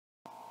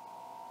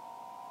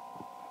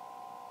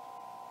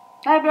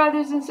Hi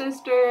brothers and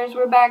sisters,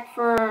 we're back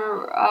for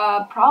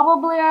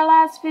probably our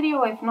last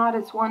video, if not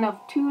it's one of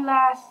two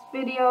last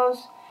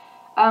videos,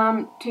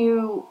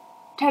 to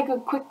take a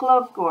quick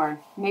look, or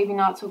maybe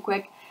not so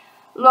quick,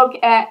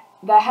 look at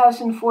the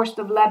house and forest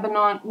of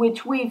Lebanon,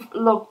 which we've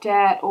looked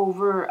at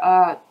over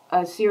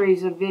a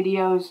series of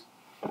videos.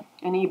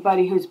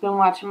 Anybody who's been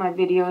watching my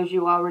videos,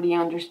 you already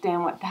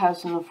understand what the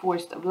house and the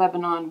forest of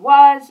Lebanon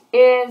was,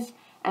 is,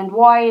 and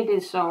why it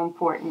is so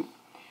important.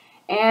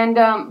 And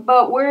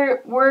but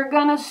we're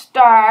gonna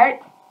start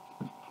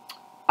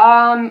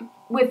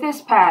with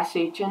this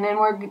passage, and then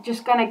we're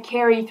just gonna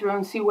carry through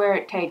and see where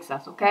it takes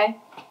us. Okay?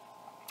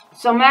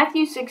 So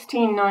Matthew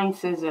 16:9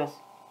 says this.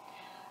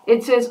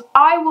 It says,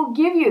 "I will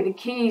give you the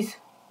keys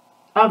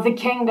of the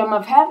kingdom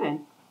of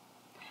heaven.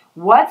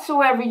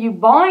 Whatsoever you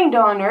bind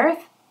on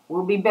earth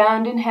will be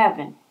bound in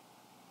heaven,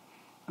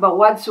 but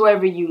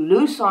whatsoever you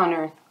loose on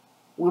earth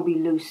will be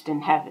loosed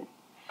in heaven."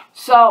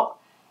 So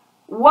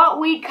what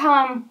we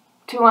come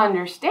to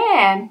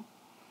understand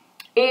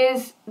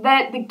is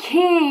that the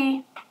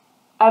key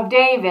of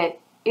David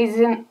is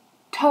in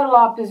total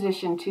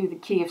opposition to the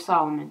key of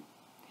Solomon.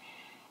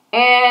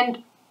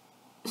 And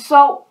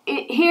so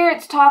here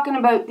it's talking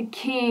about the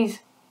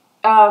keys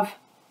of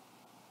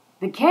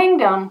the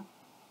kingdom.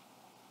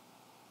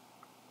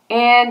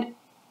 And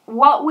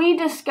what we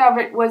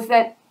discovered was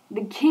that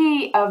the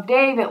key of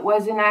David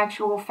was in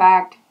actual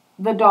fact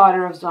the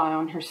daughter of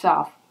Zion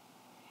herself.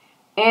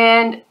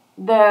 And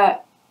the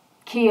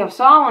key of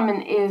Solomon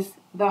is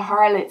the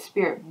harlot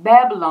spirit,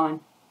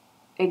 Babylon,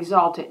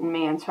 exalted in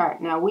man's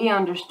heart. Now, we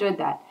understood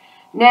that.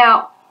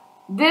 Now,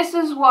 this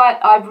is what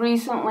I've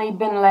recently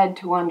been led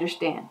to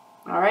understand.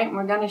 All right, and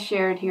we're going to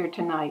share it here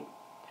tonight.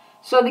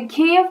 So the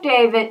key of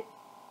David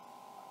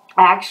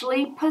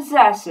actually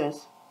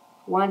possesses,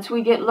 once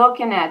we get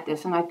looking at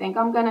this, and I think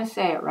I'm going to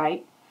say it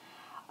right,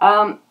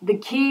 the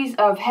keys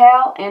of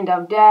hell and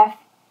of death,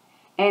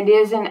 and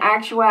is in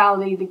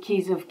actuality the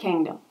keys of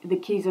kingdom, the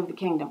keys of the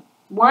kingdom.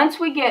 Once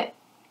we get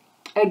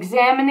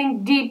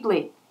examining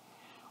deeply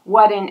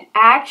what in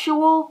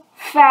actual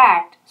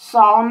fact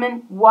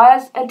Solomon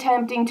was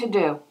attempting to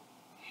do,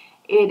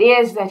 it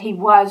is that he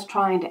was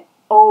trying to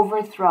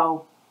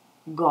overthrow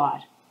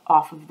God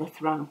off of the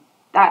throne.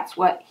 That's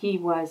what he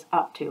was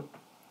up to.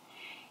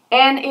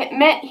 And it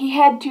meant he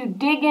had to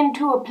dig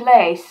into a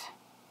place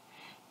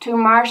to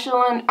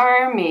marshal an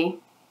army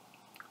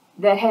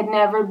that had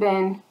never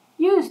been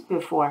used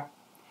before.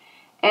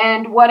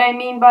 And what I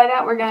mean by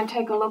that, we're going to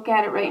take a look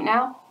at it right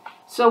now.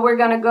 So we're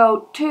going to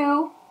go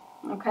to,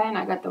 okay, and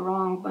I got the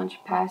wrong bunch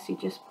of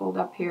passages pulled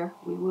up here.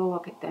 We will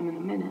look at them in a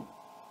minute.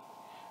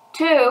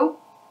 To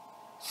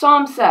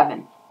Psalm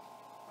 7.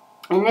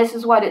 And this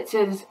is what it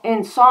says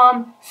in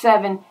Psalm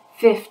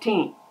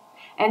 7:15.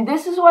 And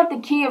this is what the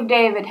key of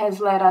David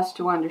has led us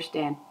to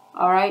understand.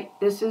 All right?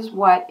 This is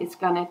what it's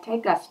going to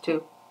take us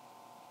to.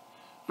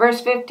 Verse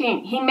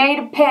 15. He made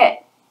a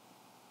pit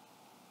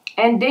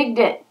and digged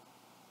it,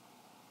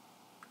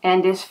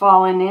 and is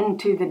fallen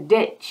into the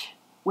ditch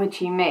which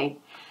he made.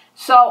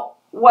 So,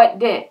 what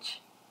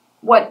ditch?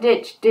 What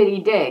ditch did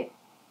he dig?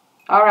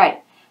 All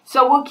right.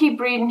 So, we'll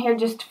keep reading here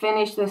just to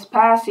finish this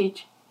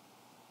passage.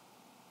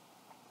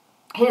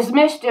 His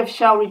mischief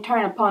shall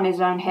return upon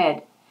his own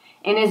head,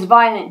 and his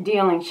violent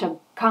dealing shall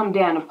come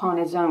down upon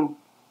his own,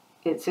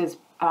 it says,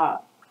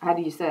 how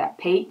do you say that,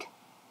 pate?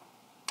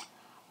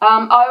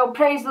 I will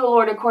praise the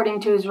Lord according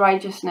to his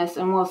righteousness,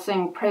 and will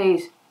sing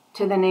praise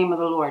to the name of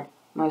the Lord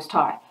Most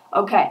High.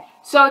 Okay,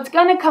 so it's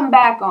going to come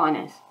back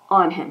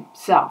on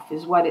himself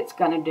is what it's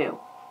going to do.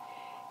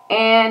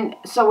 And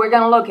so we're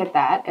going to look at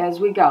that as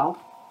we go.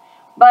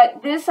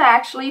 But this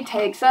actually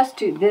takes us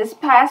to this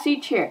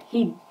passage here.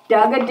 He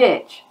dug a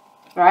ditch,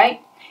 right?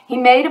 He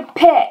made a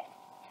pit.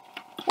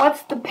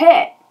 What's the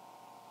pit?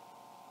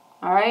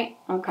 All right,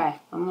 okay,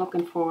 I'm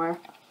looking for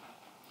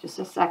just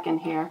a second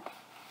here.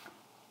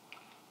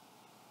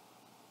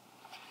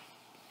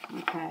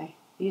 Okay,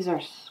 these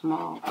are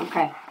small.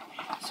 Okay,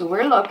 so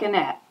we're looking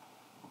at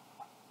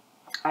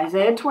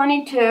Isaiah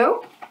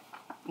 22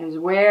 is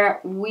where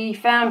we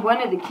found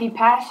one of the key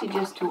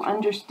passages to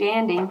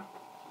understanding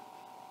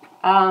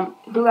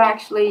who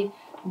actually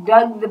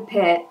dug the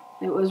pit.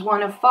 It was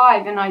one of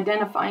 5 in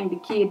identifying the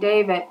key of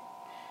David.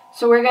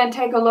 So we're going to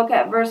take a look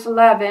at verse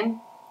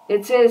 11.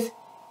 It says,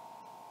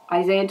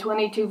 Isaiah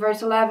 22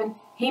 verse 11,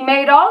 he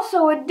made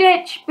also a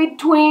ditch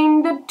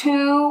between the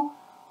 2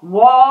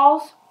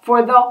 walls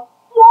for the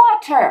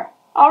water.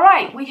 All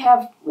right, we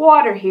have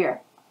water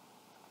here.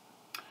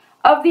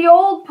 Of the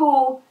old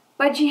pool,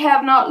 but ye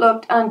have not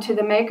looked unto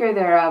the maker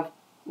thereof,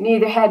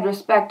 neither had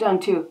respect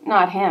unto,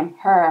 not him,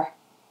 her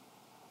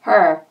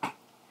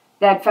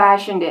that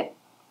fashioned it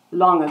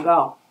long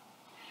ago.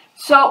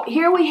 So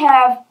here we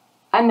have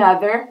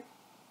another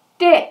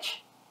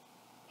ditch.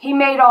 He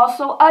made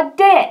also a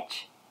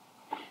ditch.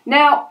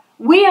 Now,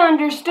 we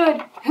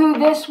understood who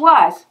this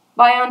was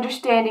by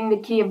understanding the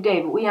key of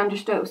David. We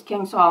understood it was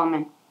King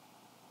Solomon.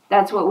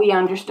 That's what we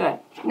understood.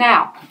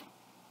 Now,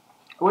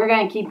 we're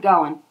going to keep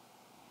going.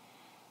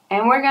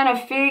 And we're going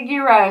to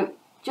figure out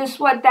just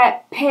what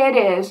that pit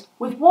is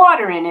with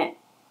water in it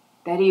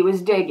that he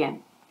was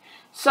digging.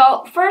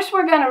 So first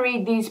we're going to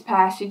read these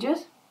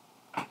passages.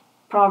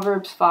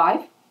 Proverbs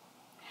 5.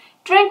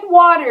 Drink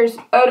waters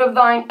out of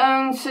thine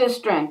own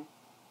cistern.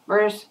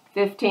 Verse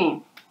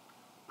 15.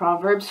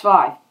 Proverbs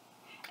 5.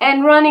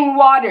 And running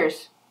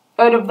waters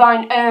out of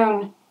thine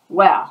own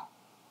well.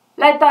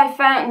 Let thy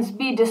fountains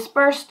be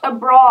dispersed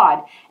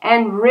abroad,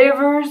 and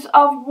rivers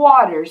of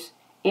waters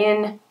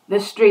in the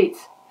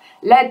streets.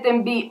 Let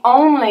them be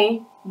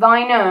only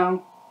thine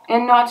own,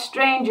 and not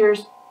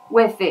strangers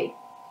with thee.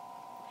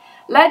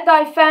 Let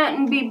thy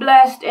fountain be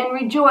blessed, and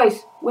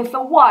rejoice with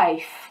the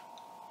wife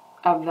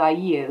of thy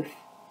youth.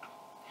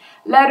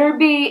 Let her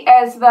be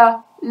as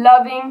the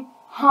loving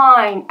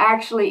hind.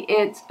 Actually,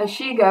 it's a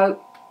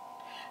she-goat.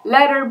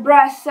 Let her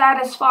breast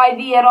satisfy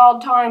thee at all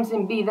times,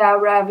 and be thou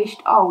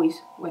ravished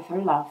always with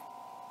her love.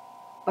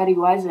 But he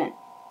wasn't.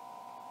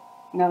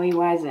 No, he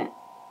wasn't.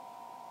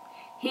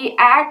 He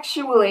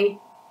actually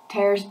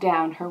tears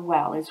down her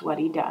well, is what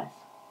he does.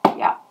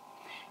 Yeah.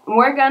 And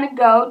we're going to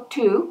go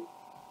to,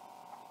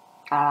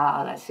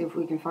 let's see if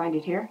we can find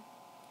it here.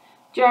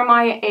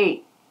 Jeremiah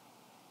 8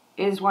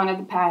 is one of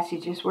the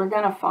passages we're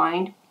going to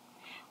find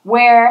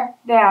where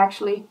they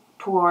actually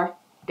tore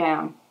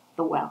down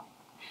the well.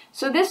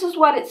 So this is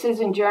what it says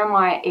in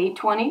Jeremiah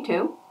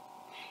 8:22.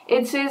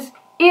 It says,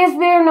 Is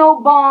there no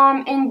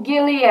balm in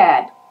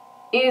Gilead?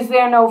 Is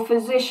there no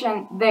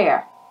physician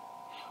there?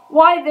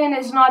 Why then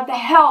is not the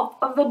health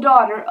of the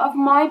daughter of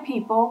my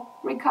people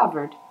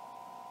recovered?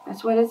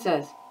 That's what it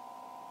says.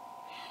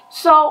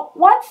 So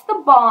what's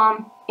the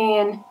balm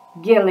in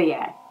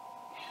Gilead?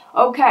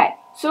 Okay,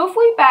 so if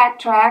we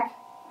backtrack,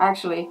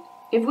 actually,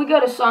 if we go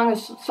to Song of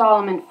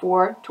Solomon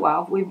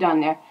 4:12, we've done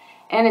there,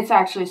 and it's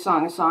actually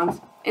Song of Songs.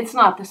 It's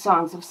not the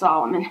Songs of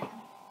Solomon.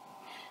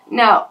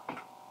 No,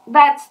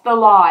 that's the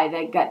lie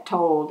that got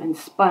told and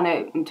spun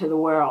out into the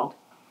world.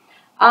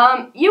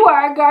 You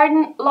are a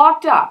garden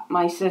locked up,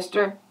 my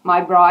sister, my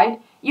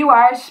bride. You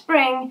are a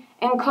spring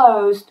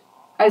enclosed,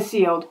 a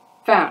sealed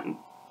fountain.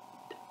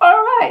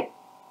 All right.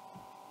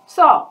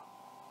 So,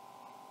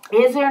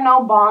 is there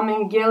no balm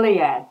in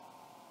Gilead?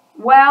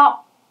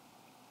 Well,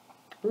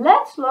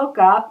 let's look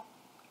up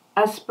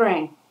a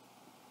spring.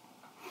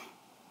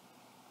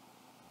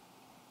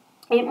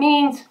 It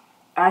means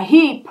a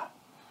heap,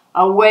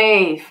 a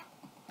wave,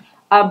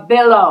 a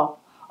billow.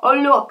 Oh,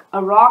 look,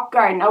 a rock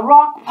garden, a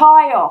rock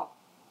pile,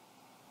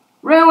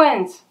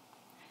 ruins,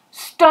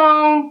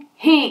 stone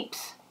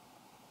heaps.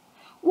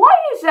 Why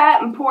is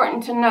that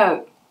important to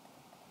note?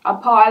 A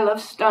pile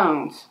of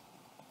stones.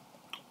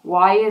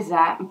 Why is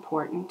that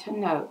important to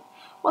note?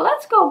 Well,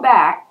 let's go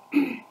back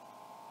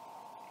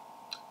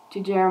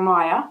to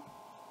Jeremiah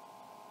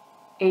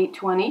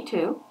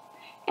 8:22.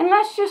 And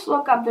let's just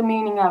look up the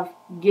meaning of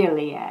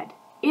Gilead.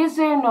 Is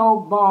there no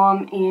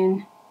balm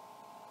in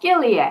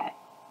Gilead?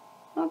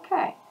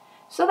 Okay,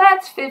 so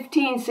that's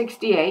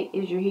 1568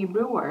 is your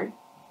Hebrew word.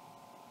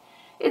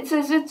 It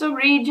says it's a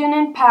region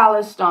in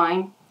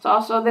Palestine. It's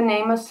also the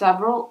name of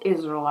several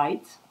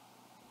Israelites.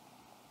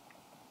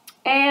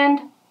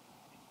 And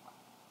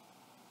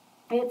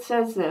it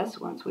says this,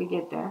 once we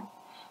get there,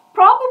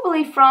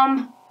 probably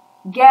from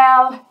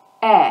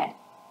Gal-ad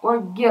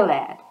or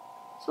Gilead.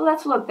 So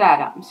let's look that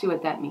up and see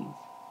what that means.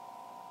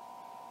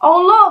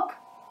 Oh, look,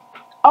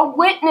 a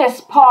witness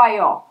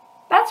pile.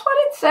 That's what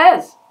it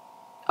says,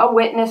 a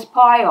witness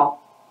pile.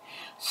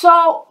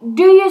 So,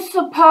 do you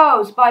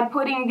suppose by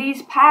putting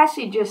these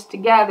passages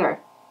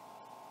together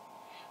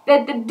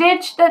that the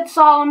ditch that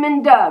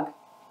Solomon dug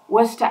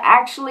was to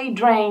actually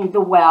drain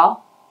the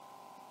well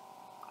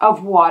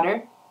of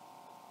water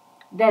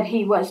that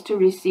he was to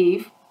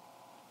receive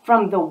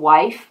from the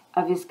wife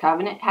of his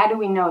covenant? How do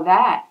we know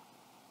that?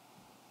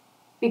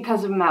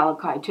 Because of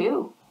Malachi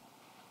 2,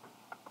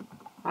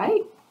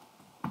 right?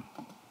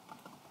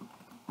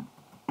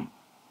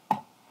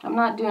 I'm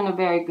not doing a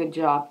very good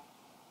job.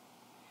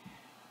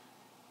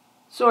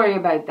 Sorry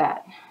about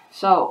that.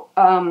 So,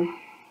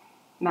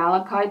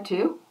 Malachi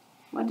 2,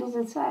 what does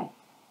it say?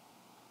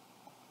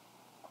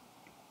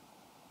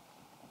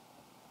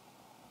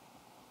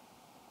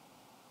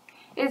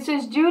 It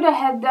says, Judah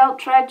hath dealt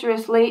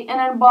treacherously,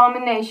 and an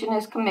abomination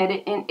is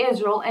committed in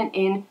Israel and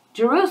in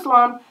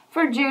Jerusalem,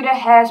 for Judah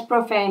has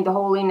profaned the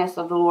holiness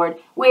of the Lord,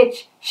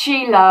 which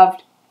she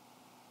loved,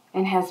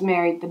 and has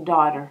married the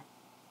daughter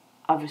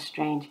of a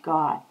strange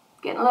god.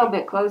 Getting a little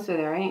bit closer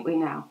there, ain't we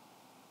now?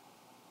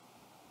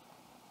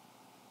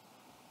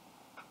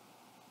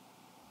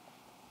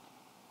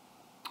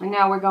 And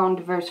now we're going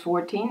to verse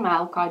 14,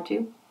 Malachi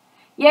 2.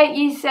 Yet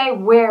ye say,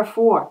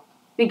 Wherefore?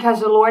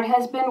 Because the Lord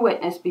has been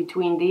witness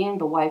between thee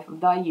and the wife of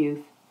thy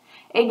youth,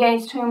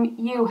 against whom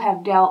you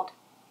have dealt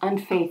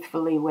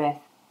unfaithfully with.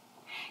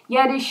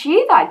 Yet is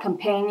she thy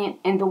companion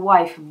and the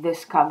wife of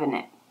this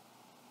covenant.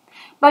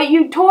 But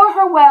you tore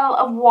her well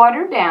of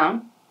water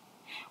down,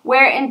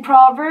 where in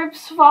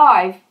Proverbs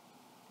 5,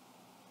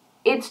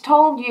 it's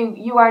told you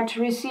you are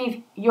to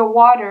receive your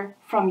water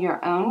from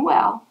your own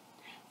well,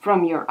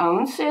 from your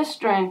own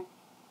cistern.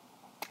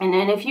 And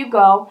then if you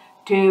go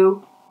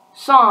to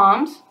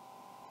Psalms,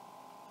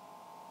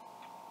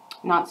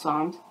 not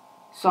Psalms,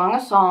 Song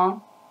of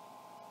Song,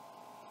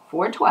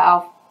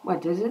 4:12.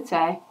 What does it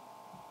say?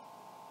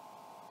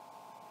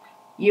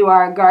 You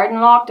are a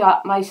garden locked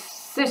up, my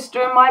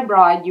sister, my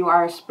bride. You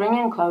are a spring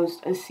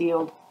enclosed, a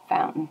sealed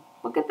fountain.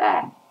 Look at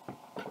that.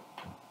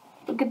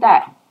 Look at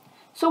that.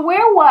 So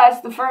where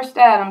was the first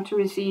Adam to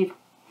receive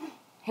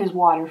his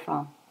water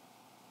from?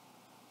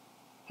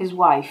 His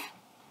wife.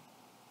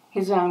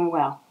 His own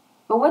well.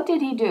 But what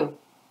did he do?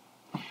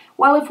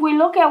 Well, if we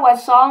look at what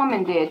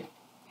Solomon did,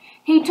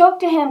 he took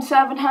to him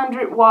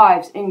 700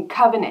 wives in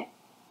covenant,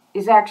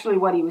 is actually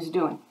what he was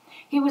doing.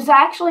 He was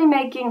actually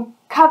making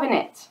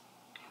covenants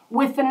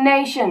with the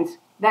nations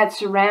that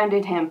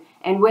surrounded him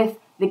and with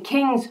the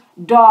king's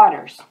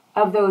daughters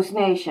of those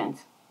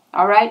nations.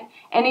 All right?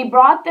 And he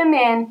brought them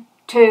in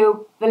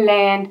to the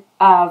land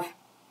of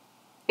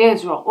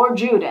Israel, or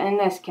Judah in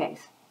this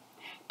case.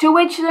 To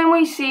which then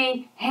we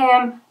see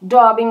him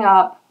daubing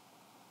up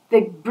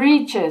the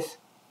breaches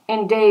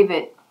in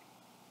David's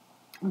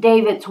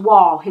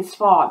wall, his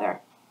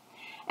father.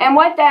 And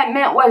what that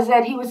meant was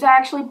that he was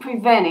actually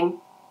preventing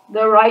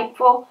the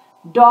rightful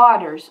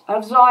daughters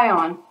of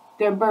Zion,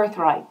 their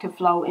birthright, to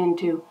flow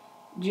into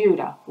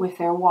Judah with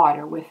their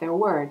water, with their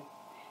word.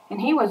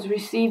 And he was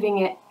receiving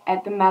it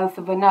at the mouth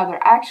of another.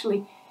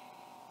 Actually,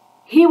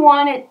 he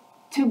wanted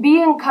to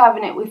be in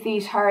covenant with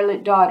these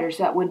harlot daughters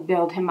that would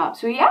build him up.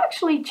 So he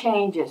actually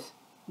changes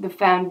the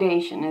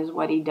foundation is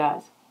what he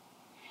does.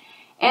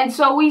 And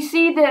so we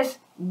see this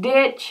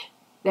ditch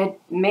that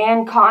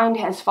mankind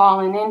has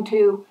fallen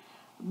into,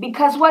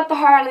 because what the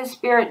harlot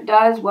spirit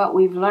does, what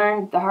we've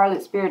learned the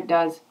harlot spirit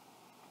does,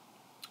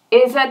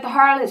 is that the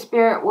harlot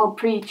spirit will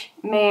preach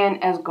man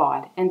as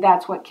God. And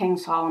that's what King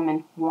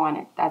Solomon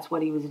wanted. That's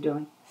what he was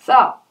doing.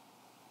 So,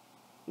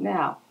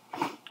 now,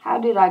 how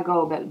did I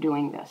go about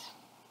doing this?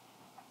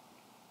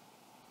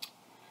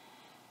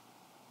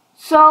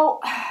 So,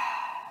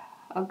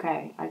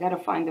 okay, I got to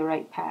find the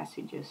right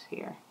passages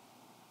here.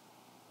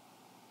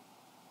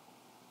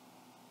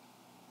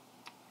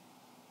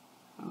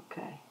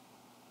 Okay.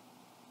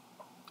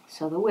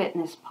 So the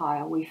witness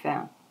pile we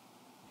found.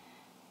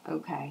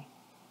 Okay.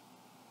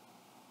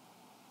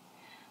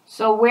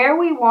 So where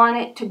we want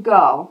it to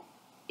go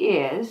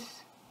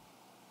is,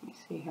 let me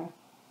see here.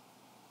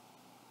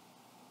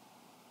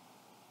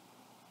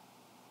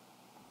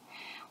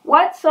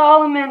 What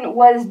Solomon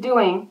was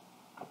doing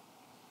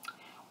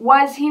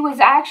was he was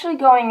actually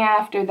going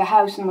after the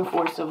house and the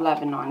forest of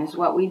Lebanon, is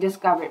what we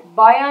discovered,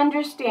 by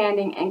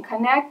understanding and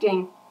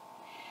connecting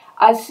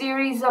a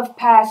series of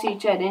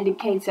passage that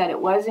indicates that it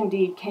was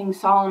indeed King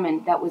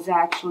Solomon that was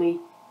actually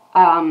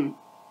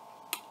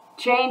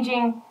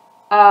changing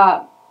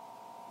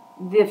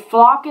the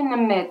flock in the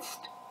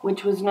midst,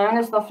 which was known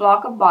as the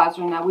flock of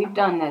Bozrah. Now we've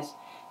done this,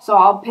 so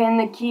I'll pin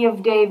the Key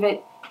of David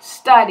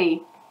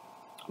study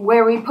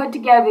where we put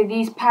together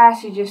these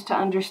passages to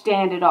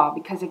understand it all,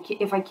 because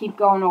if I keep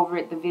going over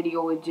it, the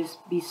video would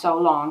just be so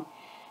long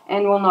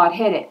and will not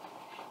hit it.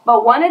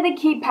 But one of the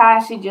key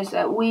passages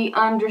that we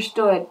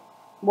understood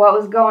what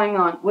was going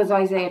on was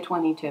Isaiah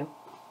 22.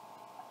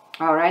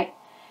 All right?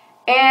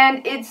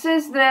 And it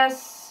says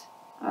this,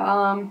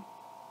 so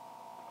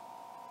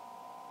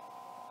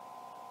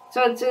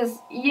it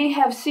says, ye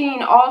have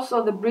seen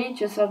also the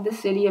breaches of the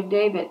city of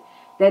David,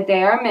 that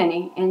they are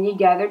many, and ye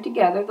gather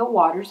together the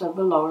waters of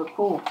the lower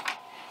pool.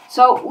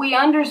 So we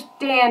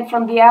understand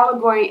from the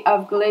allegory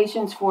of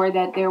Galatians 4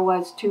 that there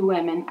was two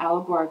women,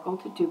 allegorical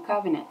to two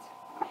covenants.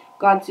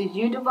 God says,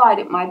 you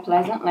divided my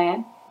pleasant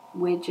land,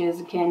 which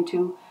is akin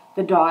to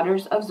the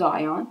daughters of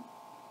Zion,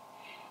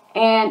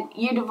 and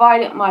you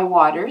divided my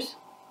waters,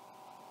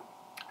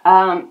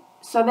 so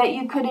that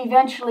you could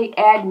eventually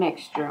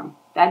admixture.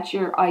 That's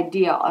your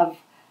idea of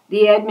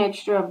the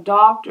admixture of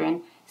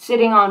doctrine,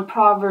 sitting on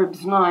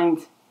Proverbs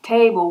 9's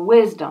table,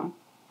 wisdom.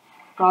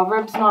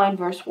 Proverbs 9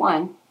 verse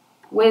 1,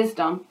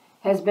 wisdom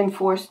has been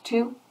forced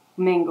to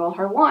mingle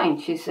her wine,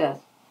 she says.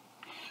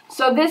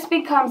 So this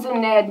becomes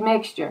an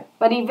admixture.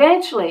 But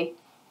eventually,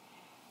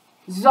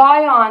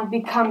 Zion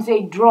becomes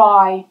a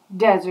dry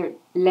desert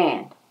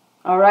land.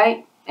 All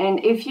right? And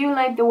if you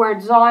link the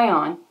word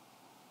Zion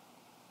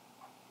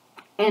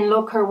and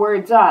look her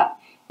words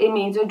up, it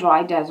means a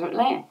dry desert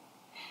land.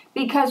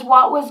 Because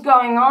what was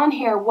going on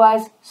here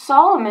was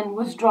Solomon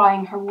was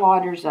drying her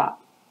waters up.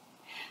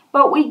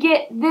 But we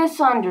get this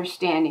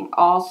understanding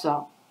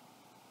also.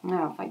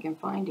 Now, if I can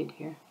find it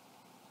here.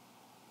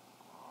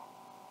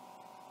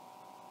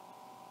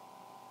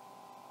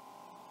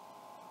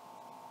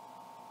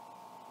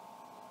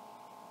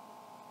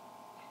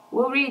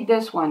 We'll read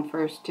this one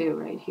first too,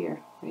 right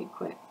here, right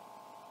quick.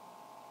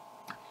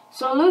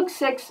 So Luke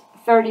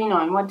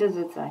 6:39, what does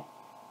it say?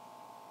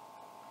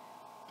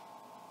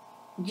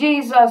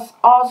 Jesus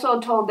also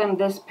told them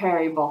this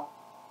parable.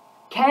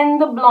 Can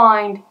the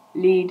blind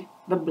lead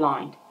the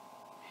blind?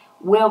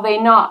 Will they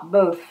not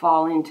both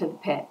fall into the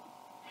pit?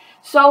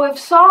 So if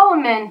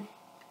Solomon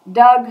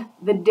dug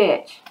the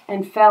ditch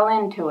and fell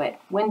into it,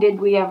 when did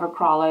we ever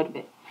crawl out of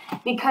it?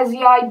 Because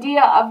the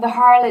idea of the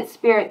harlot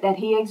spirit that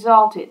he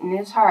exalted in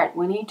his heart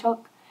when he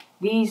took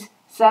these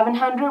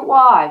 700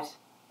 wives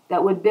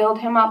that would build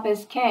him up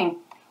as king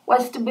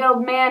was to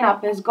build man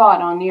up as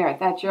God on the earth.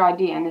 That's your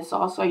idea, and it's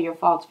also your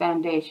false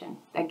foundation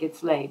that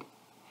gets laid.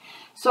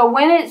 So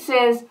when it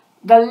says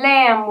the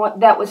lamb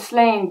that was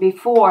slain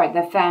before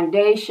the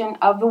foundation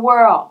of the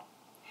world,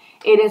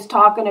 it is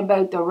talking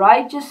about the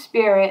righteous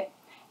spirit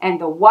and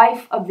the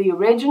wife of the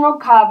original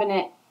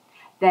covenant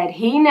that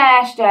he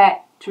gnashed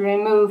at to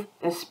remove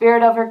the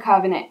spirit of her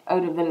covenant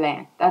out of the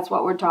land. That's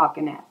what we're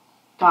talking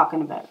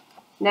about.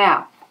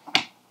 Now,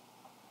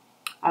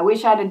 I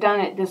wish I'd have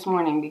done it this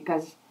morning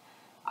because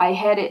I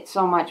had it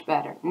so much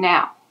better.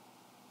 Now,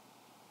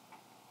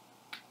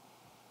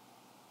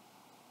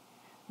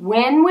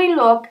 when we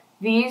look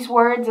these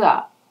words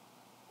up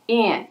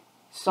in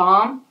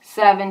Psalm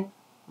 7,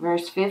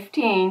 verse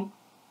 15,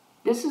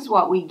 this is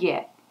what we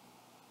get.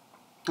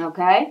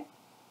 Okay?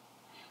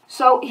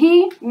 So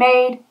he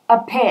made a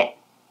pit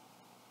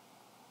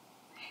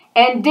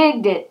and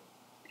digged it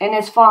and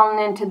has fallen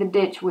into the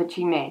ditch which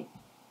he made.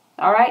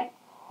 All right?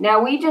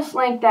 Now we just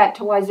linked that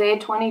to Isaiah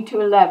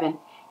 22:11.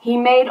 He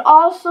made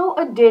also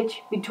a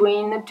ditch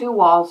between the two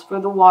walls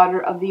for the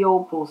water of the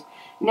old pools.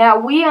 Now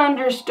we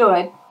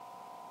understood,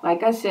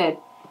 like I said,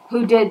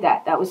 who did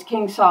that. That was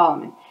King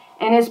Solomon.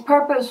 And his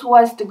purpose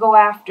was to go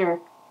after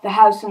the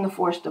house in the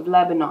forest of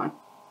Lebanon.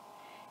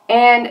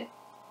 And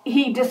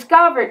he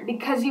discovered,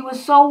 because he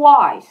was so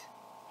wise,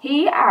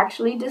 he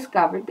actually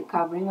discovered the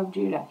covering of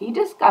Judah. He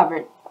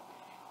discovered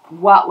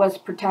what was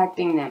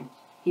protecting them.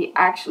 He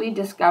actually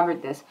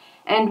discovered this.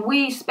 And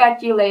we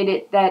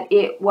speculated that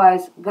it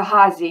was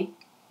Gehazi,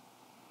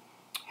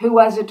 who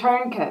was a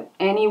turncoat.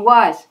 And he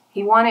was.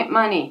 He wanted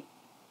money.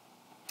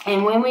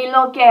 And when we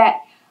look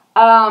at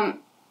Nahum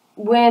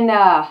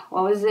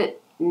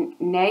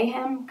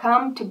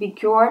come to be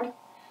cured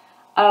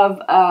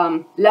of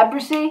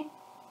leprosy,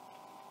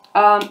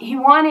 he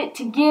wanted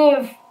to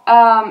give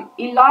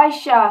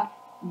Elisha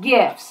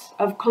gifts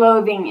of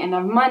clothing and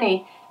of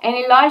money, and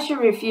Elisha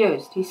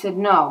refused. He said,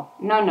 no,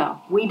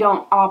 we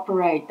don't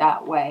operate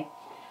that way.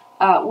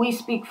 We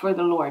speak for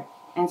the Lord,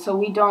 and so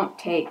we don't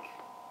take,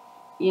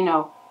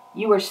 you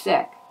were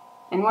sick,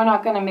 and we're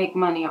not going to make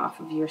money off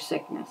of your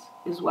sickness,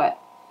 is what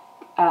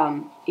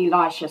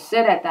Elisha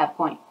said at that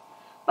point.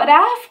 But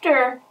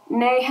after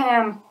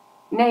Nahum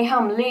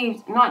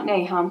leaves, not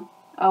Nahum,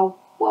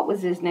 what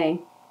was his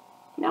name?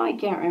 Now I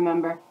can't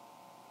remember.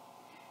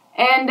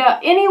 And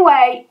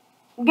anyway,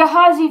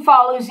 Gehazi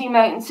follows him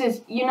out and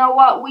says, you know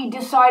what, we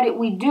decided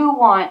we do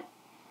want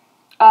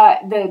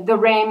the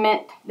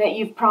raiment that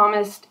you've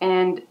promised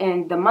and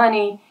the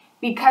money,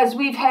 because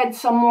we've had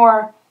some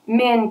more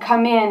men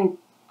come in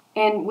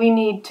and we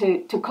need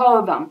to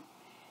clothe them.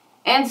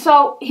 And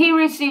so he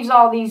receives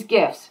all these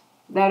gifts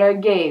that are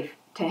gave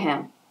to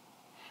him.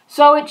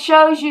 So it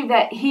shows you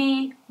that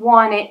he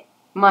wanted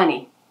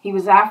money. He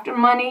was after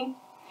money.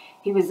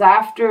 He was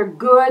after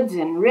goods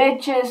and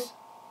riches.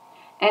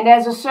 And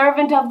as a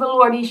servant of the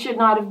Lord, he should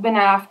not have been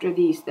after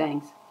these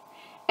things.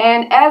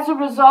 And as a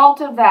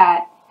result of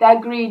that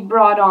greed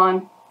brought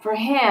on for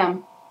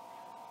him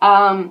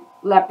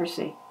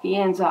leprosy. He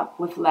ends up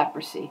with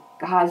leprosy.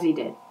 Gehazi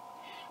did.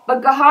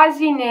 But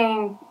Gehazi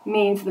name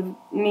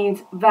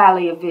means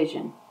valley of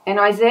vision. And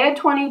Isaiah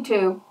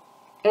 22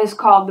 is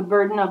called the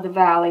burden of the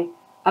valley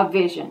of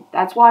vision.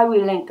 That's why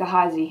we link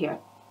Gehazi here.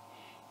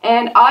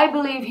 And I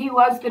believe he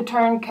was the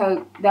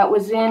turncoat that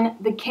was in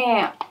the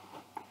camp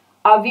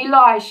of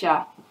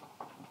Elisha,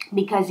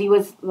 because he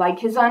was like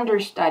his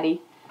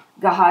understudy,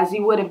 Gehazi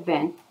would have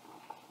been.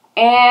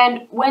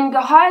 And when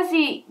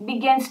Gehazi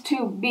begins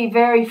to be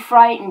very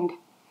frightened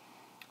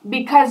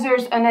because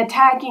there's an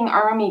attacking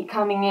army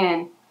coming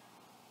in,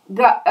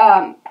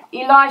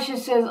 Elisha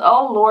says,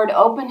 oh Lord,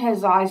 open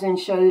his eyes and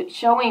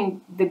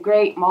showing the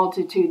great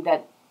multitude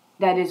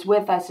that is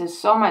with us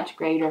is so much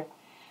greater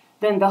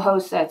than the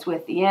host that's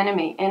with the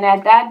enemy. And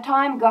at that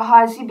time,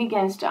 Gehazi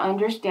begins to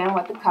understand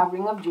what the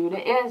covering of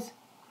Judah is.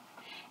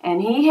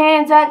 And he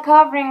hands that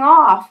covering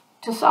off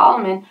to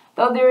Solomon,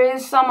 though there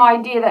is some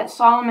idea that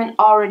Solomon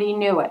already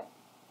knew it.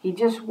 He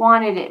just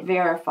wanted it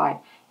verified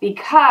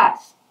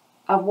because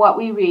of what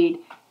we read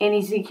in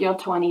Ezekiel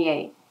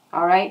 28.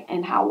 All right?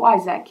 And how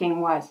wise that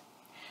king was.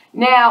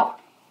 Now,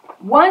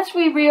 once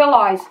we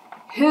realize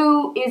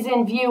who is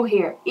in view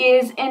here,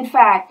 is in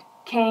fact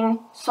King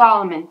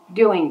Solomon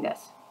doing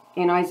this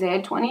in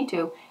Isaiah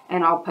 22,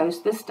 and I'll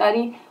post the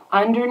study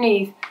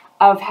underneath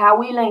of how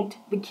we linked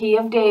the key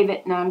of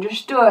David and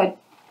understood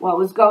what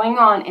was going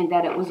on, and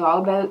that it was all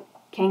about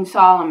King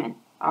Solomon,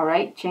 all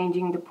right,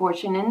 changing the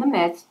portion in the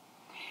midst.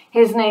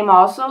 His name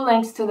also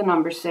links to the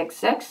number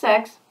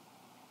 666.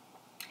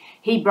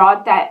 He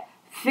brought that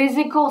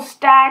physical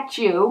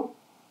statue,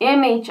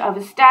 image of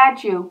a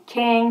statue,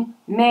 king,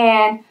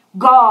 man,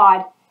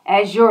 God,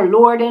 as your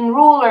Lord and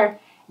ruler,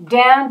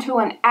 down to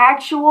an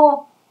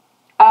actual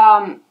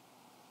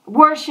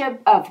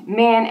worship of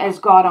man as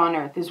God on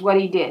earth is what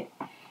he did.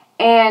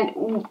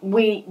 And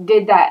we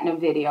did that in a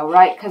video,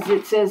 right? Because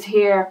it says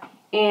here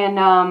in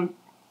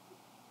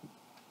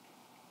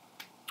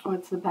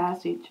What's the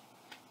passage?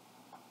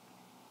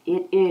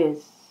 It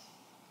is.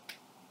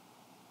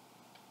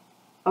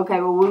 Okay,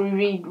 well, we'll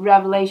read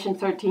Revelation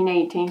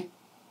 13:18.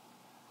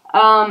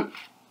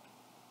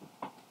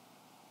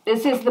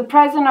 This is the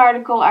present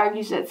article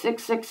argues that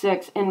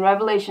 666 in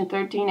Revelation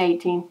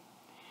 13:18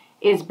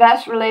 is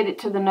best related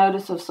to the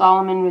notice of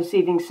Solomon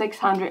receiving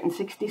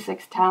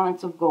 666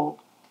 talents of gold.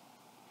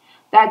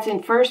 That's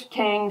in 1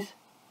 Kings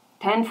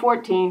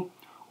 10:14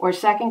 or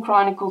 2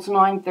 Chronicles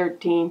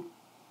 9:13.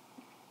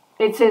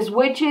 It says,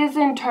 which is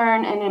in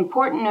turn an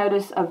important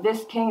notice of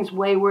this king's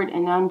wayward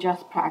and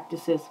unjust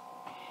practices,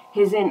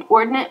 his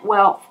inordinate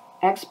wealth,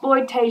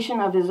 exploitation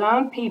of his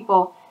own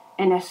people,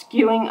 and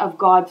eschewing of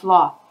God's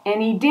law.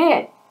 And he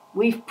did.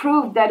 We've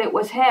proved that it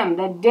was him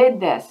that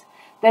did this,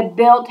 that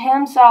built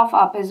himself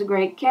up as a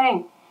great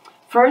king.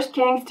 1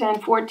 Kings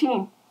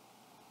 10:14.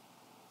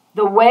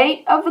 The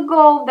weight of the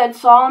gold that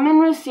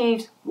Solomon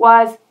receives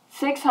was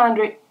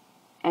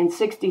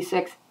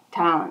 666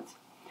 talents.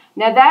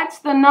 Now that's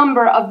the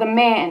number of the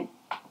man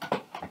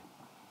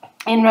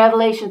in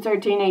Revelation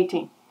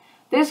 13:18.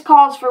 This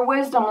calls for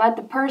wisdom. Let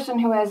the person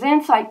who has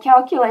insight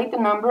calculate the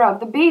number of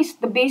the beast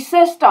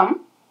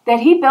system that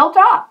he built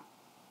up.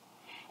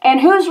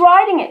 And who's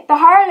riding it? The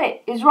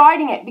harlot is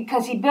riding it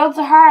because he builds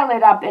a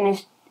harlot up in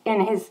his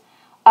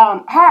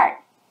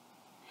heart.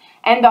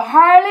 And the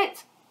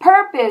harlot's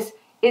purpose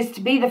is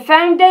to be the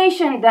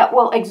foundation that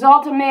will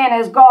exalt a man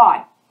as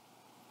God,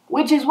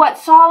 which is what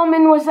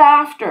Solomon was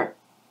after.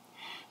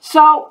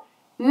 So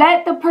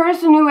let the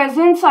person who has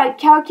insight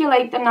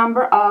calculate the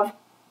number of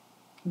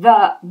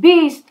the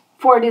beast,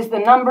 for it is the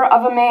number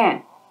of a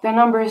man. The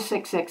number is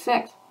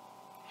 666.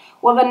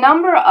 Well, the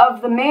number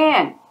of the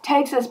man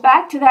takes us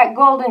back to that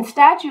golden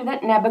statue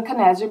that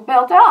Nebuchadnezzar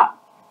built up.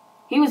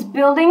 He was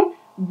building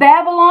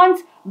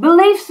Babylon's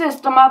belief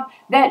system up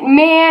that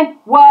man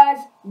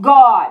was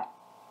God.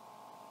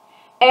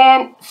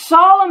 And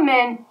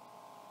Solomon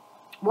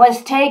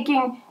was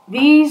taking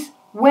these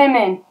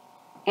women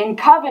in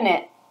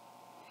covenant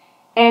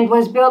and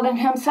was building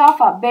himself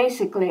up,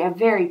 basically a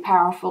very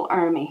powerful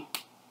army.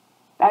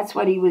 That's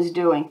what he was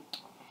doing.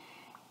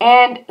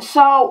 And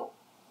so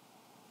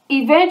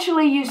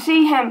eventually you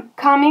see him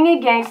coming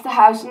against the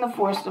house in the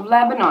forest of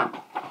Lebanon.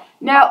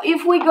 Now,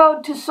 if we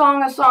go to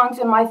Song of Songs,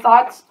 and my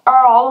thoughts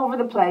are all over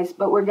the place,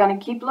 but we're going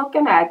to keep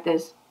looking at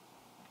this.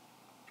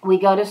 We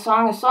go to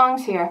Song of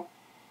Songs here.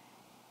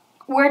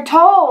 We're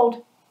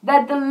told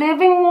that the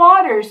living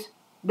waters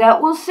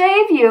that will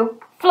save you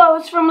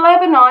flows from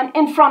Lebanon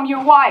and from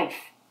your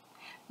wife.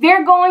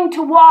 They're going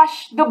to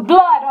wash the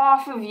blood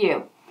off of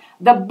you.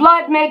 The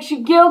blood makes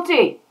you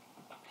guilty.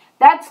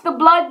 That's the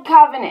blood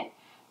covenant.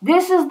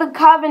 This is the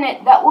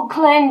covenant that will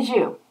cleanse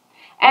you.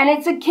 And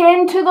it's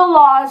akin to the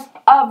laws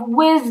of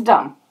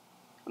wisdom,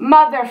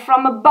 mother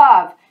from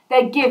above,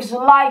 that gives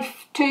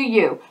life to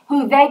you,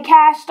 who they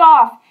cast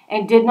off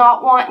and did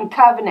not want in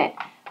covenant.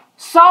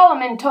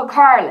 Solomon took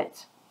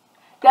harlots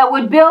that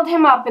would build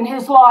him up and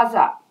his laws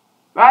up,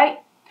 right?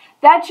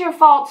 That's your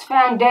false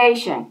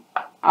foundation,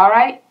 all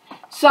right?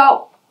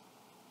 So,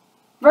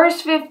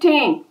 verse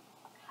 15.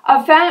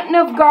 A fountain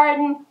of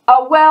garden,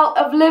 a well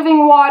of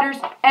living waters,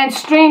 and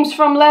streams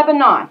from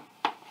Lebanon.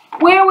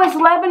 Where was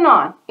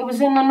Lebanon? It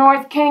was in the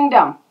north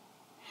kingdom.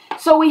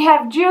 So we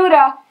have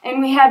Judah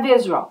and we have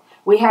Israel.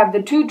 We have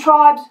the 2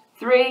 tribes,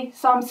 3,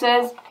 some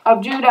says,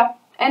 of Judah.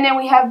 And then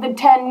we have the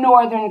 10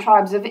 northern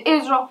tribes of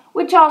Israel,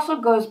 which also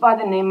goes by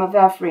the name of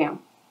Ephraim.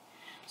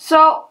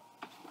 So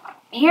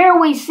here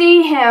we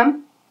see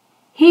him.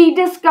 He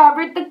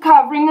discovered the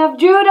covering of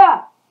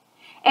Judah.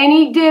 And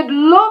he did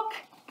look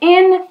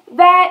in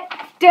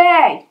that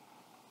day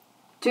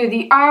to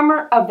the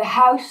armor of the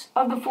house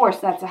of the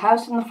forest. That's a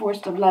house in the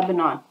forest of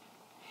Lebanon.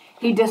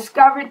 He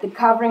discovered the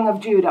covering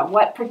of Judah.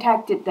 What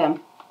protected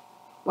them?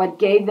 What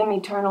gave them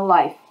eternal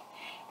life?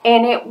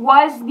 And it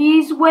was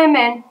these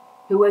women,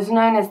 who was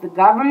known as the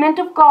government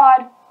of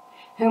God,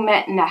 who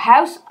met in the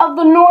house of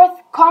the north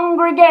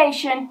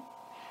congregation,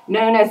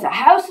 known as the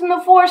house in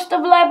the forest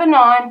of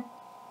Lebanon,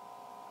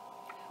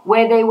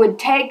 where they would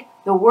take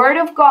the word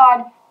of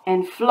God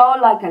and flow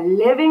like a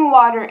living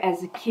water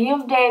as the key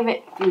of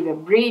David through the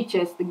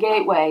breaches, the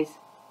gateways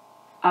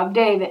of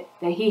David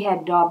that he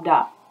had daubed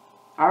up.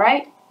 All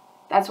right?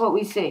 That's what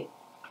we see.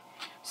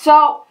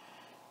 So,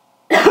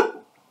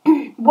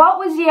 what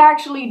was he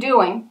actually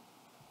doing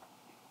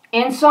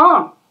in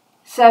Psalm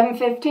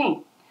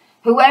 7:15?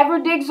 Whoever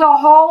digs a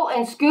hole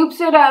and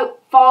scoops it out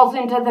falls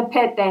into the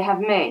pit they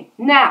have made.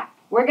 Now,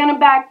 we're going to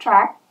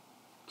backtrack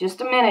just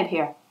a minute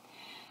here.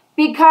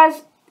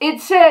 Because it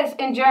says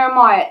in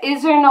Jeremiah,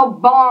 is there no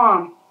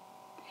balm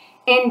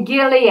in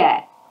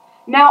Gilead?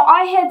 Now,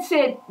 I had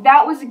said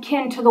that was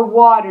akin to the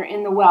water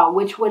in the well,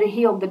 which would have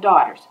healed the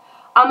daughters.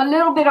 I'm a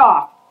little bit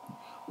off.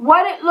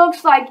 What it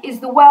looks like is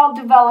the well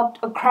developed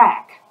a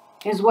crack,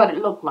 is what it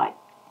looked like.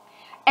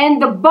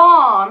 And the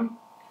balm,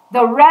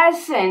 the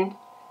resin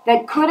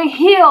that could have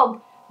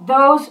healed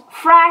those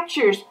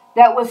fractures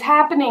that was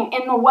happening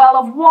in the well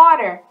of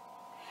water,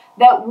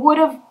 that would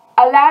have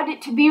allowed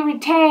it to be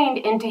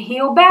retained and to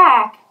heal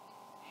back.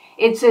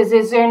 It says,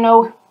 is there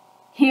no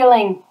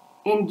healing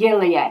in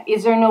Gilead?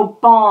 Is there no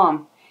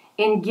balm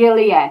in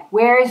Gilead?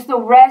 Where is the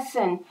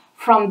resin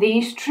from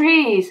these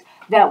trees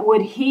that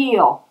would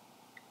heal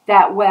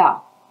that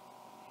well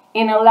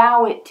and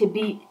allow it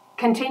to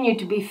continue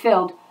to be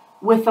filled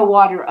with the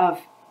water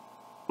of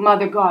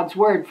Mother God's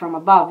word from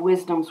above,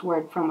 wisdom's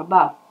word from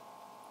above?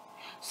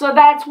 So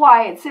that's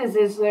why it says,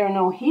 is there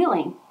no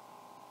healing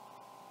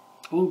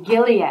in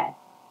Gilead?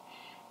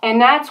 And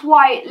that's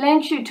why it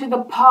links you to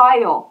the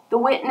pile, the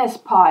witness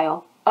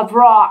pile of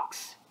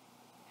rocks.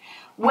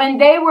 When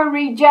they were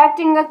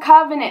rejecting a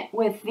covenant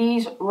with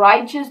these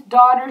righteous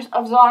daughters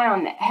of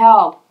Zion that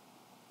held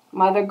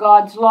Mother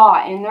God's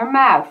law in their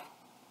mouth,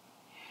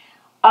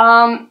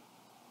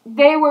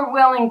 they were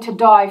willing to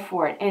die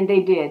for it, and they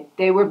did.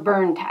 They were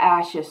burned to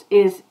ashes,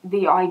 is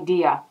the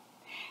idea.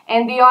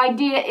 And the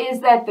idea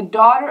is that the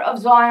daughter of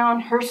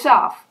Zion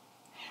herself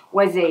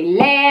was a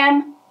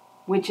lamb,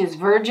 which is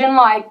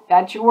virgin-like,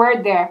 that's your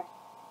word there,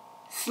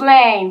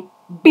 slain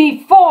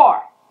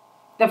before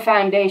the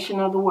foundation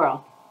of the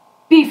world.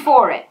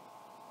 Before it.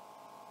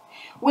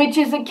 Which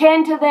is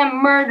akin to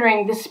them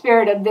murdering the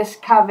spirit of this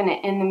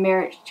covenant in the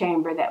marriage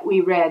chamber that we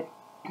read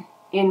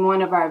in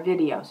one of our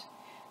videos.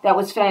 That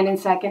was found in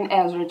 2nd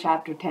Ezra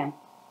chapter 10.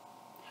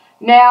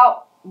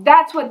 Now,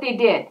 that's what they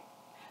did.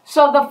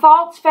 So the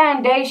false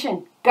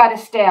foundation got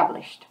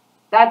established.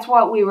 That's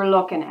what we were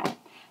looking at.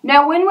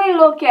 Now, when we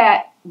look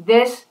at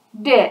this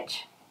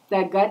ditch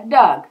that got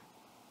dug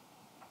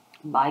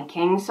by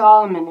King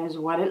Solomon, is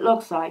what it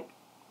looks like.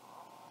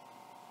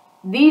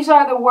 These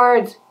are the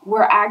words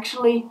we're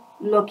actually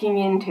looking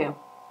into.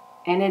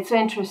 And it's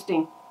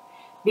interesting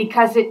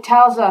because it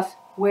tells us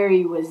where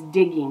he was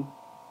digging.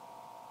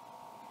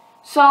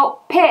 So,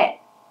 pit.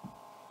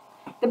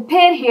 The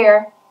pit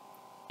here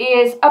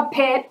is a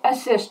pit, a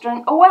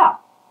cistern, a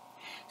well.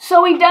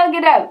 So he dug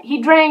it out.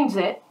 He drains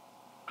it.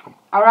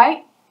 All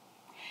right?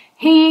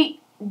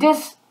 He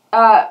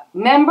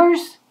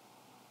dismembers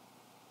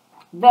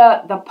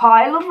the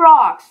pile of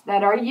rocks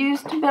that are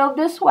used to build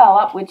this well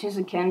up, which is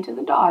akin to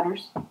the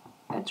daughters.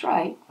 That's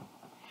right.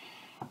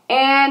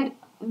 And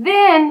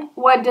then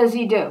what does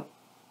he do?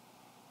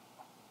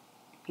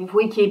 If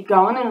we keep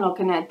going and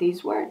looking at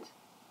these words.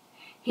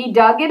 He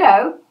dug it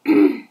out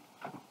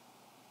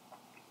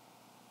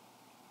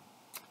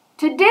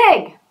to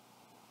dig,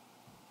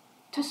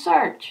 to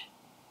search.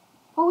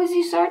 What was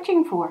he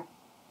searching for?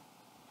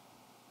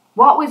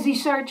 What was he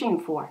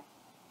searching for?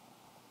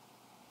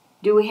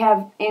 Do we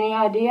have any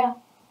idea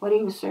what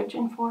he was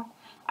searching for?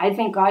 I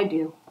think I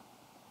do.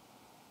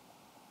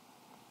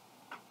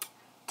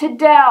 To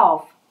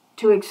delve,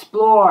 to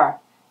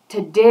explore,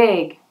 to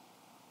dig,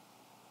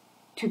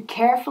 to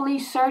carefully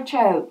search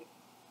out,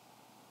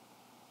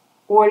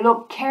 or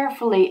look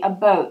carefully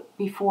about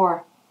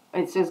before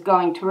it says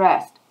going to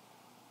rest.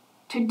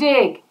 To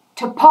dig,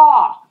 to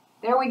paw.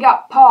 There we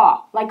got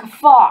paw, like a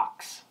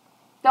fox,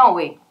 don't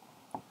we?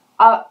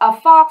 A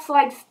fox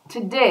likes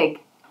to dig,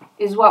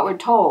 is what we're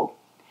told.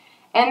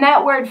 And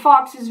that word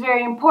fox is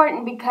very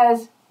important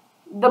because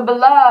the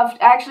beloved,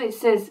 actually it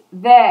says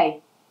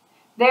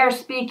they're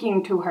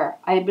speaking to her.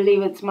 I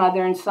believe it's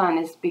mother and son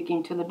is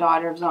speaking to the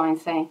daughter of Zion,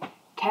 saying,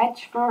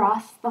 catch for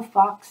us the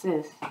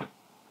foxes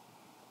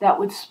that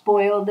would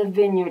spoil the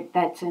vineyard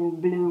that's in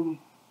bloom.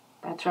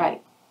 That's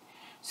right.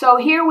 So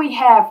here we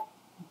have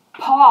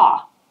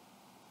paw.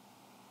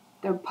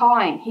 They're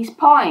pawing. He's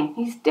pawing.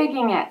 He's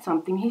digging at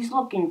something. He's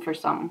looking for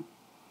something.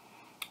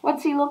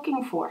 What's he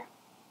looking for?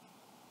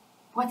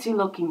 What's he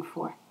looking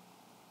for?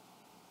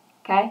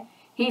 Okay?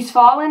 He's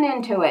fallen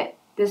into it.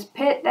 This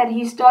pit that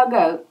he's dug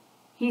out,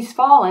 he's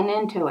fallen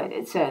into it,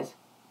 it says.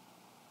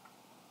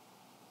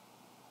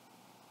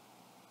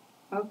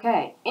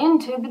 Okay,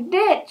 into the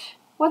ditch.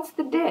 What's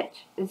the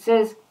ditch? It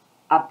says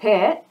a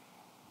pit.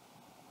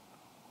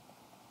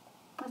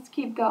 Let's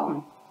keep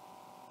going.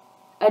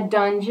 A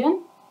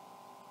dungeon.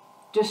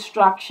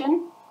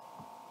 Destruction.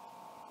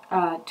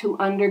 To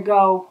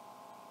undergo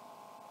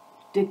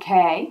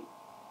decay.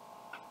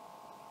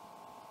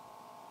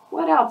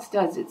 What else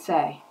does it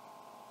say?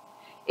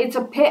 It's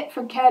a pit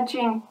for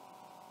catching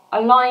a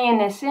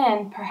lioness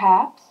in,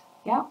 perhaps.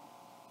 Yeah.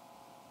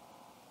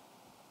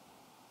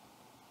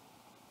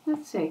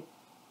 Let's see.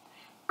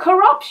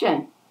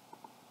 Corruption.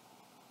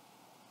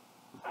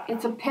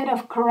 It's a pit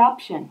of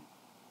corruption.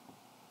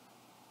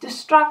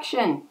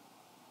 Destruction.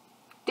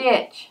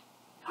 Ditch.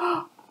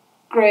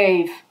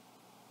 Grave.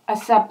 A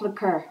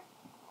sepulcher.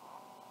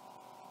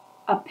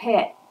 A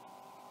pit.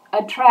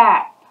 A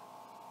trap.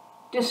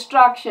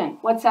 Destruction.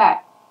 What's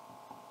that?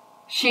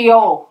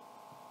 Sheol.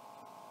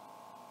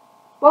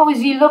 What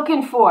was he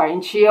looking for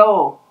in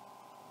Sheol?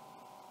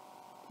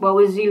 What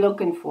was he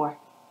looking for?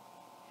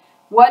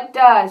 What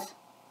does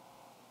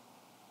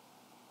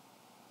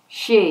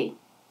she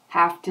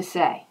have to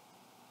say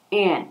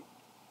in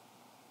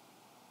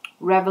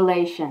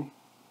Revelation?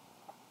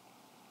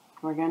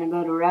 We're going to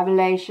go to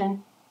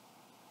Revelation.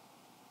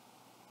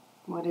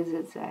 What does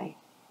it say?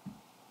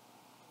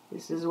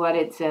 This is what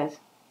it says.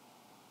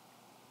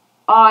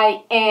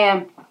 I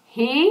am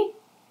he?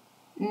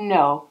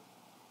 No.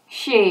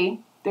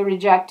 She. the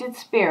rejected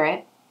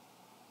spirit,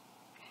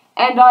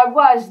 and I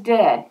was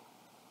dead,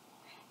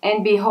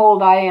 and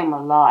behold, I am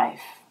alive.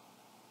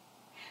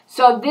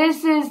 So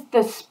this is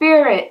the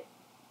spirit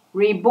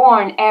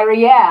reborn,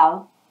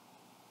 Ariel,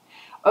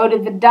 out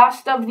of the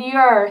dust of the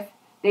earth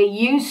that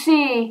you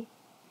see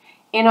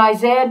in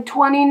Isaiah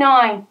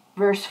 29,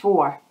 verse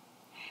 4.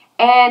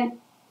 And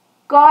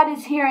God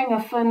is hearing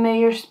a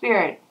familiar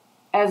spirit,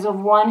 as of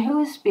one who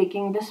is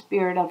speaking the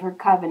spirit of her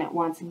covenant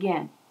once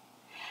again.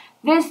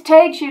 This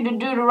takes you to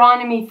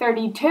Deuteronomy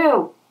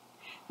 32,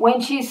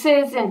 when she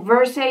says in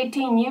verse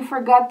 18, you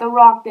forgot the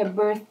rock that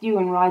birthed you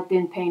and writhed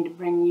in pain to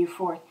bring you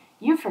forth.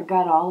 You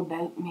forgot all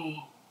about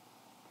me.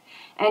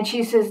 And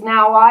she says,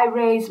 now I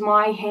raise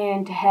my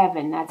hand to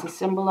heaven. That's a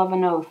symbol of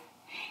an oath.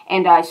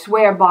 And I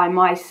swear by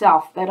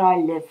myself that I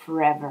live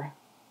forever.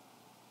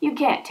 You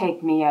can't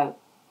take me out.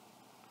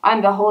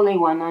 I'm the Holy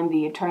One, I'm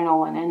the Eternal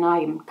One, and I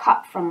am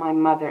cut from my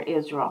mother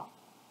Israel,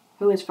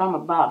 who is from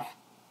above.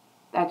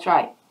 That's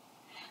right.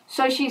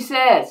 So she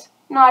says,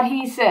 not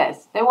he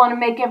says. They want to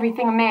make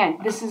everything a man.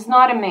 This is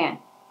not a man.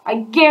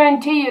 I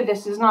guarantee you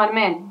this is not a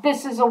man.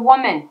 This is a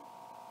woman.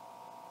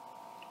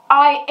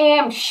 I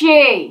am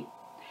she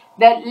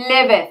that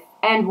liveth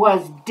and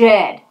was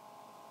dead.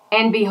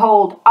 And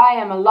behold, I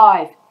am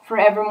alive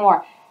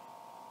forevermore.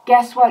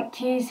 Guess what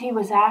keys he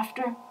was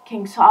after?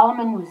 King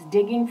Solomon was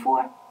digging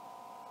for?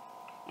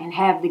 And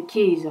have the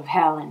keys of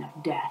hell and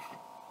of death.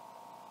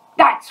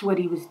 That's what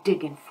he was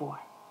digging for.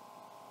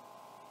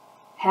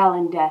 Hell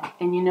and death.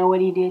 And you know what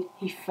he did?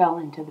 He fell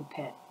into the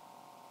pit.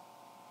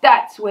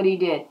 That's what he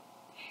did.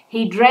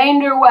 He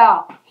drained her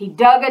well. He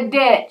dug a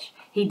ditch.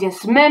 He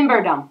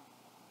dismembered them.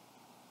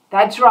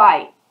 That's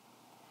right.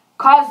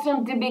 Caused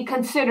them to be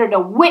considered a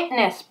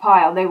witness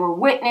pile. They were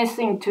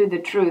witnessing to the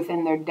truth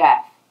in their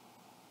death.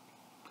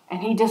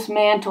 And he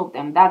dismantled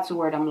them. That's the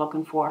word I'm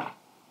looking for.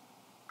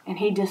 And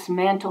he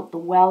dismantled the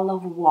well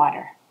of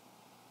water.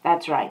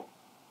 That's right.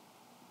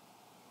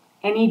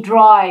 And he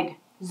dried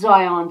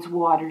Zion's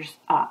waters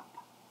up.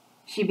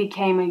 She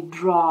became a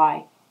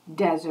dry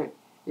desert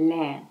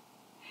land,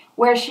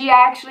 where she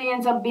actually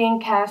ends up being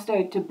cast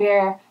out to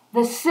bear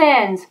the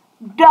sins,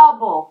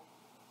 double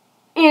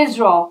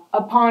Israel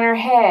upon her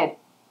head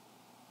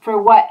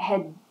for what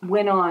had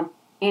went on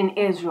in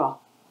Israel.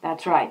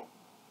 That's right.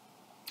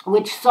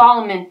 Which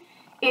Solomon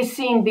is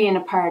seen being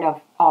a part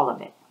of all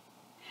of it.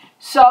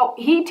 So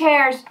he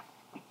tears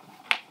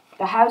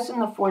the house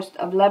and the forest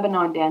of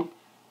Lebanon down.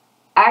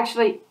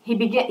 Actually,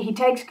 he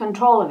takes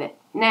control of it.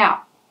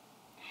 Now,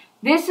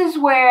 this is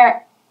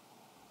where,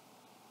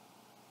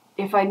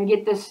 if I can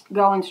get this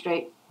going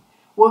straight,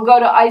 we'll go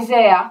to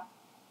Isaiah.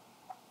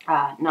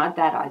 Not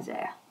that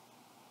Isaiah.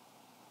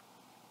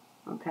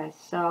 Okay,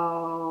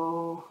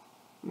 so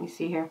let me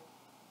see here.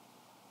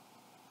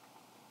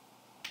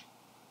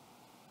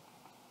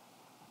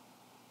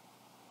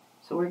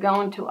 So we're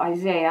going to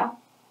Isaiah.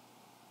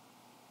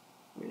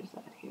 Where is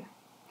that here?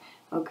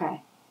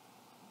 Okay.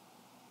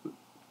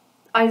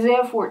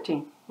 Isaiah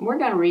 14. We're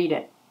going to read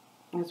it.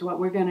 That's what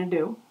we're going to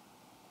do.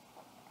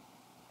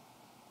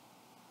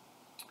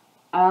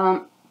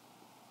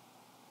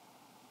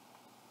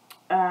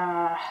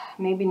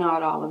 Maybe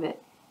not all of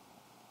it.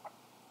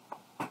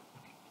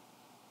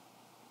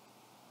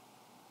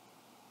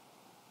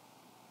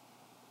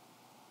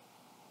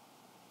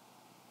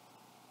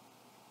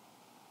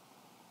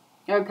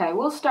 Okay,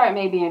 we'll start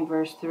maybe in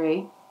verse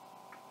 3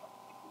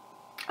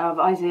 of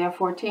Isaiah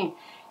 14.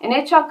 And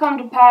it shall come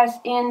to pass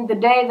in the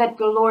day that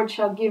the Lord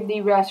shall give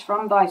thee rest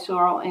from thy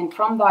sorrow and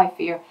from thy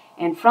fear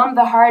and from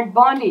the hard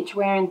bondage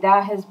wherein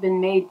thou hast been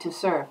made to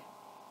serve,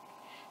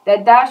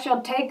 that thou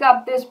shalt take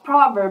up this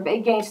proverb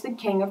against the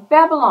king of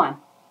Babylon.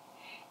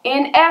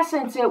 In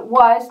essence, it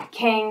was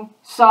King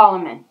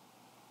Solomon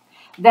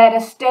that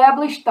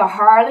established the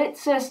harlot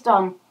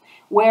system,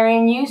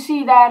 wherein you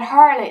see that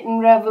harlot in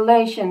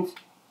Revelations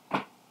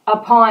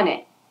upon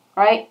it,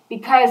 right?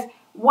 Because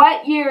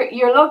what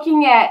you're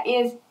looking at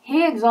is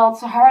he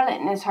exalts a harlot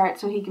in his heart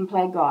so he can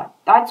play God.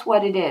 That's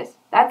what it is.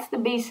 That's the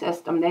beast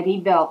system that he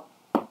built.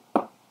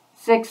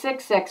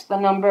 666, the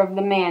number of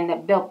the man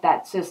that built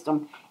that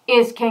system,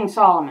 is King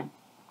Solomon.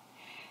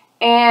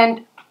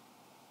 And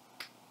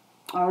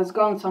I was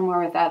going somewhere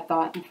with that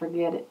thought and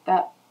forget it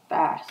that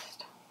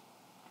fast.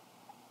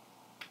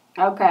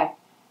 Okay,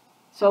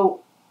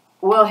 so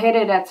we'll hit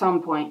it at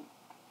some point.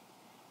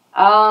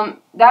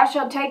 Thou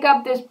shalt take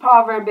up this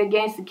proverb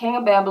against the king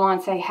of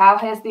Babylon, say, how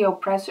has the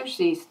oppressor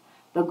ceased?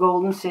 The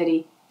golden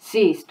city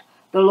ceased.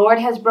 The Lord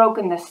has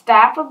broken the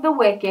staff of the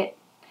wicked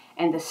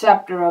and the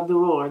scepter of the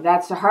ruler.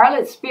 That's the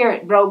harlot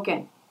spirit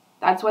broken.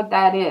 That's what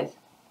that is.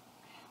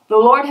 The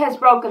Lord has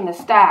broken the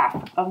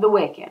staff of the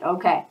wicked.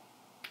 Okay.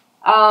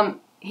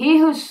 He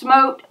who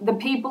smote the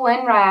people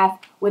in wrath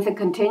with a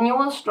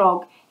continual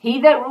stroke, he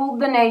that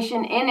ruled the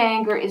nation in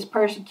anger is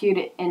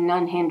persecuted, and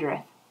none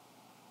hindereth.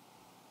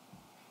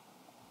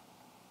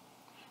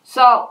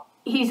 So,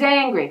 he's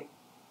angry.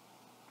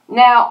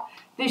 Now,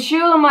 the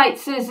Shulamite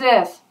says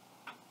this.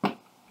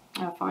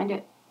 I'll find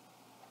it.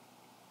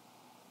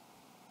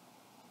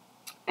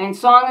 In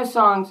Song of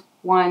Songs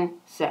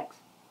 1:6.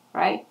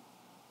 right?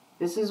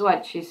 This is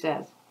what she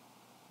says.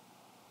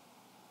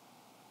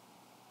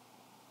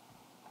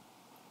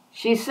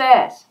 She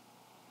says,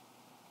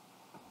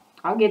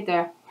 I'll get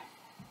there.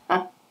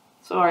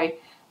 Sorry.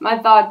 My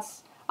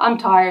thoughts, I'm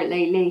tired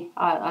lately.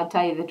 I'll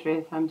tell you the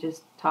truth. I'm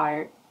just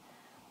tired.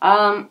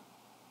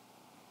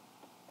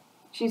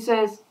 She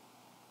says,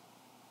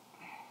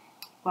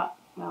 what?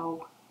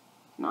 No,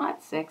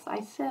 not 6.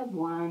 I said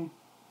 1.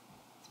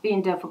 It's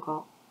being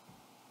difficult.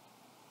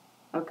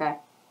 Okay.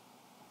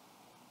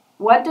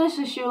 What does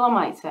the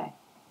Shulamite say?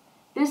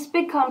 This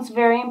becomes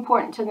very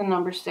important to the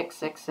number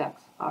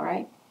 666, all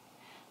right?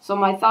 So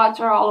my thoughts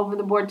are all over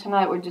the board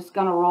tonight. We're just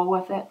going to roll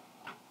with it.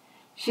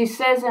 She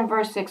says in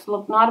verse 6,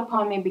 look not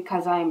upon me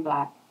because I am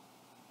black,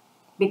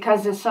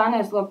 because the sun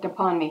has looked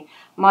upon me.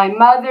 My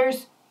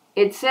mother's,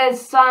 it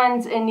says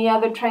sons in the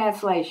other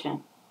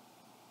translation,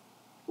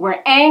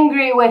 were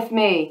angry with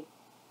me.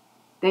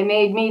 They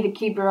made me the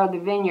keeper of the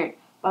vineyard,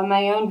 but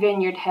my own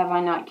vineyard have I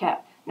not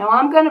kept. Now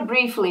I'm going to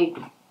briefly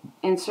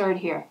insert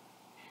here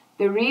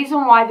the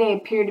reason why they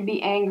appear to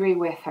be angry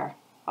with her,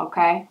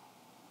 okay?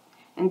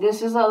 And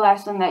this is a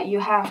lesson that you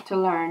have to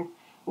learn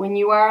when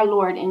you are a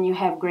Lord and you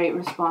have great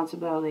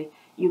responsibility.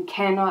 You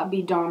cannot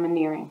be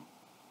domineering.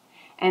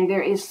 And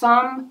there is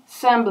some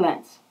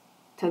semblance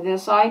to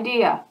this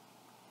idea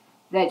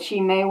that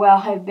she may well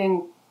have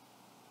been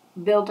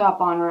built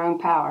up on her own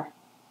power.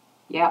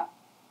 Yep.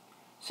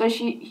 So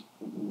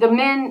the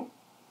men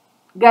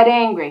got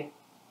angry.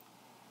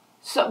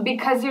 So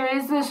because there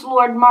is this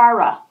Lord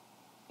Mara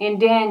in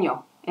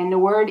Daniel, and the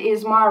word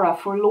is Mara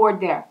for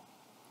Lord there,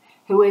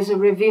 who is a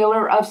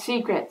revealer of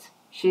secrets.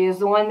 She is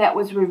the one that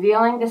was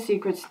revealing the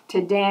secrets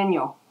to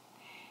Daniel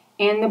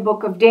in the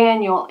book of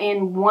Daniel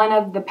in one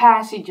of the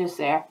passages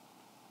there.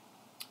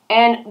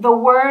 And the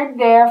word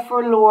there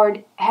for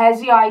Lord has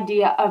the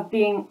idea of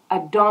being a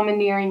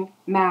domineering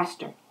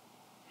master.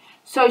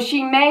 So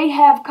she may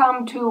have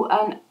come to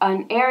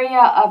an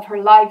area of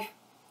her life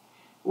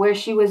where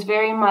she was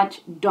very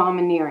much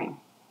domineering.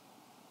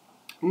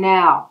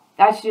 Now,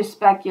 that's just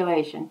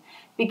speculation,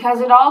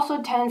 because it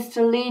also tends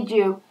to lead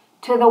you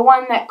to the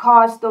one that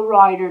caused the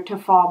rider to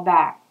fall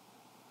back.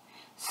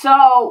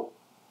 So,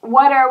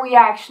 what are we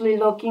actually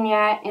looking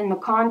at in the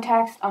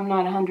context? I'm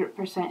not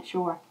 100%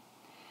 sure.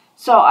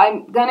 So,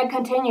 I'm going to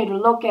continue to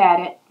look at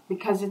it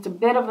because it's a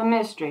bit of a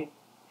mystery.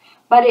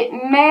 But it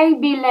may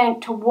be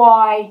linked to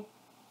why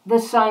the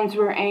sons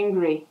were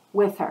angry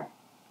with her.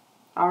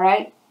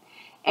 Alright?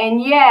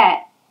 And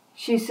yet,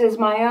 she says,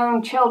 my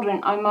own children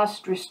I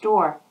must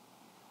restore.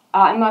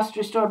 I must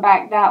restore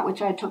back that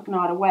which I took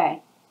not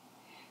away.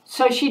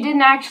 So she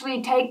didn't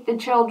actually take the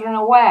children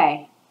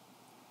away.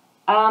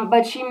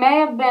 But she may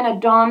have been a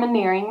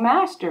domineering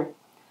master.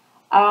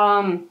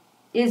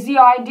 Is the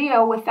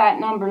idea with that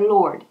number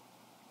Lord,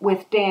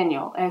 with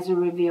Daniel as a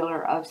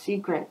revealer of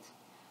secrets.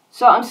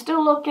 So I'm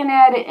still looking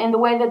at it in the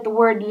way that the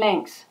word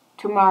links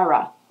to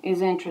Mara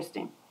is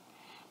interesting.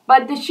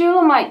 But the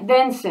Shulamite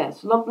then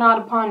says, look not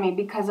upon me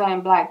because I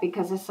am black,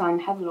 because the sun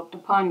hath looked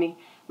upon me.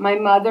 My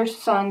mother's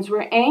sons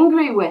were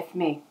angry with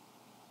me.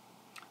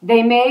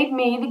 They made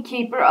me the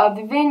keeper of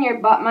the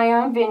vineyard, but my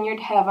own vineyard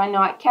have I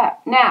not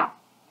kept. Now,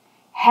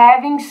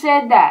 having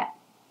said that,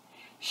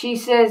 she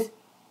says,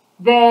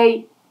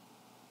 they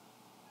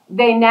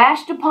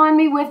gnashed upon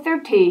me with their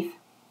teeth,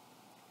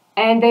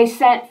 and they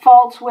sent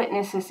false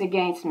witnesses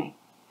against me.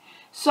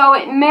 So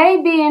it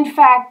may be, in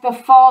fact, the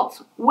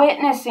false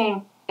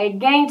witnessing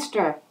against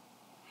her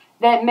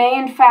that may,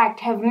 in fact,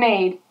 have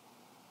made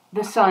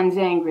the sons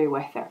angry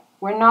with her.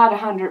 We're not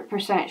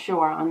 100%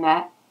 sure on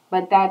that.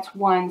 But that's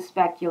one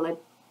speculative,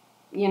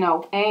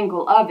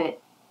 angle of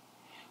it.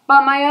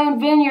 But my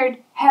own vineyard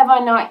have I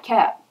not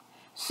kept.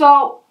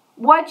 So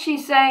what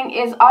she's saying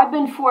is I've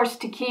been forced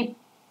to keep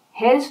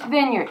his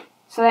vineyard.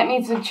 So that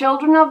means the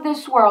children of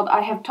this world I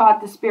have taught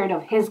the spirit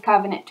of his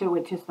covenant to,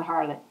 which is the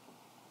harlot.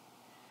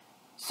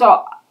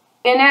 So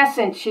in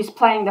essence, she's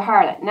playing the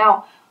harlot.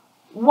 Now,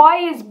 why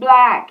is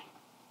black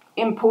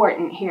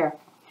important here?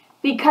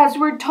 Because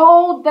we're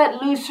told that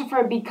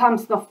Lucifer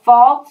becomes the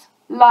false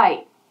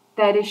light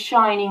that is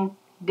shining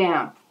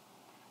down.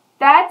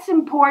 That's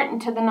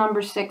important to the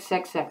number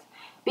 666,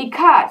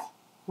 because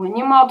when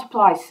you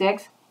multiply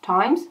 6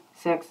 times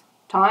 6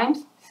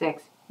 times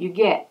 6, you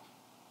get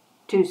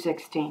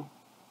 216.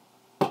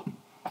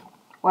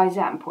 Why is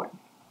that important?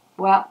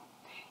 Well,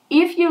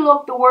 if you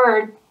look the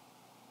word,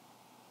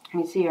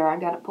 let me see here, I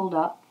got it pulled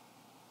up.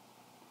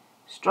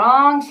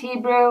 Strong's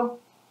Hebrew,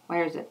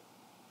 where is it?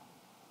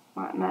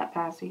 Not in that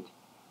passage.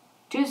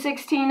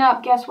 216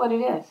 up, guess what it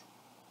is?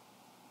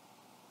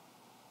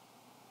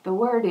 The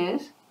word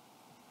is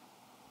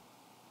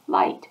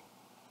light.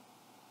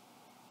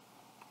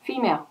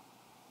 Female.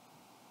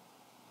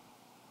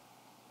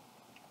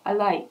 A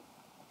light.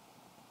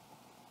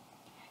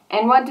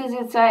 And what does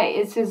it say?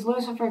 It says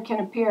Lucifer can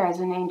appear as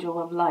an angel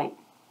of light.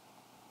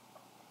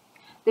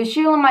 The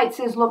Shulamite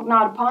says, look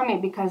not upon me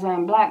because I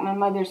am black. My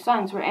mother's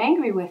sons were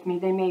angry with me.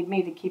 They made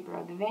me the keeper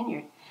of the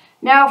vineyard.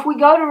 Now if we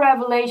go to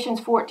Revelations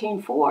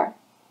 14:4,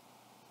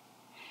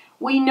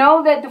 We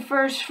know that the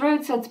first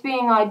fruits that's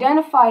being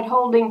identified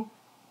holding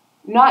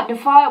not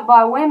defiled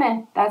by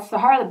women, that's the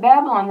harlot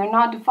Babylon. They're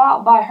not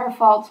defiled by her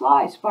false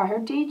lies, by her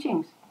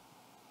teachings.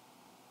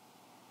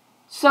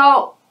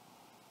 So,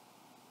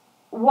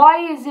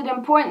 why is it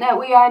important that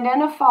we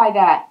identify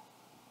that?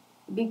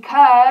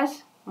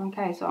 Because,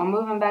 okay, so I'm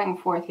moving back and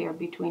forth here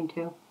between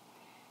two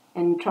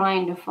and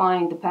trying to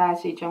find the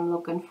passage I'm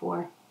looking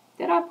for.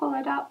 Did I pull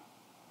it up?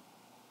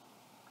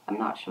 I'm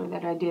not sure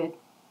that I did.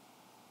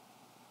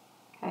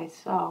 Okay,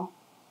 so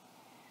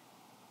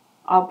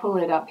I'll pull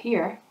it up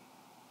here.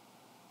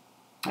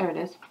 There it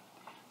is.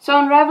 So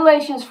in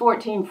Revelations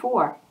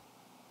 14:4,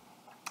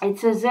 it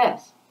says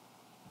this.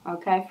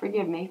 Okay,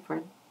 forgive me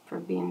for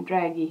being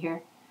draggy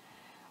here.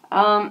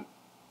 And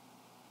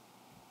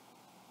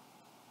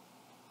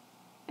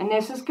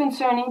this is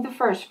concerning the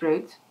first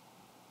fruits,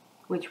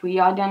 which we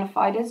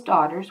identified as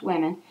daughters,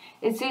 women.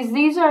 It says,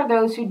 these are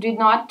those who did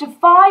not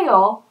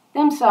defile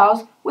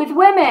themselves with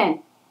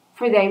women,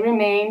 for they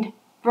remained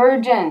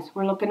virgins.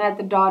 We're looking at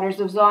the daughters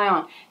of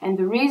Zion. And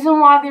the reason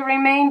why they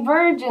remain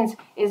virgins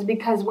is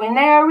because when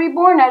they are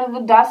reborn out of the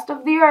dust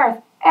of the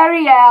earth,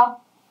 Ariel,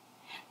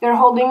 they're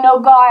holding no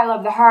guile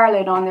of the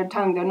harlot on their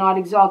tongue. They're not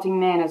exalting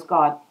man as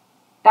God.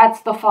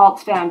 That's the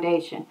false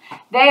foundation.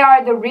 They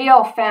are the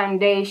real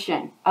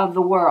foundation of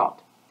the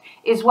world.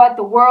 Is what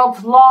the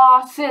world's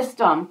law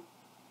system,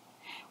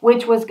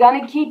 which was going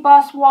to keep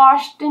us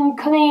washed and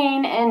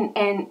clean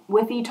and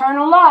with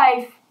eternal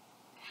life,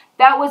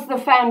 that was the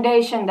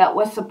foundation that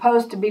was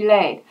supposed to be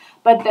laid.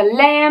 But the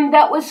lamb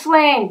that was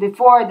slain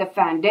before the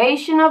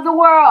foundation of the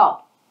world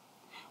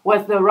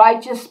was the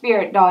righteous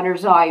spirit daughter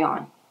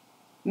Zion.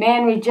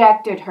 Man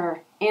rejected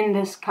her in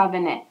this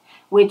covenant,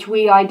 which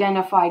we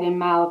identified in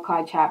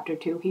Malachi chapter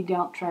 2. He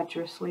dealt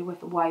treacherously with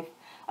the wife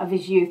of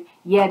his youth,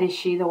 yet is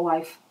she the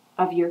wife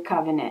of your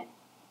covenant.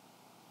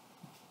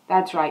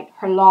 That's right.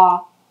 Her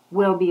law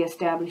will be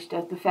established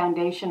as the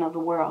foundation of the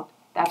world.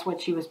 That's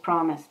what she was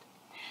promised.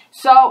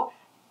 So,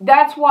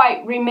 that's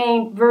why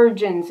remain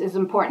virgins is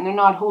important. They're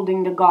not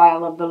holding the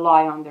guile of the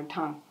lie on their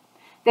tongue.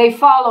 They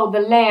follow the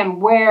Lamb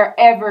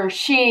wherever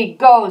she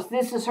goes.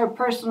 This is her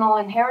personal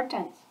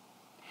inheritance.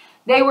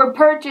 They were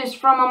purchased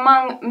from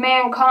among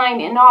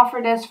mankind and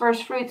offered as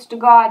first fruits to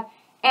God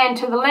and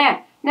to the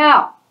Lamb.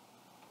 Now,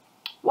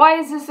 why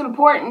is this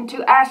important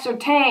to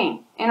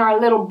ascertain in our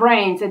little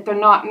brains that they're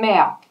not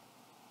male?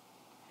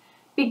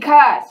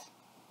 Because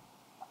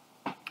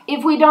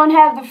if we don't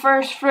have the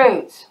first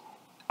fruits,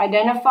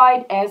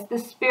 identified as the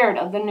spirit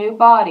of the new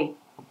body,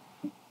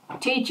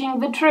 teaching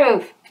the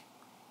truth,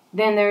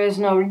 then there is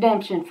no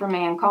redemption for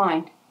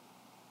mankind.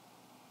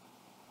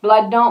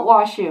 Blood don't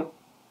wash you.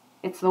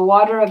 It's the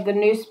water of the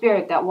new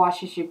spirit that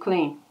washes you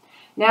clean.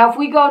 Now, if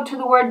we go to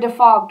the word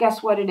defile,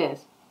 guess what it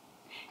is?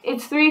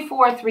 It's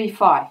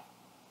 3435.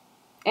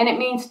 And it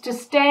means to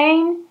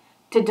stain,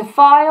 to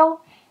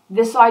defile.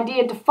 This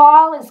idea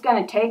defile is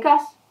going to take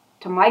us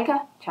to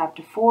Micah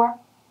chapter 4.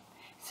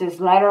 It says,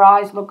 let our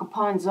eyes look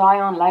upon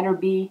Zion, let her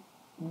be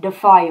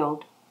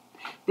defiled.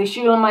 The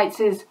Shulamite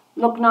says,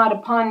 look not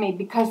upon me,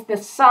 because the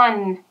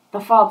sun,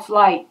 the false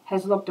light,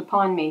 has looked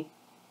upon me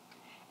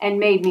and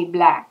made me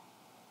black.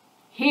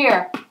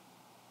 Here,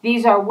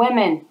 these are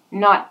women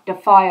not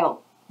defiled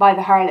by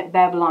the harlot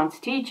Babylon's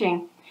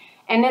teaching.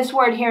 And this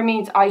word here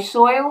means I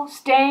soil,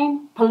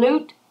 stain,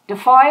 pollute,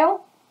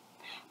 defile.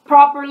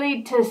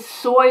 Properly to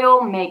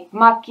soil, make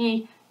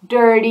mucky,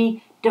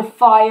 dirty,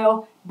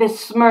 defile,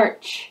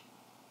 besmirch.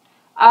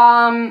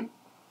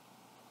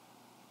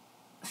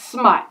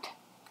 Smut.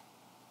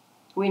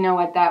 We know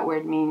what that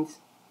word means.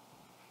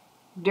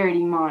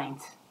 Dirty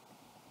minds.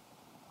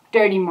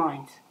 Dirty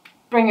minds.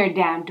 Bring her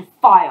down,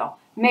 defile.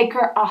 Make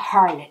her a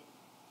harlot.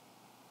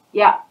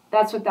 Yeah,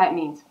 that's what that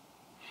means.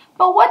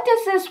 But what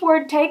does this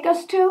word take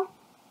us to?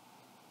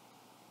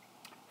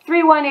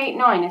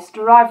 3189 is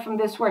derived from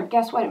this word.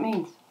 Guess what it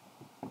means?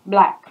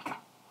 Black.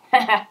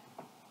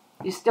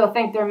 You still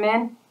think they're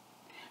men?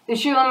 The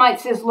Shulamite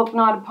says, look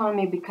not upon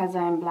me because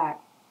I am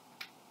black.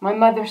 My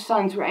mother's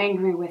sons were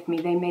angry with me.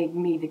 They made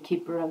me the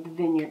keeper of the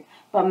vineyard.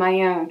 But my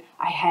own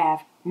I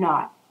have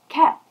not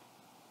kept.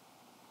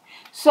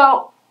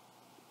 So,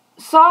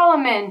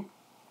 Solomon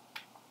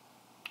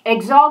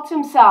exalts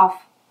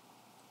himself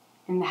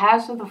in the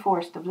house of the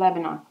forest of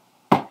Lebanon.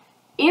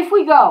 If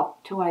we go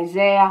to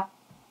Isaiah,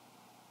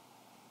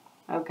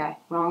 okay,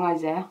 wrong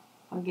Isaiah,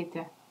 I'll get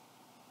there.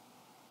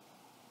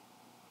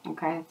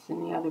 Okay, it's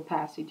in the other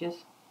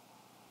passages.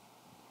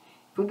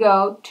 If we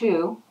go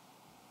to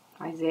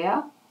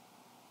Isaiah,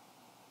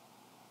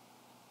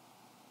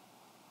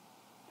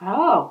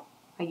 oh,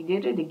 I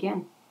did it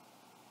again.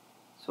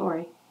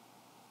 Sorry.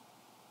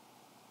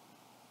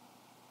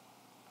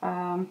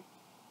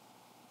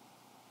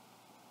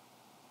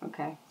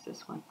 Okay, it's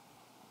this one.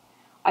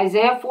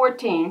 Isaiah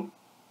 14,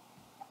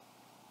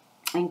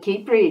 and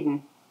keep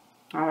reading.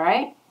 All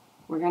right?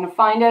 We're going to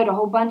find out a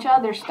whole bunch of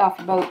other stuff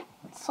about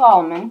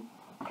Solomon.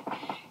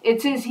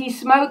 It says he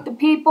smote the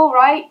people,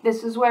 right?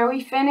 This is where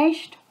we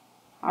finished.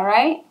 All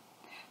right?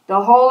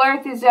 The whole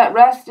earth is at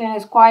rest and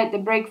is quiet. They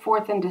break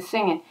forth into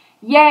singing.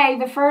 Yea,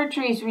 the fir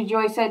trees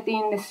rejoice at thee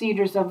in the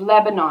cedars of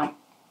Lebanon.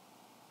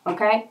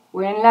 Okay?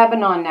 We're in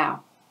Lebanon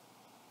now.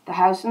 The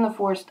house in the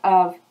forest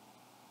of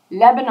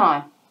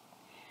Lebanon.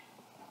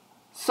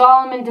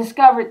 Solomon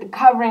discovered the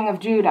covering of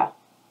Judah.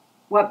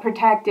 What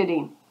protected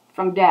him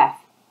from death?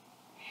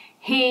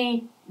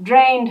 He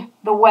drained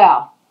the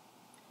well,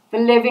 the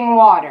living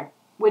water,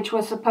 which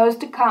was supposed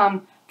to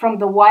come from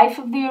the wife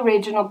of the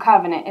original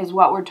covenant, is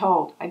what we're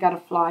told. I got a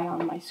fly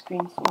on my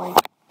screen, sorry.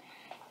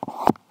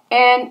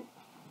 And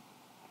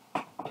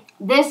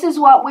this is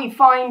what we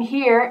find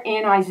here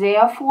in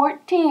Isaiah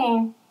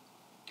 14,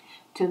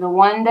 to the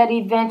one that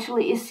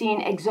eventually is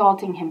seen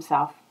exalting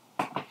himself.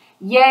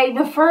 Yea,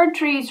 the fir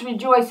trees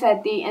rejoice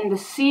at thee in the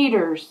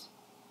cedars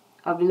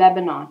of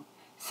Lebanon,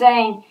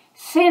 saying,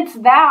 since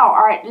thou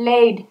art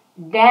laid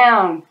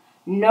down,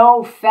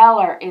 no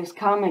feller is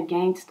come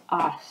against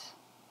us.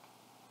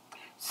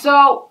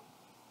 So,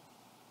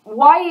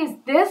 why is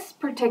this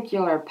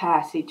particular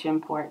passage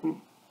important?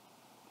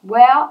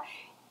 Well,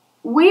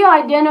 we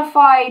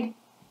identified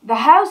the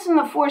house in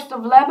the forest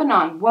of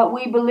Lebanon, what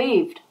we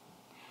believed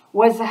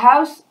was the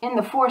house in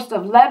the forest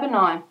of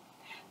Lebanon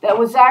that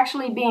was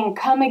actually being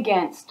come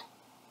against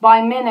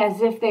by men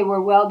as if they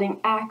were wielding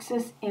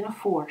axes in a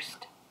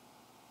forest.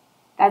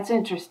 That's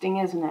interesting,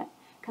 isn't it?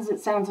 Because it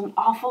sounds an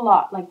awful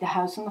lot like the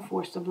house in the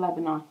forest of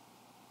Lebanon.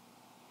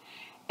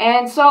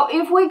 And so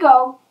if we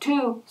go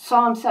to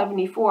Psalm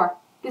 74,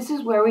 this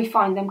is where we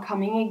find them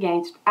coming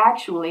against,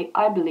 actually,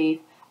 I believe,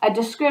 a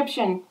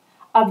description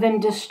of them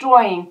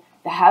destroying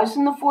the house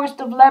in the forest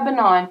of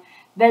Lebanon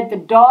that the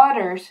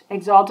daughters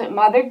exalted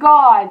Mother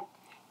God,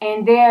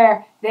 and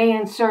there they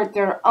insert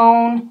their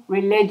own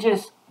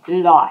religious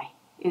lie,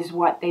 is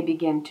what they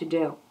begin to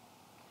do.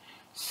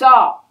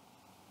 So,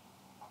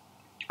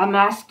 a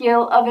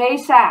maskil of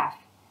Asaph.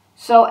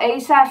 So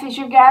Asaph is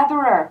your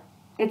gatherer.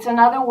 It's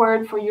another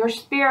word for your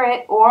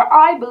spirit, or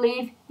I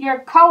believe your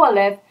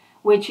Koheleth,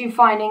 which you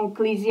find in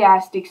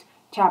Ecclesiastes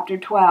chapter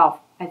 12,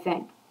 I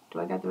think. Do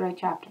I got the right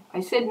chapter?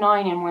 I said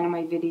 9 in one of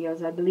my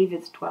videos. I believe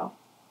it's 12.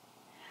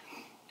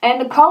 And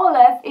the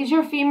Koheleth is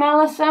your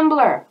female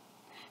assembler,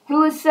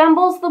 who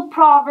assembles the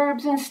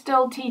Proverbs and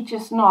still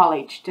teaches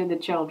knowledge to the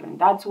children.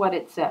 That's what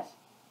it says.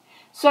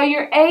 So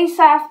your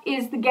Asaph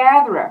is the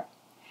gatherer,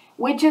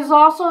 which is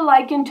also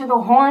likened to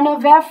the horn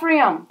of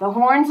Ephraim. The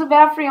horns of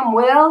Ephraim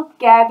will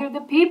gather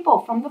the people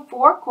from the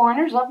four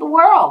corners of the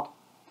world.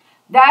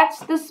 That's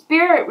the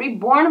spirit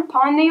reborn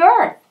upon the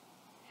earth.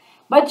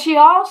 But she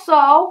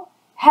also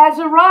has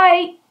a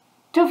right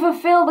to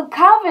fulfill the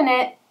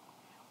covenant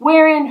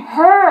wherein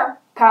her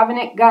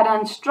covenant got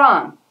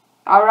unstrung.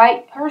 All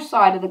right? Her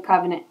side of the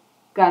covenant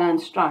got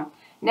unstrung.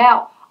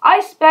 Now,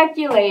 I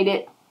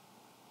speculated,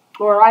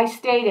 or I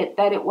stated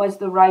that it was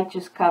the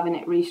righteous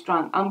covenant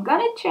restrung. I'm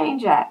going to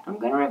change that. I'm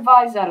going to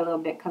revise that a little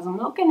bit because I'm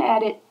looking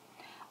at it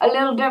a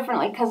little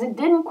differently because it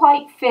didn't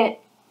quite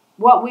fit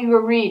what we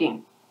were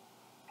reading.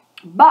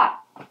 But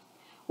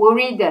we'll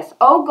read this.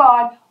 O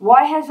God,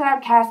 why hast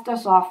thou cast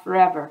us off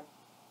forever?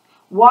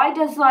 Why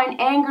does thine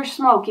anger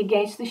smoke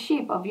against the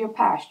sheep of your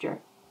pasture?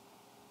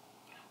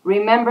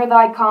 Remember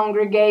thy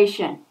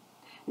congregation.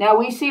 Now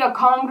we see a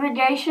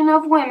congregation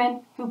of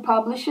women who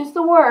publishes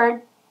the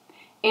word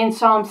in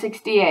Psalm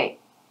 68.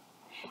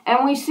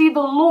 And we see the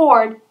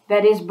Lord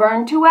that is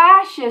burned to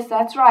ashes,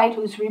 that's right,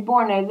 who's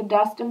reborn out of the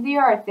dust of the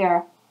earth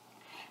there,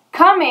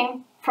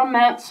 coming from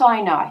Mount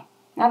Sinai.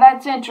 Now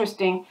that's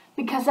interesting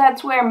because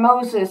that's where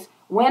Moses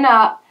went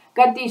up,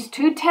 got these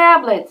 2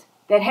 tablets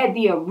that had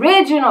the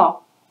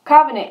original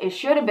covenant, it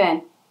should have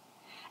been.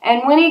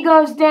 And when he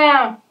goes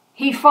down,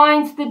 he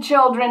finds the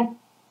children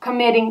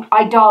committing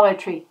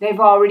idolatry. They've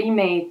already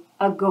made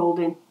a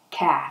golden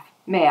calf,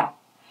 male.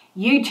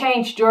 You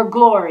changed your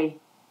glory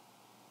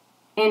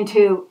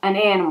into an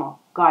animal,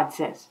 God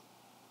says.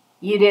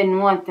 You didn't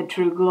want the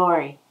true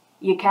glory.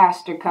 You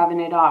cast your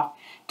covenant off.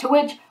 To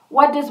which,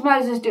 what does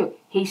Moses do?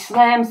 He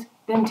slams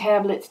them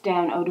tablets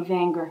down out of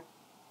anger.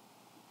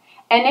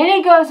 And then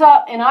he goes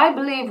up, and I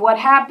believe what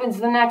happens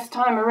the next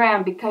time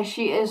around, because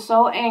she is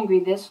so angry,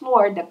 this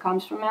Lord that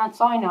comes from Mount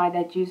Sinai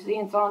that you see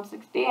in Psalm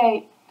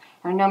 68,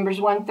 her number's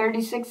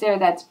 136 there,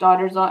 that's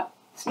daughter's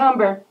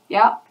number,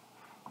 yep.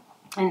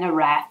 And the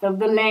wrath of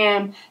the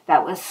Lamb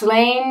that was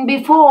slain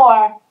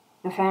before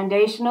the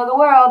foundation of the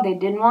world. They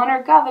didn't want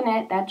her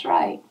covenant, that's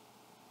right.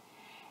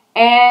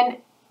 And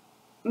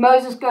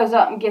Moses goes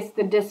up and gets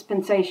the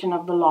dispensation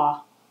of the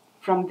law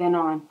from then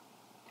on,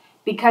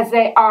 because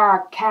they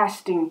are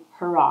casting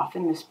her off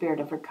in the spirit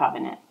of her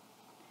covenant.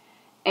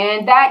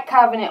 And that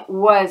covenant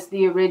was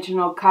the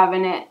original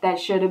covenant that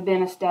should have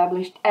been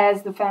established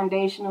as the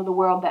foundation of the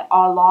world that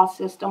our law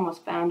system was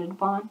founded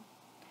upon,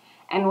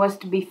 and was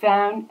to be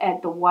found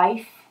at the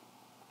wife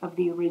of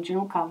the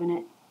original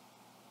covenant,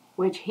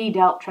 which he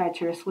dealt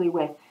treacherously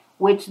with,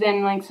 which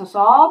then links us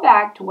all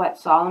back to what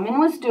Solomon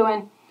was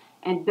doing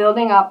and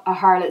building up a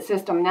harlot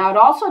system. Now it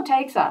also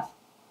takes us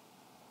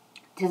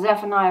to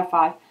Zephaniah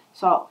 5.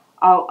 So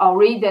I'll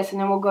read this and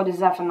then we'll go to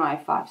Zephaniah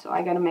 5. So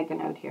I got to make a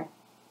note here.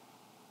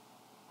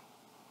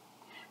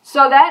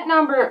 So that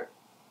number,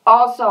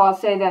 also I'll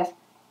say this,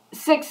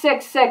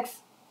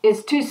 666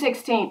 is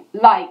 216,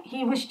 light.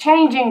 He was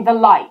changing the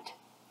light,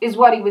 is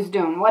what he was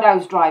doing, what I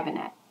was driving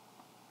at.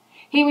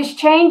 He was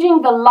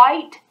changing the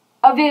light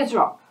of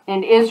Israel.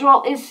 And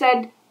Israel is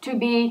said to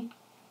be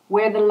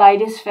where the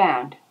light is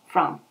found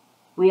from.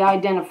 We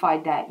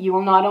identified that. You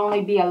will not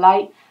only be a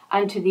light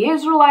unto the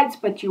Israelites,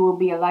 but you will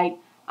be a light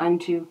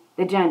unto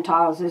the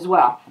Gentiles as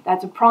well.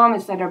 That's a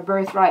promise that her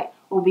birthright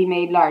will be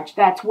made large.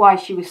 That's why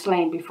she was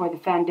slain before the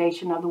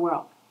foundation of the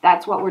world.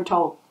 That's what we're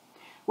told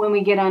when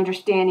we get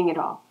understanding it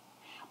all.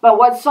 But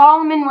what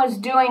Solomon was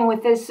doing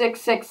with this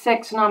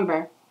 666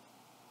 number,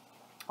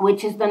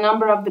 which is the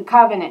number of the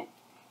covenant,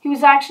 he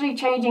was actually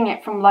changing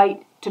it from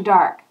light to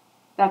dark.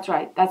 That's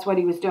right. That's what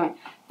he was doing.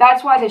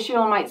 That's why the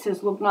Shulamite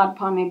says, look not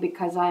upon me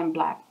because I am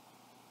black.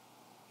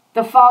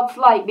 The false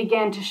light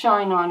began to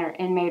shine on her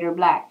and made her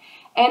black.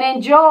 And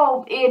in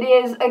Job, it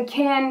is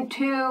akin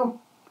to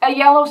a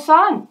yellow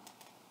sun.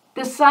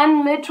 The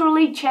sun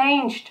literally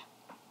changed,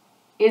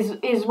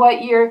 is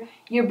what you're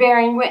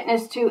bearing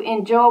witness to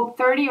in Job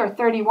 30 or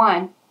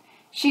 31.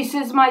 She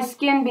says, my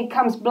skin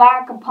becomes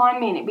black upon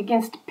me and it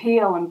begins to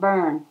peel and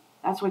burn.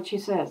 That's what she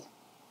says.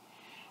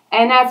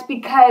 And that's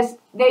because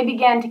they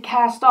began to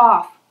cast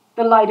off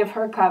the light of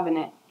her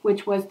covenant,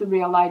 which was the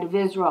real light of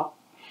Israel.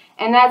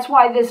 And that's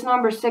why this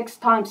number 6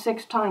 times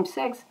 6 times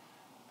 6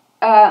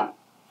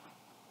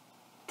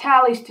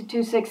 tallies to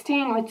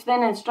 216, which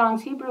then in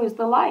Strong's Hebrew is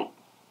the light.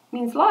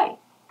 Means light.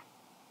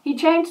 He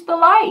changed the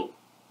light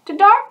to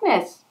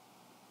darkness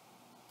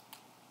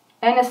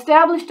and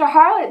established a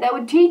harlot that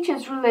would teach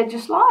his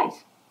religious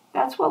lies.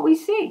 That's what we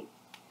see.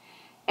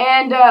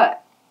 And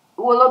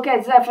we'll look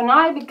at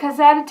Zephaniah because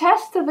that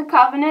attests to the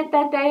covenant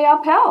that they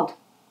upheld.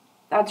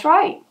 That's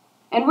right.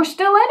 And we're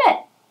still in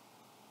it.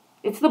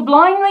 It's the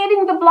blind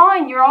leading the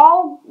blind. You're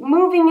all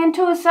moving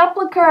into a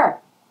sepulcher,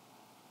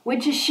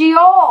 which is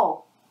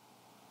Sheol,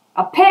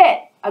 a pit,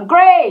 a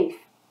grave.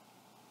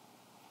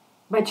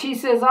 But she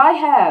says, I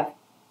have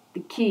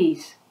the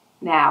keys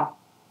now.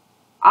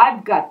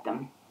 I've got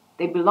them.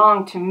 They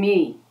belong to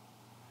me.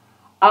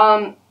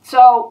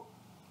 So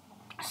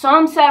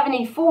Psalm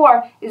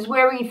 74 is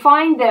where we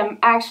find them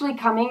actually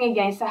coming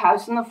against the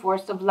house in the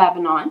forest of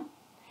Lebanon,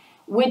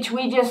 which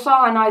we just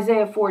saw in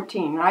Isaiah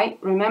 14, right?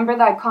 Remember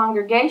thy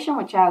congregation,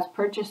 which has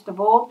purchased of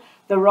old,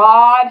 the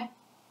rod,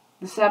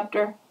 the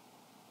scepter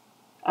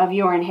of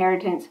your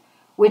inheritance,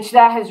 which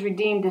thou hast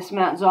redeemed this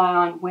Mount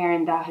Zion,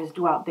 wherein thou hast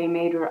dwelt. They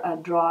made her a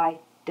dry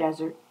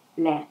desert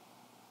land.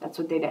 That's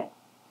what they did.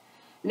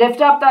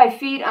 Lift up thy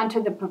feet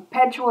unto the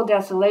perpetual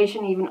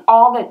desolation, even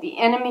all that the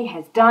enemy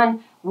has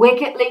done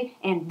wickedly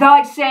in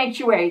thy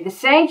sanctuary. The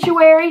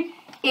sanctuary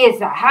is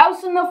the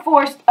house in the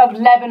forest of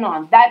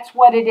Lebanon. That's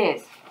what it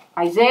is.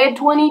 Isaiah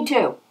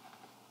 22.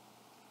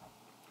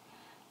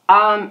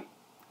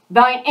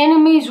 Thine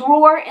enemies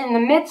roar in the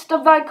midst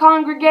of thy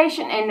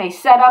congregation, and they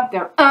set up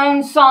their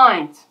own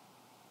signs.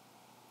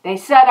 They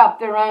set up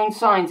their own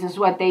signs is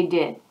what they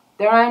did.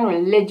 Their own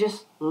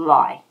religious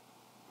lie.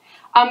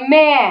 A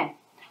man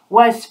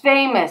was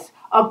famous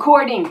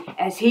according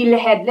as he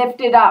had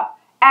lifted up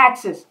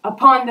axes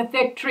upon the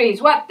thick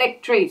trees. What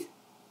thick trees?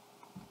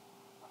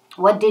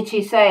 What did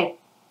she say?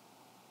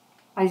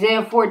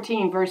 Isaiah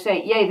 14 verse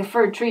 8. Yea, the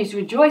fir trees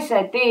rejoice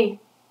at thee,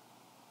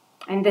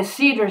 and the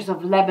cedars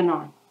of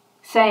Lebanon,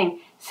 saying,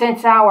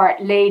 since thou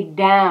art laid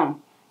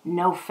down,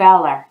 no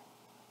feller,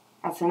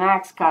 that's an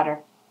axe cutter,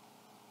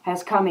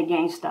 has come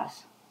against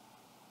us.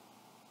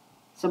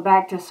 So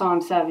back to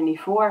Psalm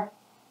 74.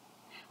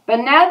 But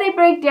now they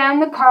break down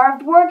the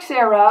carved works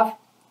thereof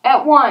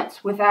at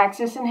once with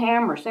axes and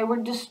hammers. They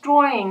were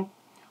destroying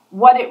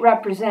what it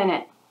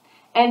represented.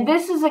 And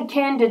this is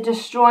akin to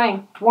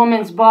destroying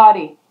woman's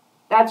body.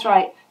 That's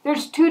right.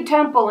 There's two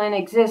temples in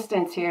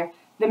existence here.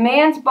 The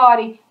man's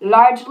body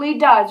largely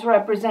does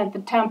represent the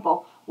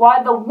temple,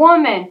 while the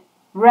woman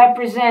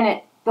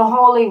represented the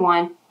Holy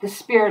One, the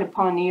Spirit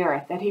upon the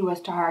earth, that he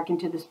was to hearken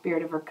to the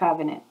Spirit of her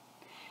covenant.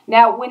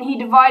 Now, when he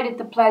divided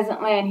the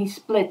pleasant land, he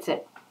splits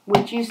it,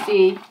 which you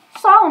see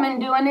Solomon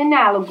doing in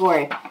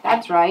allegory.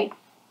 That's right.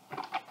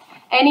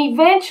 And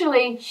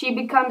eventually, she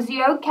becomes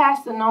the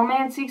outcast that no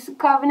man seeks a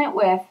covenant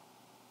with,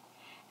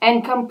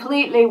 and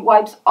completely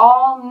wipes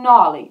all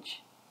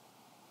knowledge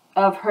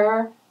of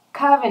her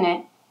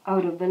covenant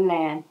out of the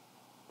land.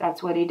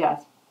 That's what he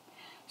does.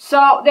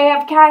 So they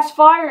have cast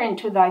fire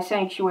into thy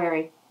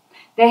sanctuary.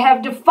 They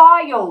have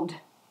defiled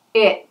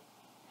it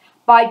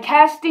by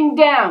casting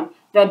down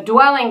the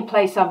dwelling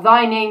place of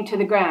thy name to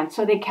the ground.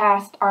 So they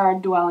cast our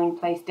dwelling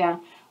place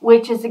down,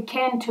 which is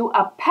akin to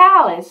a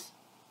palace,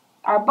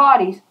 our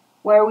bodies,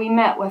 where we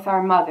met with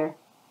our mother.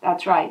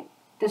 That's right.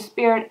 The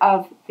spirit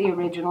of the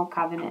original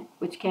covenant,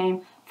 which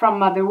came from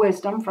Mother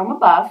Wisdom from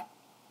above.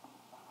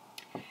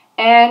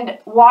 And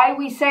why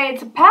we say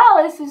it's a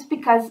palace is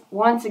because,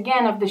 once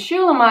again, of the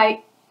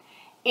Shulamite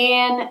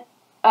in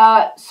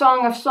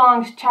Song of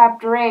Songs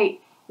chapter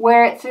 8,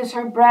 where it says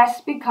her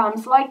breast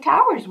becomes like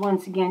towers.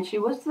 Once again, she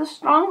was the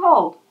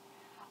stronghold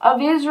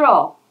of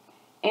Israel,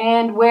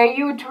 and where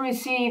you were to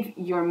receive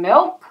your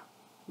milk,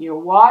 your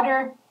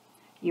water,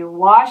 your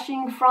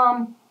washing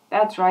from,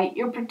 That's right,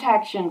 your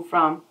protection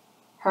from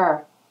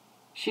her.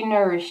 She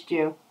nourished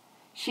you.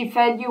 She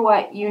fed you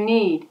what you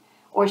need,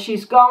 or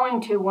she's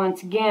going to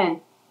once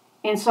again.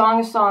 In Song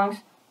of Songs,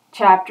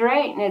 chapter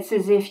 8, and it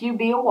says, if you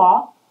be a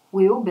wall,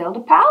 we will build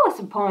a palace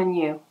upon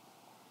you.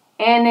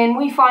 And then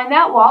we find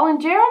that wall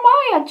in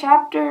Jeremiah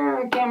chapter,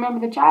 I can't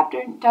remember the chapter,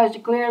 it tells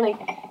you clearly,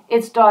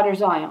 it's daughter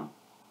Zion,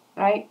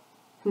 right?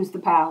 Who's the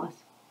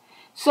palace.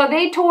 So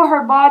they tore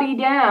her body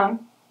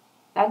down.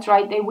 That's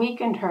right, they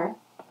weakened her.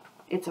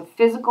 It's a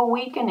physical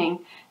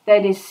weakening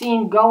that is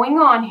seen going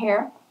on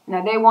here.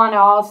 Now they want to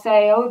all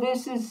say, oh,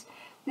 this is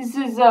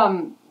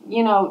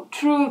you know,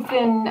 truth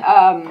and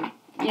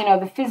you know,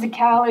 the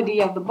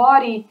physicality of the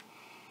body.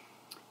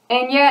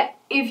 And yet,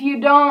 if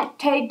you don't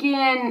take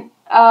in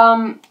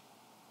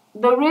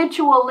the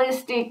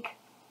ritualistic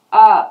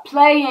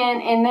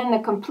play-in and then the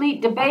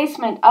complete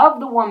debasement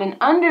of the woman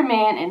under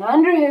man and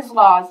under his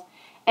laws,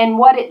 and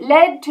what it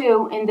led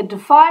to in the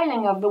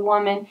defiling of the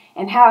woman,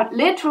 and how it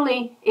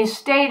literally is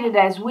stated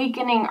as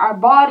weakening our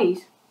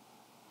bodies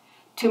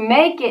to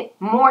make it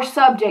more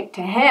subject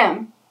to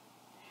him,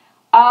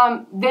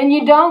 then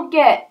you don't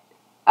get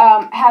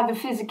how the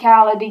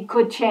physicality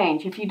could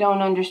change if you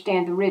don't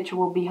understand the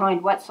ritual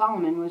behind what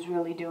Solomon was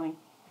really doing.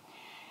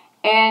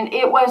 And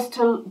it was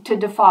to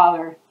defile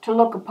her, to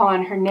look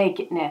upon her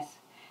nakedness.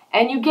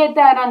 And you get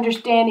that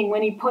understanding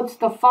when he puts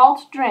the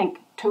false drink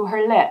to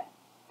her lip.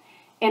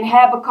 In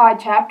Habakkuk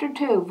chapter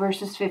 2,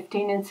 verses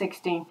 15 and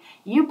 16,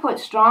 you put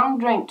strong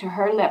drink to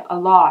her lip, a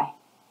lie.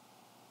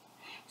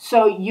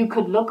 So you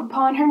could look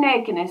upon her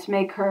nakedness,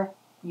 make her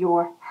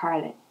your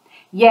harlot.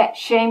 Yet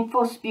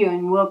shameful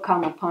spewing will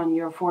come upon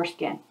your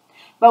foreskin.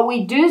 But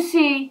we do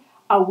see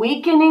a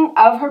weakening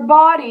of her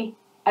body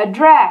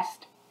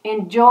addressed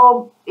in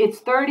Job, it's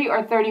 30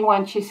 or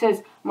 31. She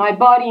says, my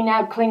body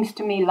now clings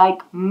to me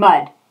like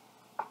mud.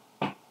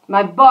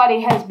 My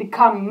body has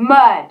become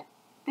mud.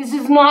 This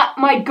is not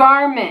my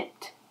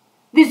garment.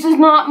 This is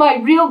not my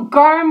real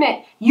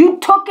garment. You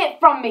took it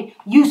from me.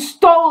 You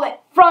stole it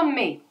from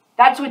me.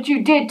 That's what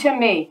you did to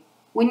me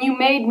when you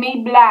made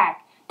me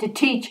black to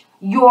teach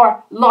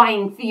your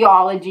lying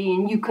theology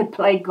and you could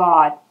play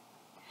God.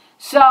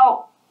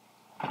 So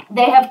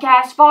they have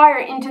cast fire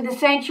into the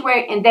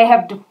sanctuary and they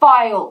have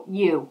defiled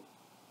you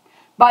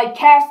by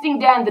casting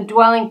down the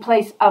dwelling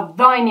place of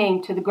thy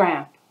name to the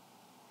ground.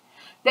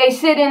 They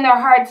said in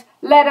their hearts,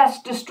 let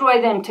us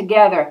destroy them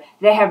together.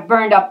 They have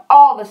burned up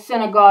all the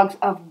synagogues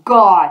of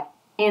God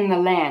in the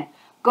land.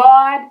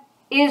 God,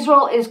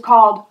 Israel is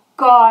called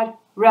God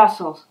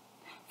wrestles.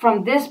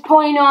 From this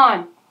point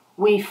on,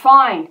 we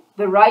find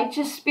the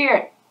righteous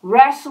spirit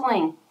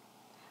wrestling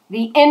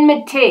the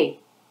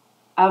enmity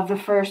of the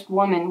first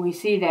woman we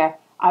see there.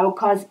 I will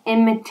cause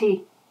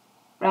enmity,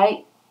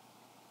 right?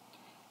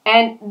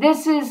 And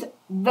this is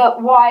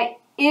why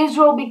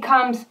Israel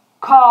becomes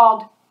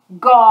called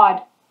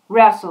God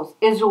wrestles.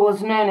 Israel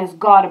was known as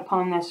God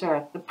upon this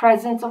earth, the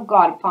presence of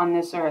God upon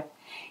this earth.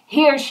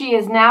 Here she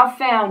is now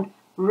found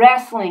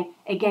wrestling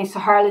against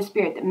the harlot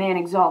spirit that man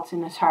exalts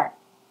in his heart.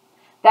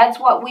 That's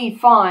what we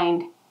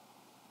find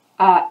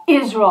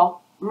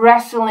Israel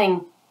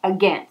wrestling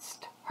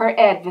against, her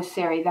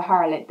adversary, the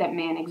harlot that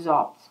man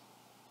exalts.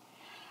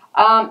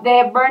 They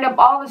have burned up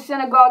all the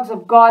synagogues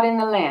of God in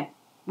the land.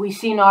 We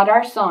see not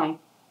our sign.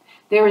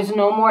 There is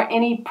no more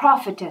any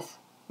prophetess,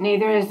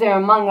 neither is there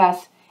among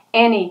us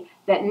any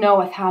that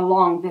knoweth how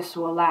long this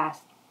will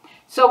last.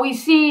 So we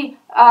see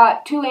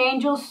two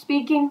angels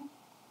speaking.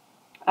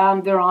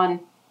 They're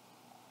on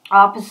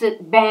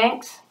opposite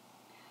banks,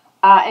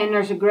 and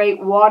there's a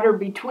great water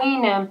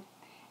between them.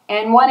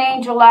 And one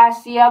angel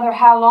asks the other,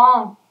 how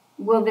long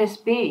will this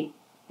be?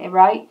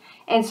 Right?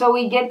 And so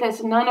we get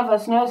this, none of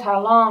us knows how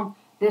long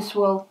this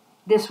will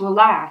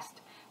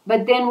last.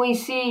 But then we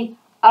see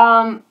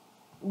an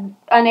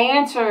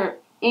answer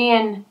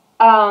in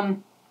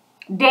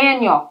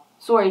Daniel,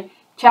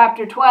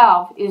 chapter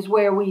 12 is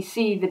where we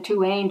see the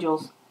two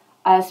angels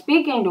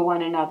speaking to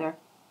one another.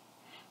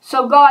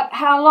 So God,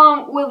 how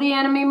long will the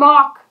enemy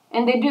mock?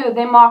 And they do.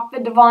 They mock the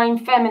divine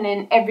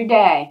feminine every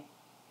day.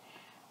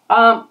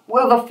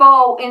 Will the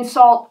foe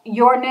insult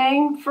your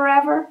name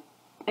forever?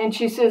 And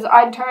she says,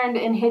 I turned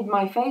and hid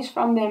my face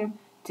from them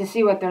to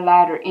see what their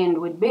latter end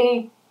would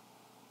be.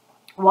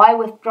 Why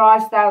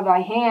withdrawest thou thy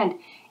hand,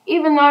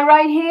 even thy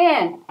right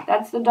hand?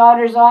 That's the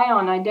daughter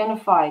Zion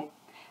identified.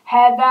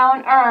 Had thou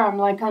an arm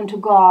like unto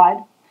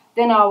God,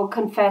 then I will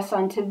confess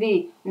unto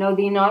thee. Know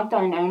thee not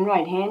thine own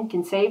right hand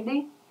can save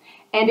thee?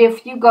 And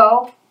if you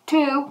go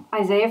to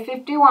Isaiah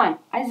 51,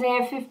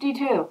 Isaiah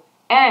 52,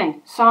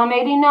 and Psalm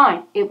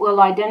 89, it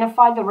will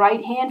identify the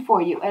right hand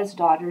for you as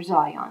daughter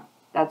Zion.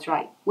 That's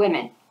right,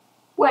 women.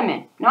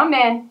 Women, not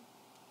men.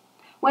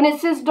 When it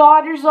says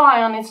daughter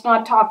Zion, it's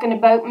not talking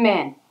about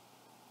men.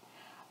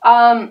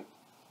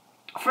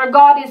 For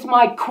God is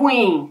my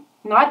queen,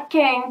 not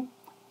king,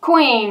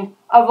 queen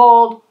of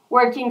old,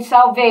 working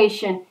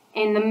salvation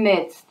in the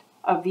midst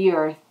of the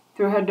earth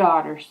through her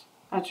daughters.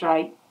 That's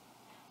right.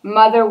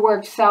 Mother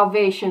works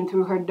salvation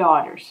through her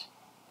daughters.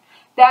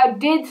 Thou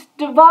didst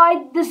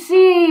divide the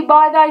sea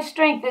by thy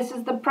strength. This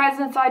is the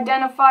presence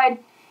identified.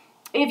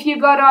 If you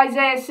go to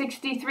Isaiah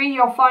 63,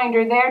 you'll find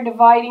her there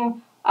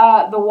dividing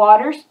the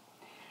waters.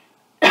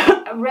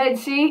 Red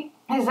Sea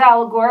is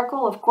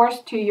allegorical, of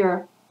course, to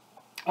your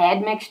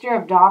admixture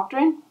of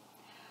doctrine.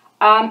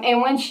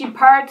 And when she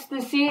parts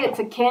the sea, it's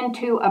akin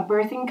to a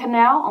birthing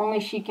canal. Only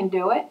she can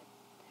do it.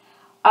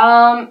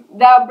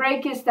 Thou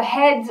breakest the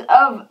heads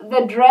of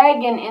the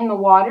dragon in the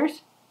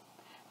waters.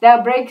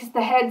 Thou breakest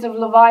the heads of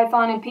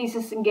Leviathan in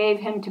pieces and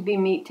gave him to be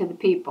meat to the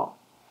people.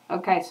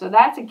 Okay, so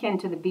that's akin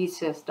to the beast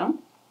system.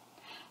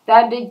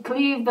 Thou did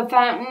cleave the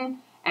fountain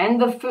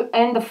and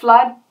the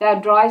flood. Thou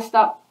driest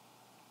up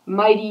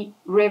mighty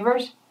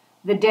rivers.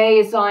 The day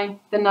is thine,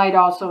 the night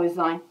also is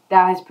thine.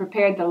 Thou hast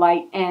prepared the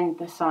light and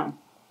the sun.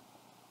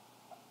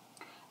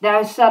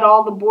 Thou hast set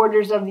all the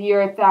borders of the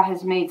earth. Thou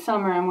hast made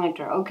summer and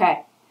winter.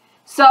 Okay,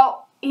 so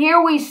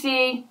here we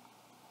see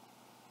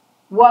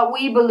what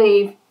we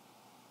believe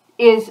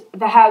is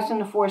the house in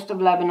the forest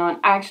of Lebanon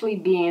actually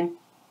being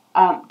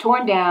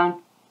torn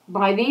down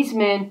by these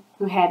men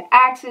who had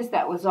axes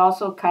that was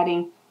also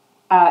cutting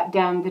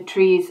down the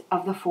trees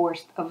of the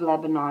forest of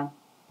Lebanon.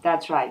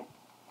 That's right.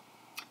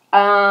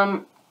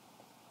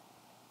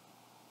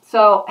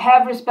 So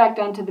have respect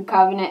unto the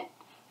covenant,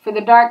 for the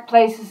dark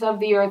places of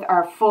the earth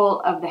are full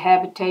of the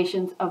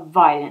habitations of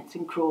violence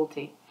and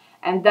cruelty.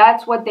 And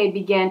that's what they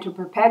began to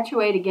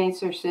perpetuate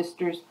against their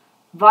sisters,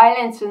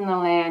 violence in the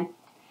land.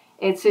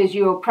 It says,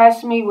 you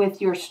oppress me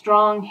with your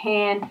strong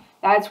hand.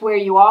 That's where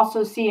you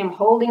also see him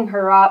holding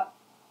her up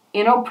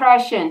in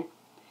oppression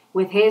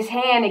with his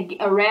hand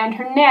around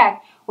her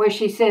neck, where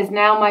she says,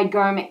 now my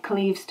garment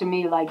cleaves to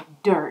me like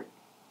dirt.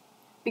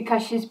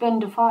 Because she's been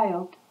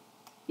defiled.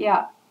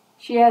 Yeah,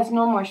 she has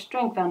no more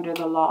strength under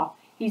the law.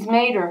 He's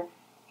made her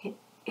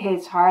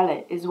his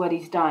harlot, is what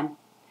he's done.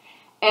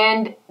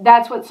 And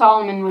that's what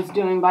Solomon was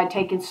doing by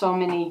taking so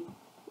many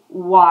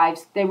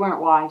wives. They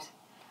weren't wives.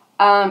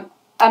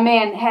 A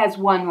man has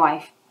one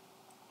wife.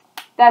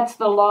 That's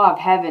the law of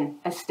heaven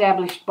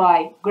established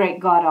by great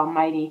God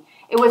Almighty.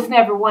 It was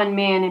never one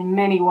man and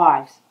many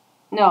wives.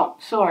 No,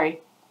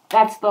 sorry.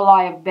 That's the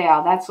lie of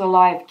Baal. That's the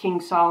lie of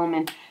King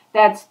Solomon.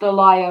 That's the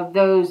lie of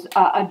those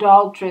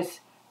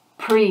adulterous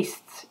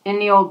priests in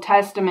the Old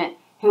Testament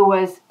who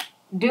was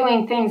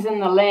doing things in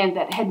the land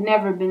that had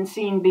never been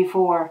seen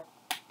before.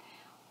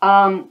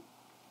 Oh,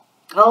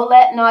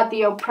 let not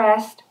the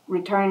oppressed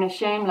return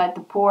ashamed. Let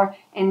the poor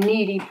and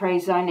needy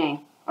praise thy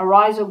name.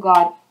 Arise, O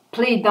God,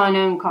 plead thine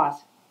own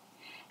cause.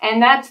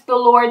 And that's the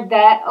Lord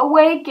that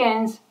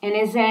awakens and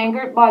is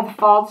angered by the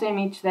false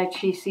image that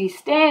she sees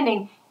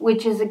standing,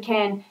 which is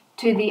akin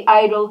to the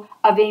idol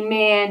of a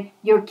man,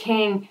 your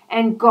king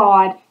and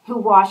God, who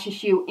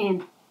washes you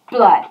in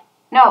blood.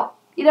 No,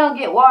 you don't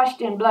get washed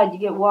in blood, you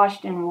get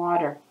washed in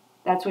water.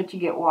 That's what you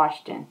get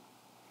washed in.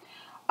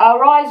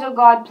 Arise, O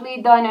God,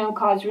 plead thine own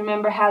cause.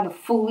 Remember how the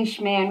foolish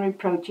man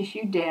reproaches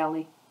you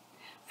daily.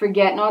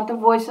 Forget not the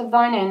voice of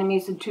thine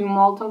enemies. The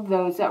tumult of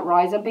those that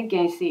rise up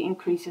against thee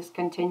increases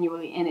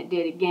continually. And it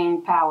did. It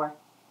gained power.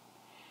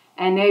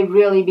 And they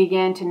really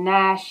began to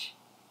gnash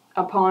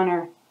upon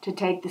her to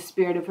take the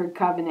spirit of her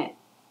covenant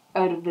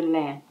out of the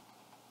land.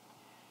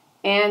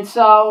 And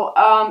so,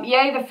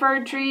 yea, the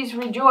fir trees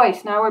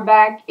rejoice. Now we're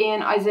back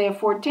in Isaiah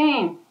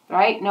 14,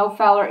 right? No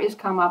feller is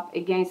come up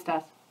against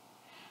us.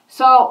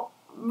 So,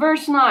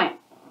 verse 9.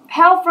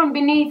 Hell from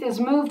beneath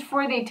is moved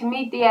for thee to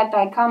meet thee at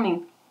thy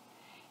coming.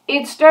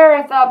 It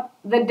stirreth up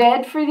the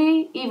dead for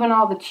thee, even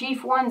all the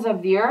chief ones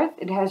of the earth.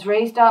 It has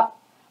raised up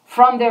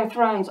from their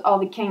thrones all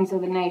the kings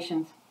of the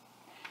nations.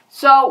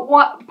 So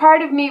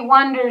part of me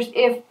wonders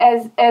if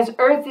as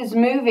earth is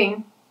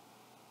moving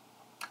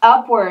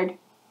upward,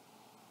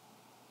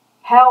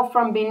 hell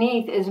from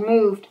beneath is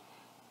moved.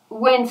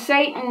 When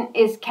Satan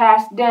is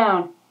cast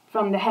down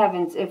from the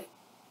heavens, if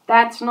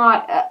that's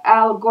not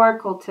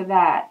allegorical to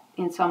that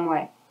in some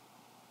way.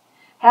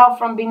 Hell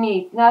from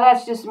beneath. Now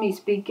that's just me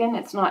speaking.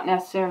 It's not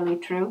necessarily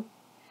true.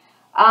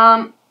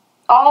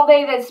 All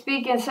they that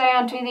speak and say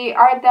unto thee,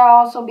 art thou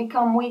also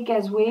become weak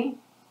as we?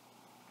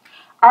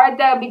 Art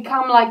thou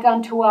become like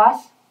unto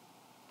us?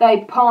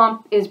 Thy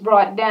pomp is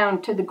brought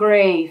down to the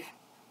grave,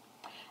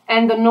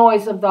 and the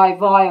noise of thy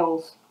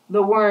vials.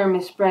 The worm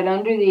is spread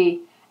under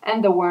thee,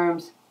 and the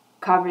worms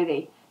cover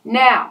thee.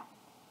 Now,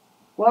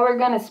 what we're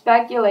going to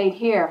speculate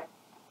here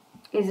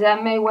is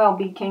that may well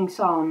be King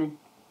Solomon.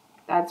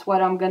 That's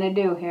what I'm going to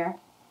do here.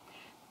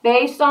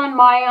 Based on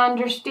my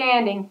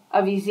understanding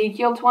of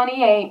Ezekiel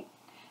 28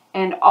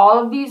 and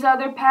all of these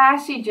other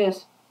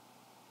passages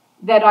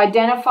that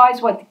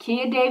identifies what the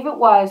key of David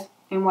was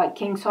and what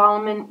King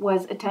Solomon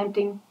was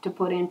attempting to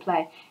put in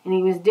play. And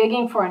he was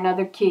digging for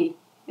another key,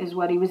 is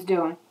what he was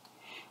doing.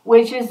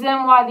 Which is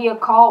then why the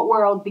occult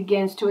world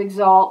begins to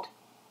exalt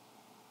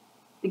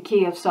the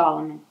key of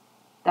Solomon.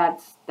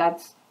 That's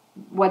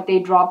what they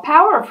draw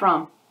power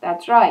from.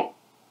 That's right.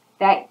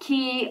 That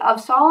key of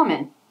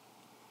Solomon.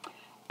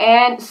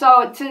 And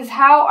so it says,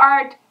 how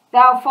art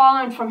thou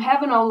fallen from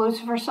heaven, O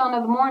Lucifer, son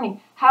of the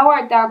morning? How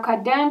art thou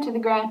cut down to the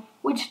ground,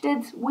 which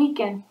didst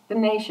weaken the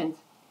nations?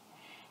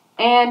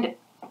 And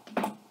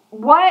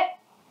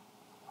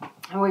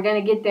we're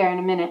going to get there in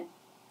a minute.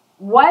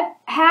 What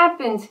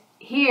happens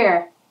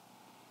here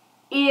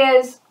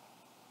is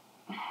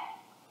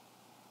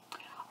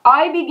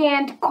I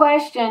began to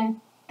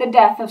question the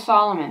death of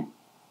Solomon.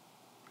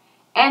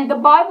 And the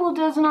Bible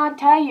does not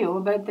tell you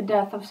about the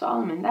death of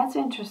Solomon. That's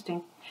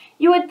interesting.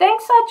 You would think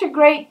such a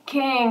great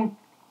king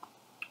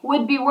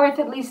would be worth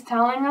at least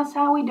telling us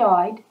how he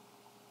died.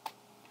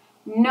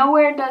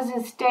 Nowhere does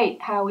it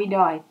state how he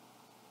died.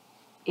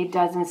 It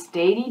doesn't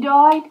state he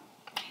died.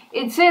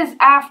 It says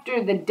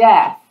after the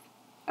death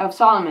of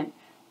Solomon.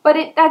 But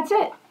that's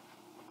it.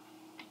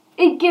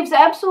 It gives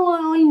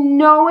absolutely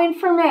no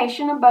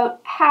information about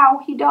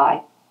how he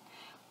died.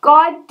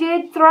 God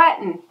did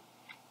threaten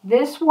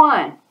this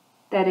one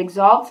that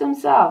exalts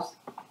themselves,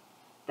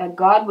 that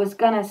God was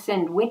going to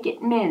send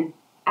wicked men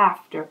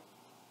after,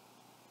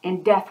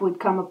 and death would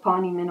come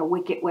upon him in a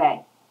wicked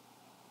way.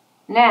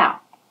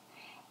 Now,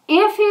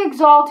 if he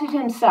exalted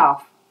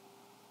himself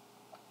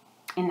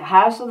in the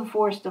house of the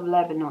forest of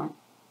Lebanon,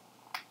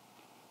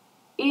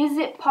 is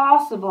it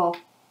possible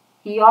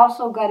he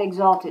also got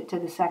exalted to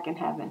the second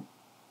heaven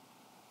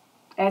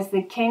as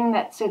the king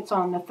that sits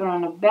on the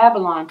throne of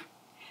Babylon,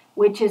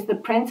 which is the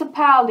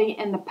principality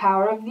and the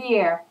power of the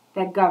air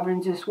that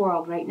governs this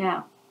world right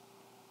now?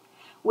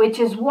 Which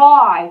is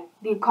why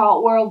the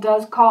occult world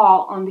does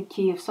call on the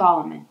key of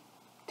Solomon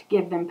to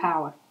give them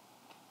power.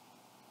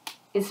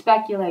 It's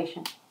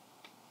speculation.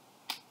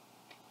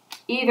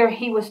 Either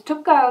he was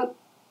took out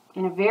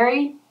in a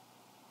very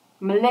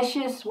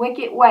malicious,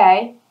 wicked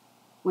way,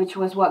 which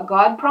was what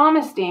God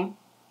promised him,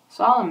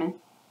 Solomon,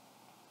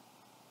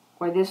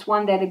 or this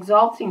one that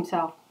exalts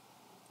himself,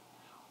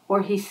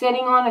 or he's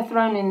sitting on a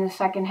throne in the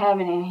second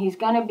heaven and he's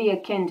going to be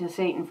akin to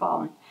Satan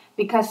fallen.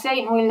 Because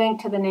Satan we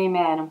link to the name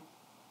Adam.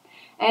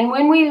 And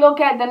when we look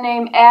at the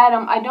name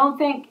Adam, I don't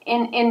think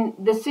in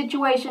the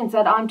situations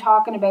that I'm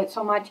talking about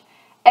so much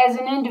as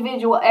an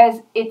individual,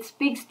 as it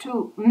speaks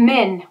to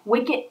men,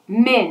 wicked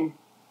men,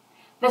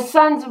 the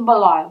sons of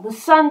Belial, the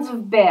sons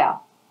of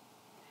Baal.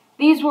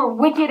 These were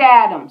wicked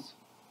Adams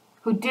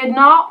who did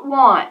not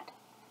want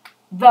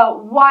the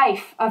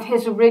wife of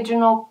his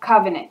original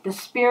covenant. The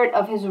spirit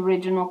of his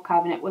original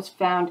covenant was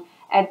found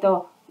at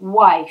the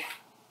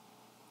wife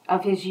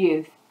of his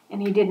youth,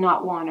 and he did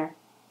not want her.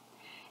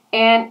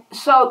 And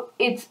so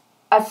it's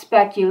a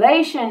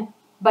speculation,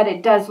 but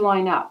it does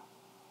line up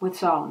with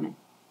Solomon.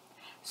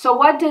 So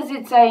what does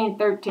it say in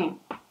 13?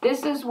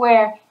 This is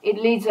where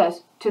it leads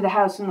us to the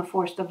house in the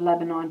forest of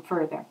Lebanon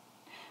further.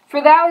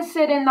 For thou hast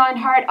said in thine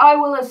heart, I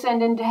will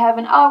ascend into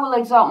heaven, I will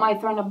exalt my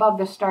throne above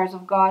the stars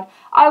of God.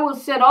 I will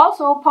sit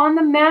also upon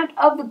the mount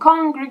of the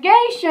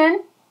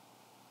congregation.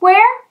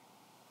 Where?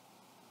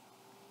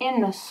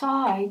 In the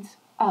sides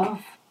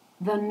of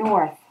the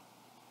north.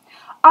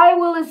 I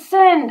will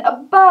ascend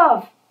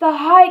above the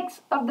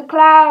heights of the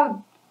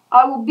cloud.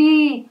 I will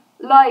be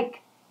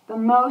like the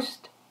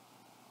Most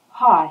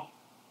High.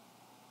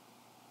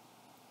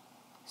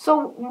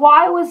 So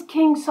why was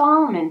King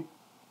Solomon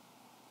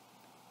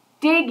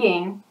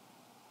digging?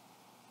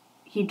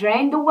 He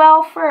drained the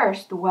well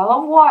first, the well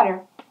of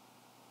water.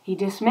 He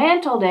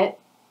dismantled it.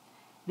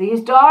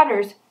 These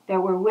daughters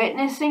that were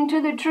witnessing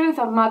to the truth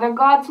of Mother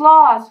God's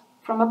laws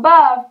from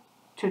above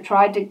to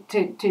try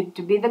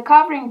to be the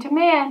covering to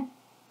man,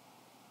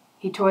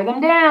 he tore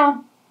them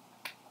down.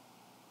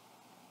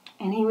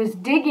 And he was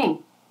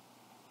digging.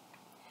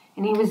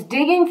 And he was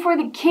digging for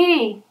the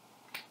key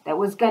that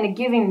was going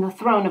to give him the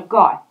throne of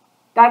God.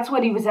 That's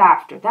what he was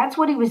after. That's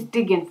what he was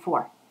digging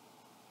for.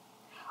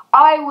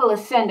 I will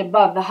ascend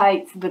above the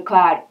heights of the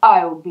cloud.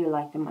 I will be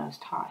like the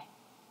Most High.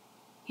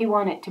 He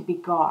wanted to be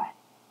God.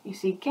 You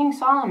see, King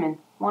Solomon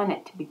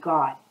wanted to be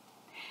God.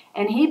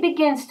 And he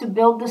begins to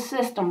build the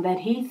system that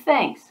he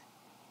thinks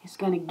is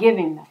going to give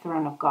him the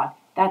throne of God.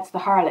 That's the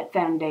harlot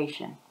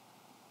foundation.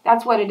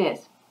 That's what it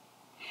is.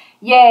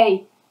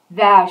 Yea,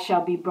 thou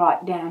shalt be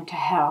brought down to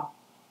hell,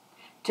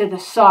 to the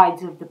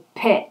sides of the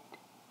pit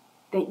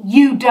that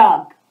you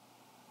dug.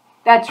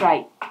 That's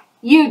right,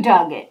 you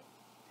dug it.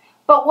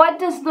 But what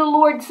does the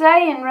Lord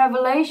say in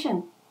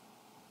Revelation?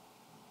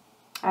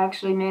 I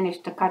actually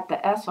managed to cut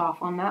the S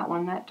off on that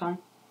one that time.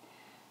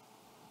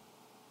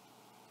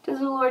 What does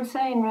the Lord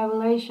say in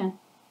Revelation?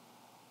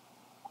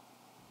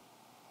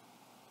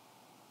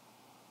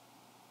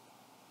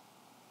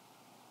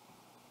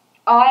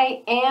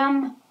 I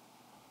am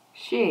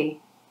she,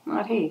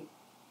 not he,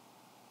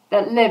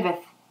 that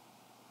liveth,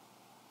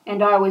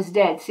 and I was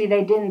dead. See,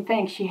 they didn't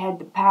think she had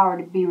the power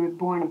to be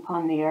reborn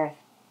upon the earth.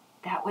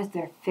 That was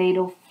their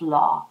fatal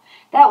flaw.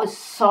 That was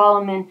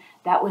Solomon,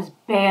 that was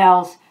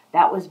Baal's,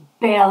 that was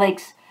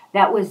Balak's,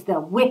 that was the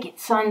wicked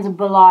sons of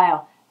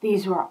Belial.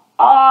 These were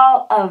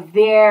all of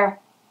their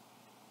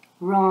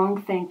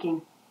wrong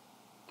thinking.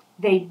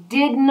 They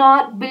did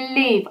not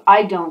believe,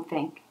 I don't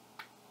think,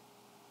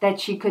 that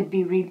she could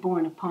be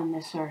reborn upon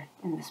this earth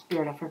in the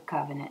spirit of her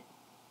covenant.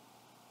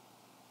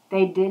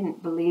 They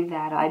didn't believe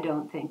that, I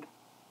don't think.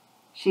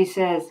 She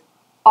says,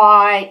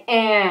 I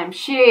am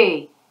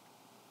she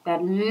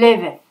that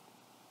liveth,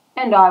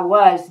 and I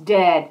was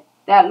dead,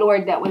 that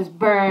Lord that was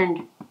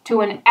burned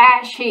to an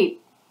ash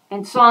heap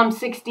in Psalm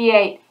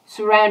 68,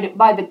 surrounded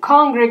by the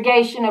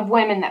congregation of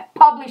women that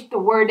published the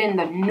word in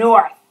the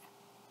north.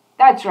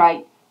 That's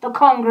right, the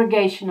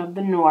congregation of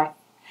the north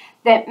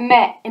that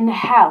met in the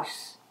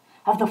house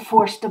of the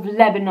forest of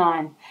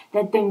Lebanon,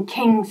 that then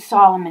King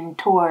Solomon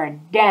tore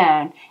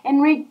down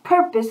and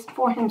repurposed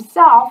for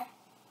himself.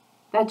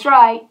 That's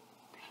right.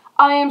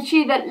 I am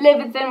she that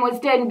liveth and was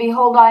dead, and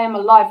behold, I am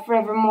alive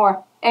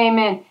forevermore.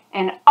 Amen.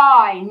 And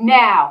I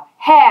now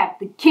have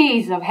the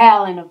keys of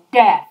hell and of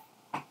death.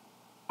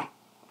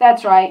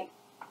 That's right.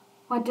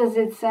 What does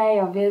it say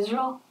of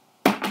Israel?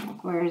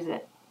 Where is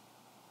it?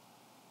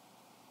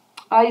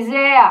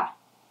 Isaiah.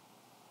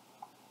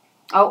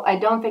 Oh, I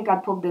don't think I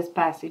pulled this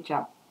passage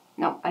up.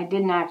 No, I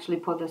didn't actually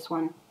pull this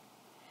one.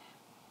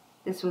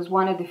 This was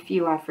one of the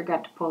few I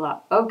forgot to pull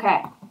up.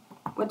 Okay.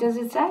 What does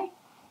it say?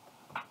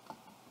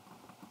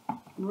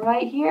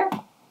 Right here.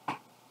 It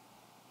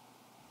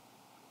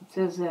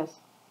says this.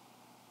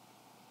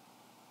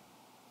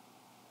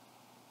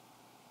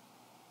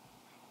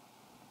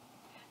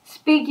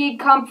 Speak ye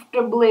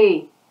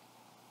comfortably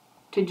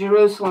to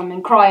Jerusalem,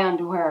 and cry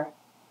unto her,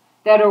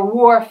 that her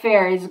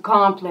warfare is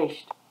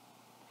accomplished,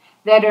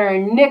 that her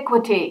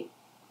iniquity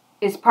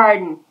is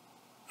pardoned,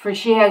 for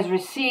she has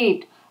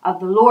received of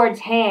the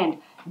Lord's hand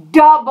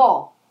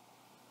double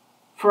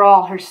for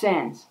all her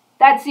sins.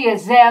 That's the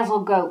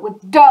Azazel goat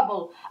with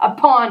double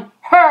upon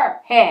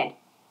her head.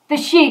 The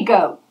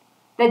she-goat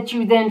that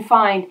you then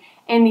find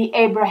in the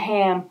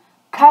Abraham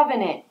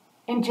covenant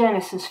in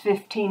Genesis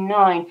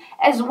 15:9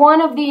 as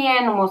one of the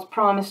animals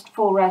promised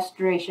full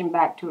restoration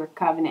back to her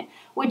covenant,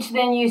 which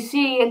then you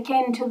see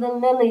akin to the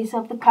lilies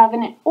of the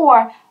covenant,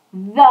 or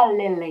the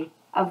lily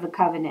of the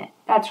covenant.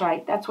 That's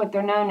right, that's what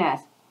they're known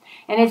as.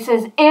 And it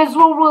says,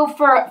 Israel will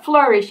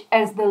flourish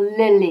as the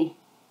lily.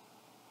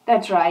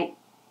 That's right.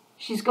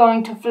 She's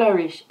going to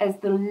flourish as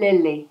the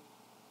lily.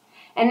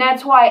 And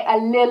that's why a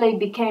lily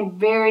became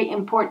very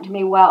important to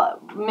me. Well,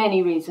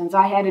 many reasons.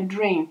 I had a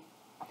dream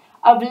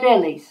of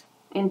lilies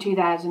in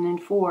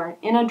 2004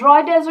 in a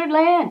dry desert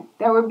land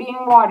that were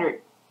being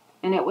watered.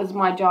 And it was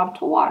my job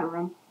to water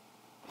them.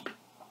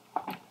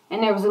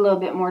 And there was a little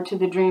bit more to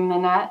the dream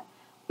than that.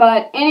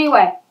 But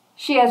anyway,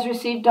 she has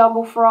received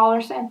double for all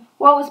her sin.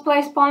 What was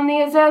placed upon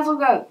the Azazel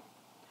goat?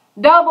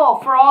 Double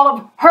for all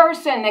of her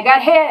sin. They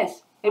got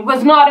his. It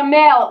was not a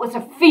male, it was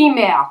a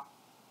female.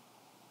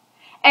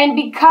 And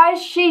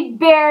because she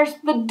bears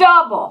the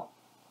double,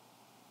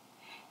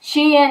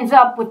 she ends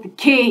up with the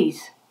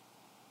keys.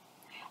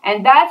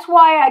 And that's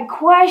why I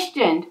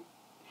questioned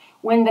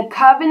when the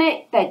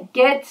covenant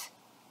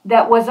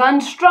that was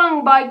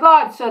unstrung by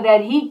God so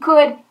that he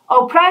could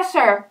oppress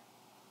her,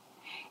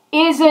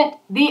 isn't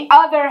the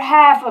other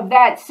half of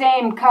that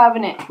same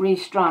covenant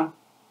restrung?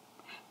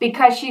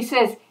 Because she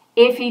says,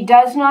 if he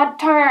does not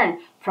turn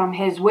from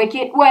his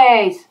wicked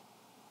ways,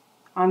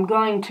 I'm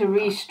going to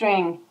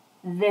restring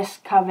this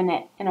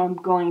covenant and I'm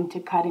going to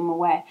cut him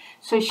away.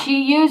 So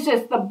she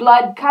uses the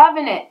blood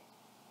covenant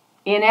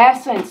in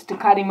essence to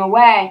cut him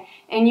away.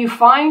 And you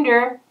find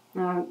her,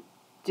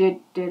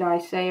 did I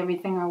say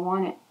everything I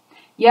wanted?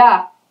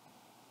 Yeah,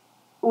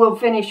 we'll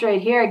finish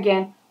right here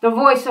again. The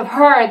voice of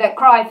her that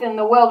crieth in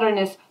the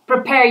wilderness,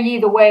 prepare ye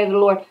the way of the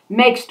Lord,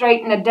 make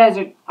straight in the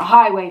desert a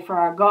highway for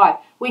our God.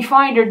 We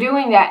find her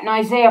doing that in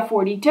Isaiah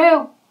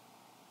 42,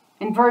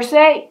 in verse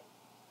 8.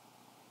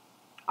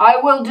 I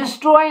will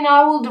destroy and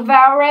I will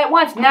devour at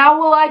once. Now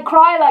will I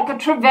cry like a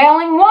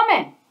travailing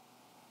woman.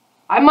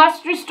 I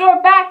must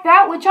restore back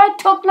that which I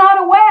took not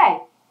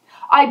away.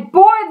 I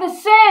bore the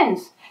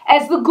sins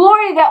as the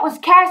glory that was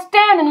cast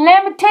down in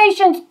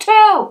Lamentations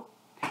 2.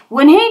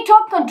 When he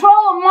took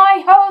control of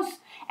my host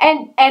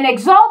and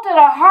exalted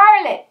a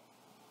harlot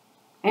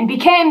and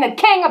became the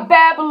king of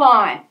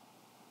Babylon.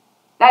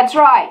 That's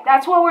right.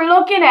 That's what we're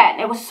looking at.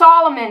 And it was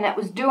Solomon that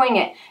was doing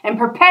it and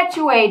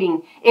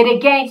perpetuating it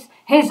against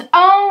his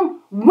own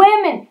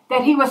women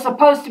that he was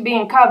supposed to be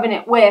in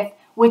covenant with,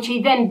 which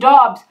he then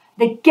daubs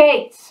the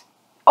gates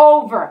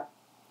over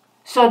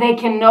so they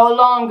can no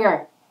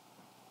longer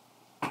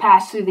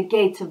pass through the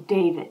gates of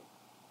David.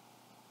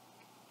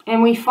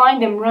 And we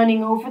find them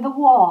running over the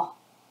wall.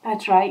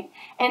 That's right.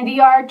 And the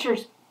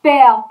archers,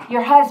 Baal,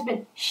 your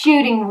husband,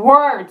 shooting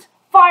words,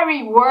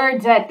 fiery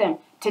words at them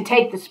to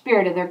take the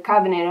spirit of their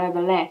covenant out of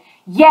the land.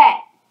 Yet,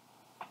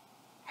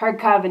 her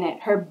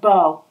covenant, her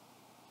bow,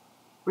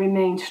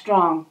 remains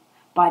strong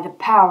by the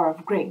power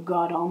of great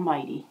God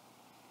Almighty.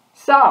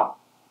 So,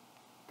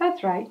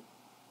 that's right.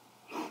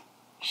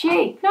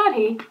 She, not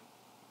he.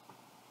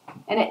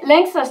 And it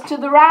links us to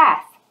the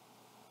wrath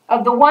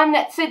of the one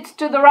that sits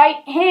to the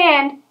right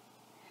hand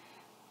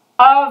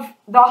of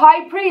the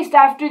high priest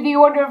after the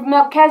order of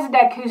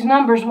Melchizedek, whose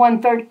number is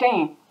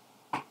 113.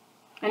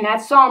 And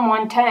that's Psalm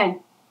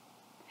 110.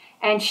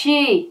 And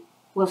she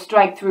will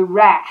strike through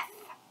wrath.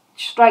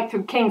 Strike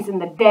through kings in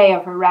the day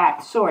of her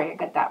wrath. Sorry, I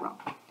got that wrong.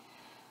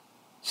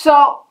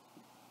 So,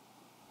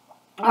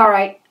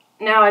 alright.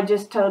 Now I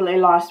just totally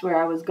lost where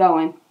I was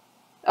going.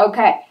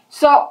 Okay.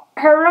 So,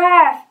 her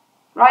wrath,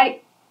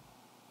 right?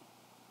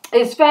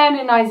 is found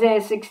in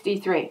Isaiah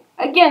 63.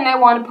 Again, they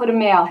want to put a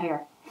male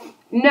here.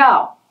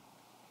 No.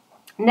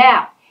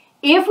 Now,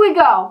 if we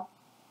go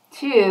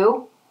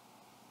to,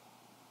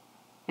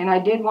 and I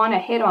did want to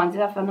hit on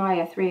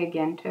Zephaniah 3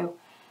 again too.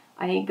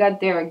 I ain't got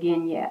there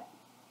again yet.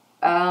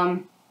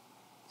 So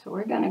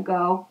we're going to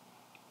go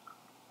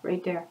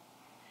right there.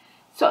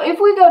 So if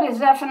we go to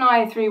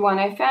Zephaniah 3:1,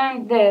 I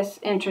found this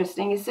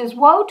interesting. It says,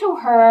 "Woe to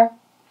her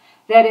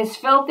that is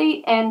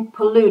filthy and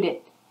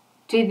polluted,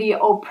 to the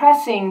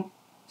oppressing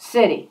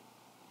city."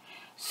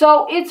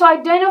 So it's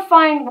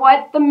identifying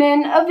what the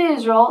men of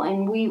Israel,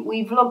 and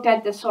we've looked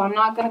at this, so I'm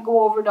not going to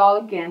go over it all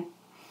again,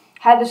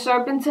 had the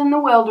serpents in the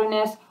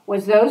wilderness,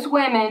 was those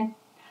women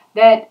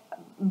that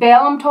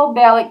Balaam told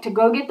Balak to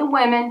go get the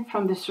women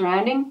from the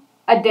surrounding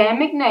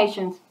Adamic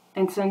nations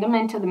and send them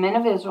into the men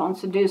of Israel and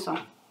seduce them.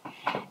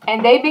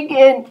 And they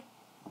begin,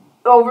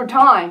 over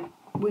time,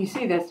 we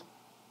see this,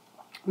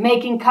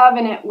 making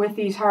covenant with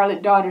these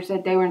harlot daughters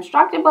that they were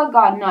instructed by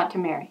God not to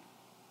marry.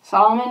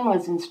 Solomon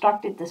was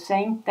instructed the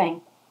same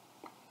thing.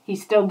 He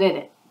still did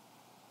it.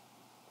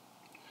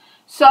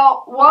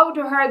 So, woe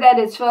to her that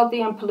is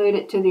filthy and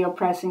polluted, to the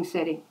oppressing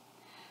city.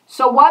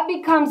 So what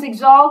becomes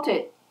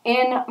exalted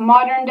in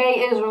modern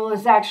day Israel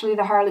is actually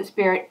the harlot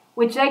spirit,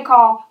 which they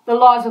call the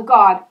laws of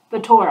God, the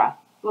Torah.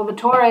 Well, the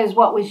Torah is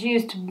what was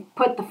used to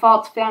put the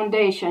false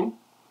foundation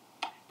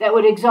that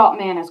would exalt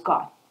man as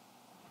God.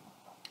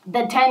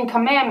 The 10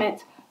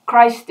 Commandments,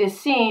 Christ is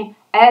seen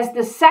as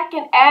the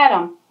second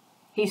Adam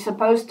he's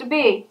supposed to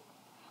be,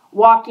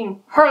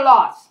 walking her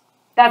laws.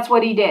 That's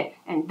what he did,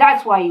 and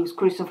that's why he was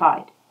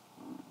crucified.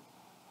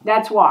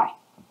 That's why.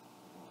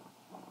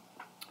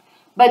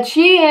 But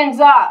she ends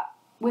up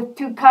with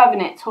 2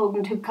 covenants,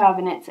 holding 2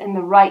 covenants, and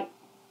the right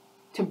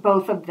to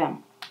both of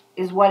them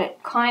is what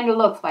it kind of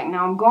looks like.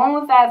 Now, I'm going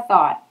with that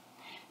thought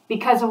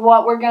because of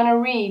what we're going to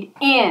read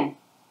in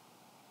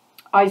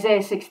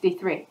Isaiah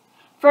 63.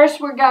 First,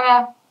 we're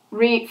going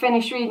to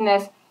finish reading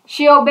this.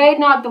 She obeyed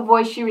not the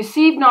voice, she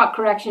received not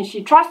correction,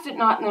 she trusted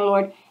not in the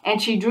Lord,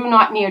 and she drew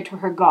not near to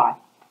her God.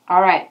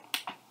 All right.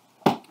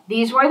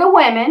 These were the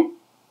women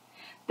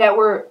that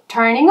were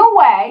turning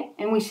away,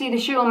 and we see the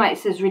Shulamite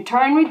says,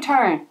 "Return,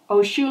 return,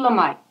 O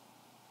Shulamite."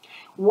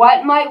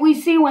 What might we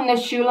see when the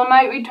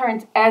Shulamite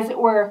returns? As it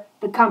were,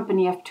 the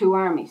company of 2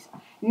 armies.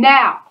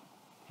 Now,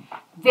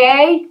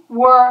 they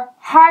were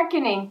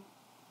hearkening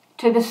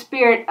to the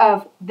spirit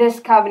of this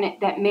covenant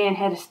that man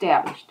had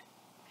established.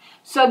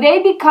 So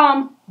they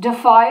become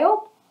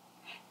defiled.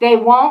 They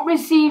won't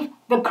receive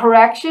the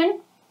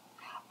correction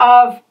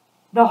of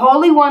the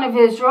Holy One of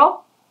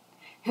Israel,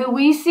 who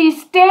we see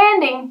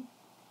standing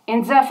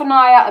in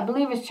Zephaniah, I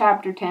believe it's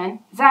chapter 10,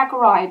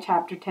 Zechariah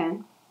chapter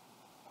 10,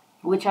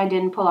 which I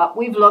didn't pull up.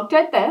 We've looked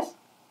at this,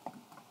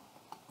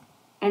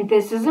 and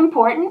this is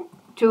important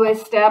to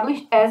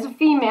establish as a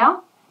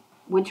female,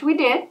 which we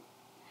did.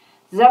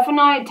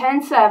 Zephaniah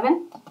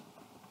 10:7.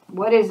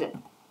 What is it?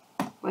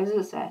 What does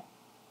it say?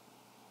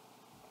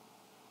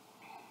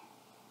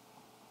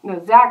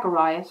 No,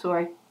 Zechariah,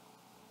 sorry.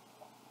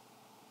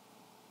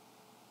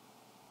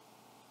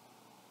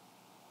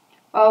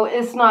 Oh,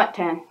 it's not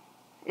 10.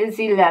 It's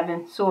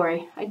 11.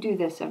 Sorry, I do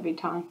this every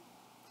time.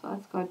 So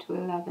let's go to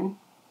 11.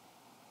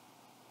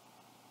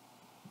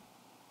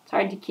 It's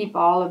hard to keep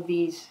all of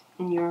these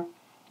in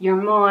your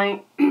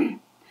mind.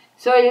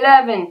 So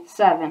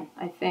 11:7,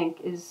 I think,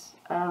 is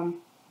the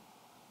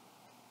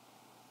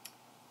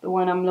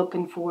one I'm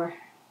looking for.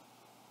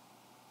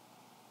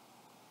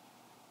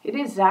 It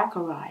is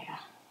Zechariah.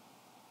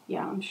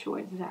 Yeah, I'm sure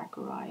it's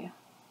Zechariah.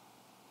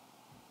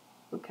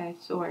 Okay,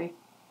 sorry.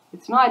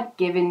 It's not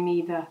giving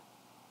me the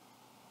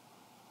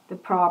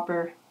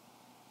proper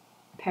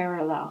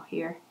parallel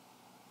here.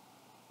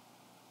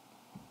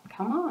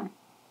 Come on.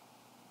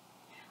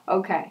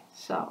 Okay,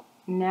 so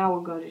now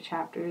we'll go to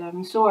chapter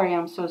 11. Sorry,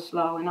 I'm so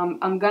slow, and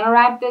I'm gonna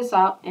wrap this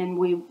up, and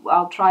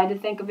I'll try to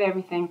think of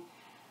everything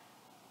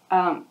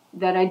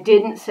that I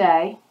didn't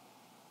say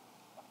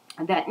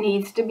that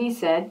needs to be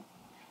said.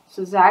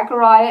 So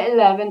Zechariah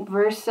 11,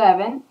 verse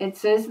 7, it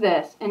says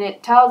this, and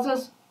it tells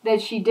us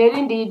that she did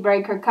indeed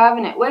break her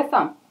covenant with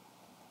them,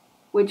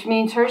 which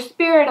means her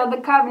spirit of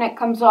the covenant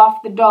comes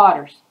off the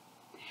daughters.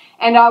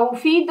 "And I will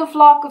feed the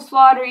flock of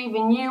slaughter,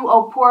 even you,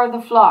 O poor of the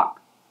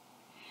flock.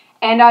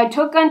 And I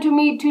took unto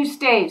me 2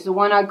 staves, the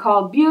one I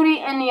called Beauty,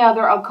 and the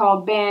other I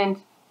called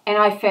Band, and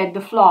I fed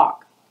the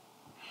flock.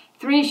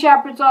 3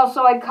 shepherds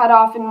also I cut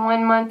off in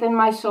 1 month, and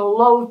my soul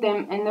loathed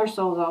them, and their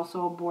souls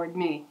also abhorred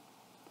me.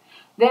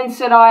 Then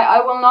said I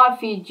will not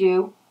feed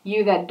you.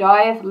 You that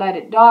dieth, let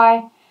it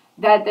die.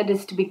 That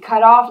is to be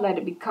cut off, let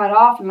it be cut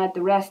off, and let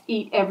the rest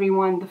eat every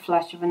one the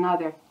flesh of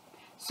another."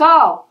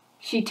 So,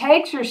 she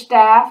takes her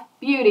staff,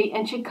 Beauty,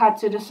 and she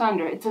cuts it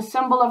asunder. It's a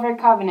symbol of her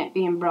covenant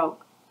being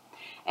broke.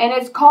 And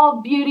it's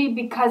called Beauty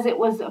because it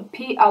was a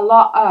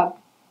law of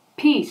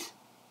peace.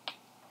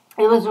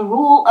 It was a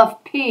rule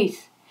of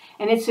peace.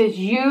 And it says,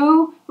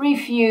 "You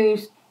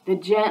refused the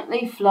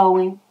gently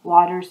flowing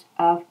waters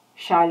of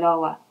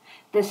Shiloah.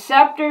 The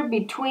scepter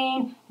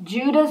between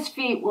Judah's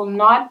feet will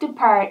not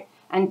depart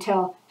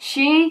until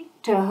she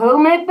to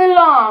whom it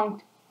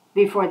belonged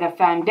before the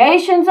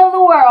foundations of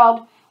the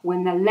world,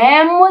 when the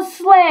Lamb was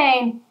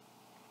slain,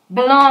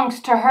 belongs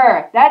to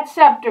her. That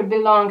scepter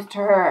belongs to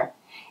her.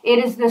 It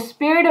is the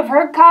spirit of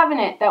her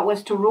covenant that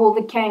was to rule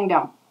the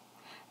kingdom.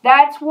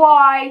 That's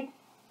why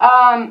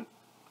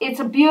it's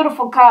a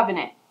beautiful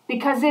covenant,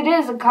 because it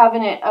is a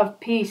covenant of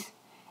peace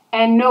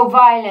and no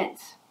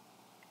violence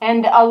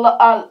and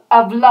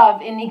of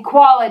love and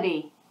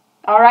equality.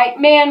 All right,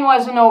 man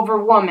wasn't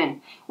over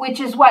woman, which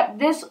is what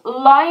this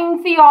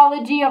lying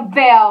theology of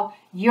Baal,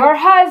 your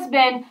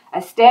husband,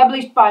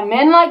 established by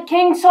men like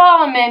King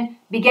Solomon,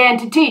 began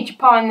to teach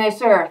upon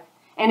this earth.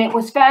 And it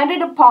was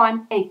founded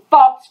upon a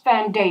false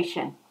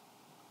foundation.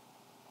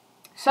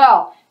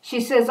 So, she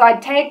says, I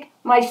take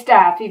my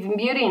staff, even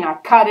beauty, and I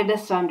cut it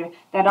asunder,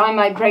 that I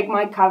might break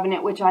my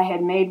covenant which I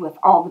had made with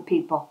all the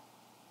people.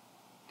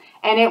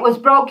 And it was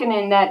broken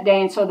in that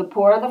day, and so the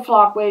poor of the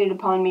flock waited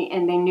upon me,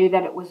 and they knew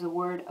that it was the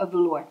word of the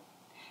Lord.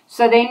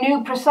 So they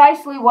knew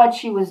precisely what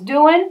she was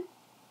doing.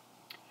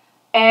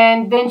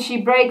 And then she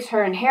breaks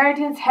her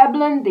inheritance,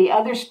 Hebron, the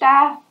other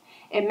staff.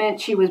 It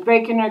meant she was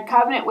breaking her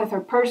covenant with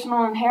her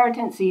personal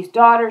inheritance, these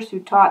daughters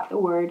who taught the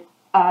word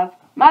of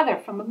mother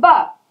from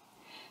above.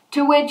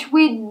 To which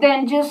we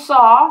then just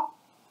saw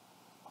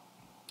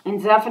in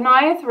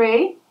Zephaniah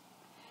 3,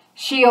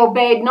 she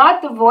obeyed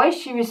not the voice,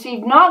 she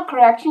received not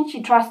correction,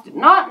 she trusted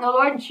not in the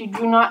Lord, and she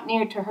drew not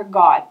near to her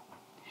God.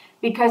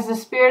 Because the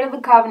spirit of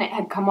the covenant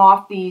had come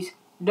off these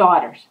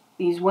daughters,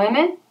 these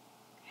women,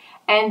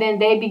 and then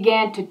they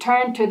began to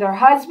turn to their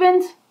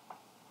husbands,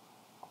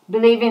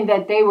 believing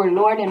that they were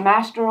Lord and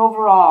Master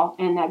over all,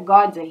 and that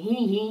God's a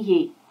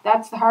he.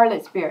 That's the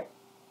harlot spirit.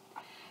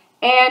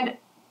 And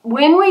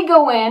when we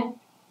go in,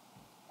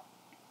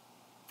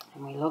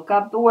 and we look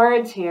up the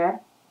words here,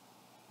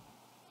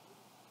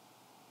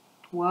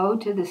 woe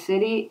to the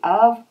city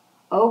of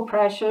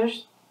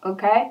oppressors,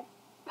 okay,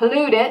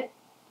 polluted,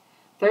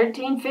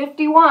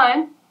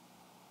 1351,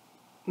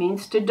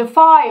 means to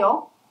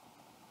defile,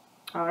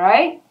 all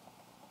right?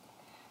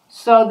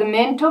 So the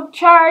men took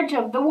charge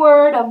of the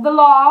word of the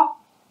law.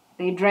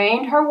 They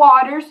drained her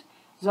waters.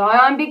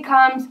 Zion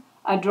becomes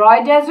a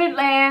dry desert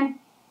land.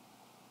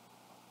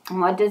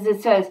 And what does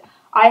it say?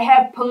 I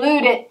have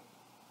polluted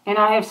and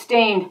I have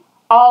stained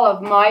all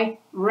of my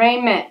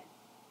raiment.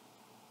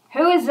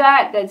 Who is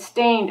that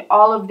stained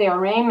all of their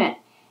raiment?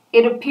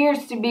 It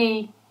appears to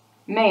be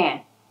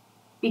man,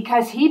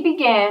 because he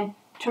began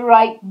to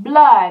write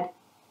blood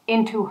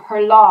into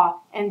her law,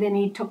 and then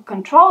he took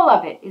control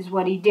of it, is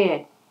what he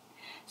did.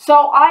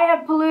 So I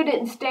have polluted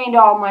and stained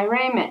all my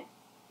raiment,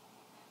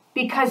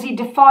 because he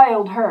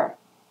defiled her.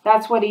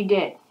 That's what he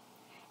did.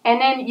 And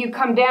then you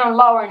come down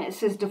lower and it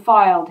says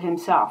defiled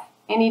himself.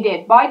 And he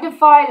did. By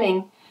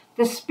defiling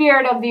the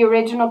spirit of the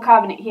original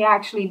covenant, he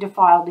actually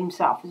defiled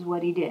himself, is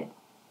what he did.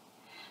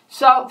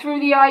 So through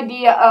the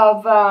idea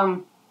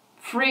of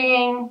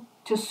freeing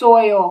to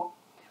soil,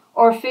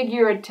 or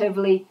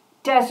figuratively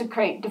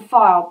desecrate,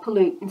 defile,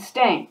 pollute, and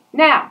stain.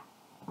 Now,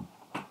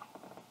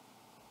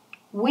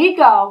 we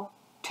go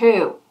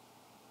to,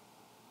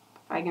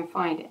 if I can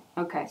find it.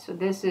 Okay, so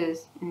this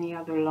is in the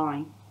other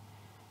line.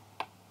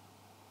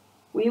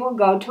 We will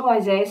go to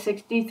Isaiah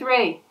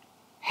 63.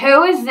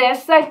 Who is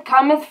this that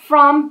cometh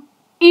from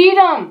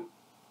Edom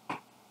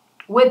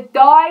with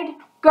dyed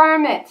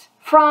garments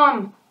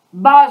from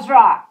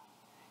Basra?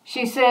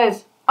 She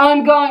says,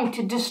 I'm going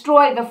to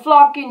destroy the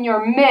flock in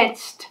your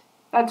midst.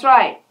 That's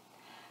right.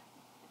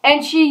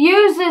 And she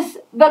uses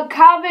the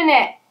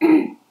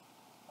covenant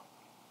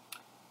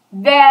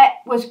that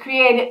was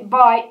created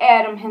by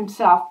Adam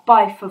himself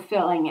by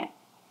fulfilling it.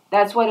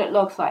 That's what it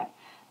looks like.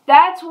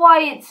 That's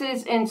why it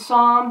says in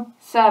Psalm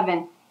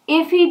 7,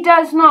 if he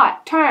does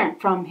not turn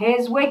from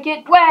his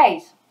wicked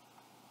ways,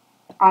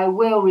 I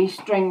will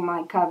restring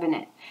my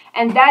covenant.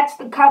 And that's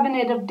the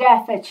covenant of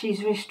death that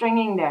she's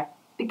restringing there,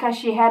 because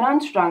she had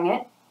unstrung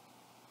it.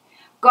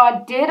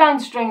 God did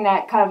unstring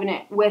that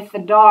covenant with the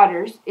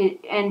daughters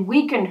and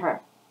weakened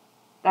her.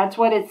 That's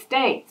what it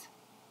states.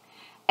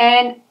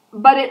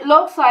 But it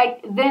looks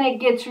like then it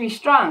gets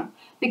restrung,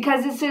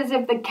 because it says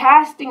if the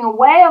casting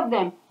away of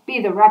them be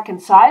the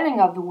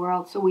reconciling of the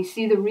world. So we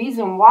see the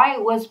reason why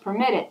it was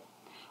permitted.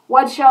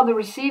 What shall the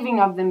receiving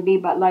of them be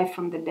but life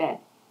from the dead?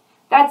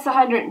 That's the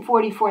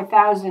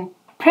 144,000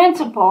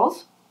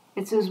 principles.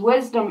 It says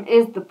wisdom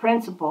is the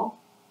principle.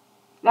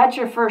 That's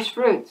your first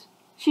fruits.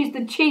 She's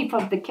the chief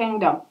of the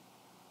kingdom.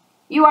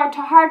 You are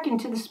to hearken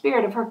to the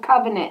spirit of her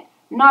covenant,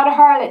 not a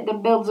harlot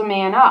that builds a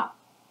man up.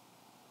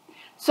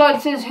 So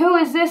it says, who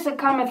is this that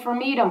cometh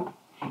from Edom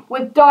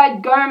with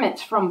dyed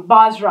garments from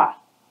Basra?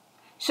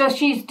 So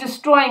she's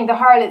destroying the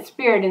harlot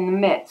spirit in the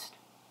midst.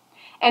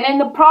 And in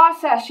the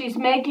process, she's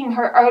making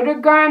her outer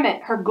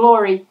garment, her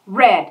glory,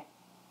 red.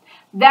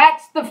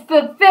 That's the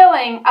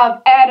fulfilling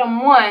of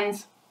Adam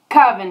 1's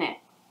covenant.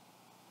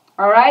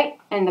 All right?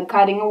 And the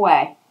cutting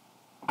away,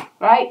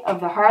 right,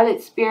 of the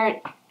harlot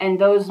spirit and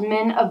those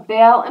men of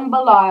Baal and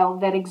Belial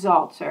that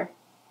exalts her.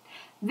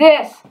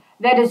 This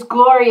that is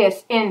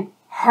glorious in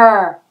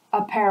her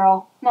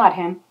apparel, not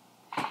him.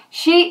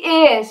 She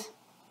is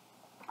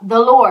the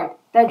Lord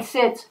that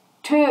sits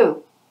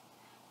to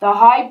the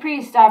high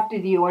priest after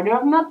the order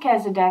of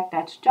Melchizedek,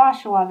 that's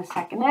Joshua, the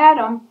second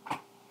Adam.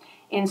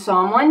 In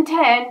Psalm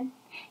 110,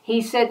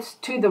 he sits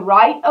to the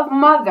right of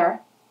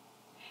mother,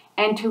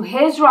 and to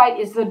his right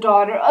is the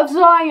daughter of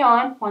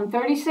Zion.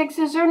 136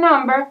 is her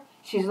number.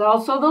 She's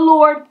also the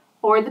Lord,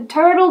 or the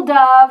turtle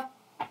dove,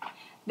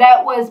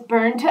 that was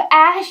burned to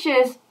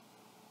ashes.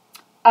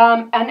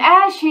 An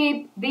ash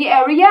heap, the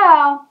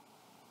Ariel.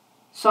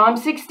 Psalm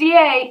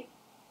 68.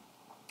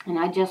 And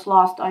I just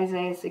lost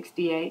Isaiah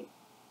 68.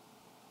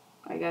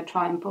 I gotta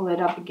try and pull it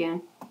up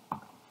again.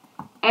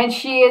 And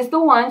she is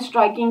the one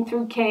striking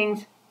through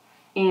kings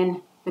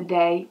in the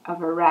day of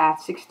her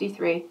wrath.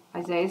 63.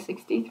 Isaiah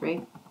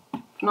 63.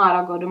 If not,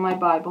 I'll go to my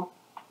Bible.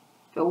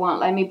 If it won't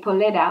let me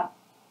pull it up.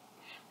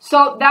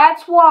 So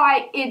that's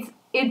why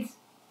it's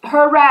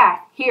her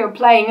wrath here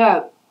playing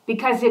out.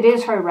 Because it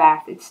is her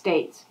wrath, it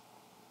states.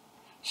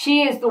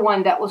 She is the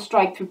one that will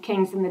strike through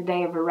kings in the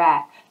day of her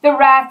wrath. The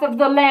wrath of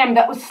the Lamb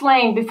that was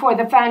slain before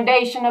the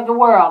foundation of the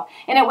world.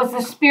 And it was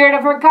the spirit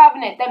of her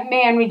covenant that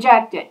man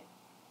rejected.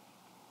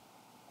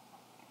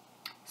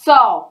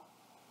 So,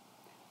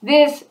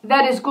 this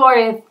that is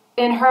glorious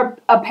in her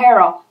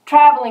apparel,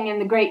 traveling in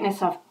the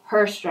greatness of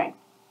her strength.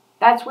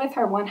 That's with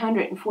her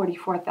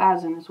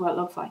 144,000 is what it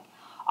looks like.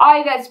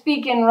 I that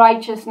speak in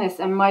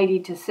righteousness am mighty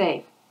to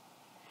save.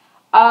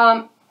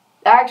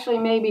 Actually,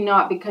 maybe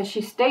not, because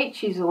she states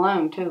she's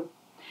alone, too.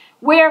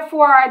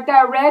 Wherefore art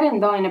thou red in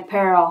thine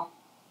apparel?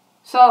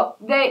 So,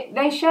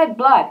 they shed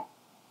blood.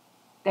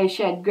 They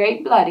shed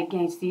great blood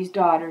against these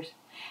daughters.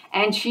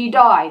 And she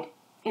died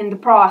in the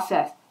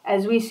process,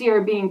 as we see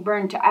her being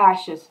burned to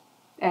ashes,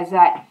 as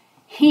that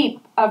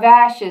heap of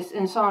ashes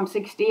in Psalm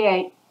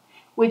 68,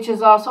 which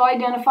is also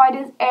identified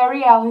as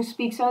Ariel, who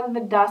speaks out of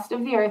the dust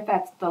of the earth.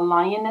 That's the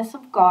lioness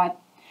of God,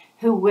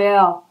 who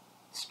will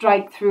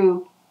strike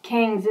through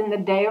kings in the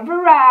day of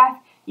her wrath.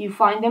 You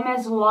find them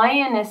as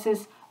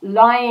lionesses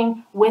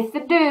lying with the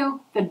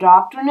dew, the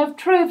doctrine of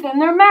truth in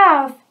their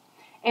mouth,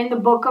 in the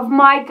book of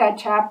Micah,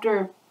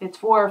 chapter, it's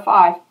 4 or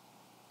 5.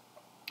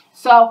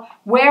 So,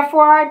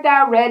 wherefore art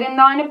thou red in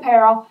thine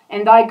apparel,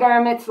 and thy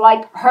garments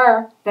like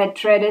her that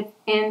treadeth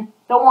in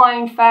the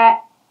wine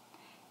fat?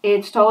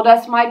 It's told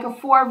us, Micah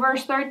 4,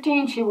 verse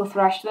 13, she will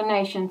thresh the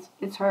nations.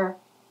 It's her.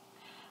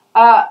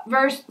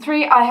 Verse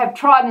 3, I have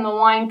trodden the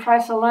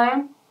winepress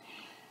alone,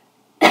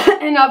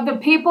 and of the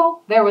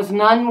people there was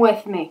none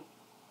with me.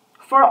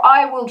 For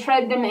I will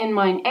tread them in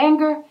mine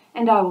anger,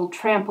 and I will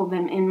trample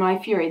them in my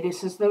fury.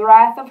 This is the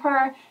wrath of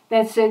her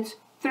that sits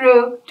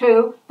through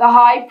to the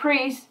high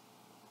priest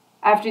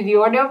after the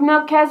order of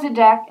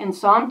Melchizedek. In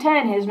Psalm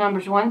 10, his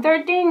number's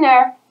 113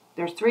 there.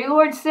 There's 3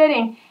 lords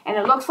sitting, and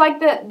it looks like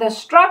the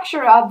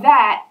structure of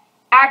that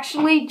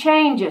actually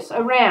changes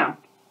around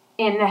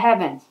in the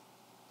heavens.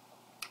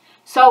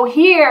 So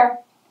here,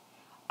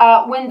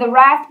 when the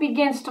wrath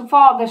begins to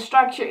fall, the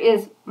structure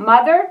is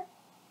mother,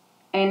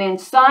 and then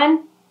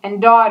son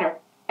and daughter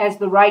as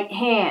the right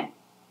hand.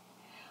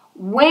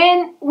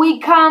 When we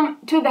come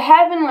to the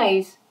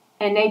heavenlies,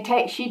 and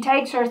she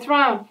takes her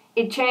throne,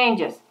 it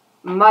changes.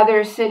 Mother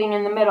is sitting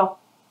in the middle.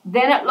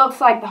 Then it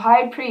looks like the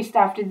high priest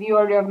after the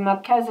order of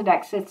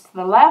Melchizedek sits to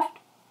the left,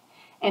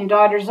 and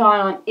daughter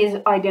Zion is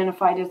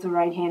identified as the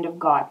right hand of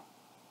God.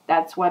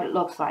 That's what it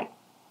looks like.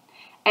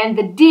 And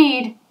the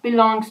deed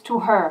belongs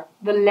to her,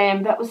 the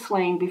Lamb that was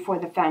slain before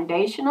the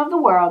foundation of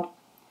the world,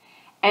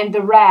 and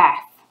the wrath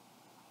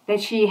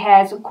that she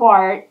has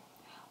acquired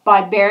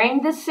by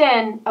bearing the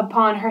sin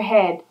upon her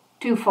head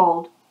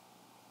twofold.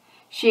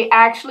 She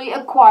actually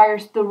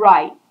acquires the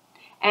right,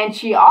 and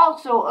she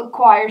also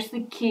acquires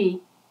the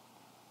key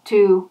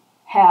to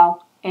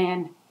hell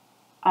and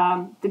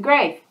the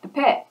grave, the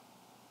pit.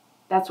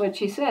 That's what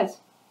she says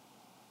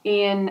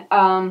in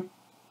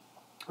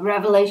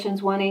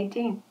Revelations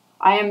 1:18.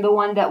 I am the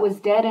one that was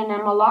dead and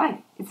am alive.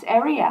 It's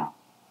Ariel.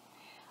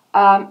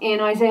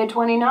 In Isaiah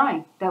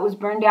 29, that was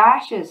burned to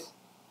ashes.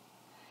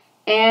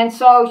 And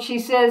so she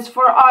says,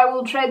 for I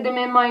will tread them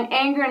in mine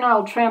anger, and I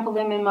will trample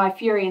them in my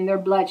fury, and their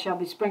blood shall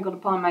be sprinkled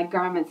upon my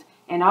garments,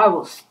 and I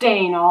will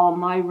stain all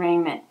my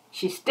raiment.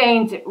 She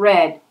stains it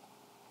red.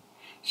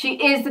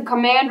 She is the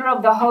commander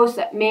of the host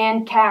that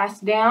man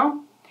cast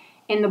down.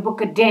 In the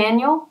book of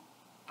Daniel,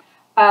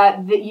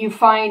 that you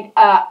find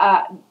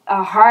a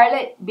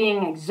harlot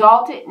being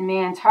exalted in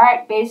man's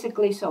heart,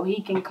 basically so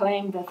he can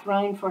claim the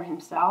throne for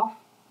himself,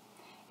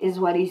 is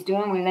what he's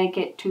doing. We link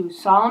it to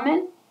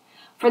Solomon.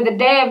 For the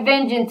day of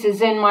vengeance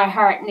is in my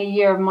heart, and the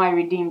year of my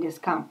redeemed is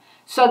come.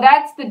 So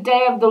that's the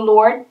day of the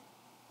Lord.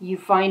 You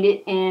find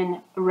it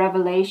in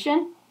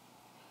Revelation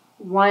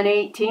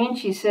 1:18.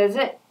 She says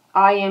it.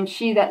 I am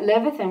she that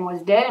liveth and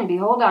was dead, and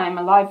behold, I am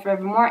alive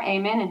forevermore.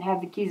 Amen. And have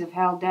the keys of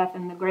hell, death,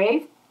 and the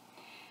grave.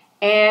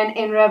 And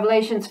in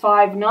Revelations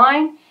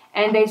 5:9,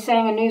 and they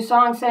sang a new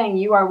song saying,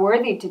 you are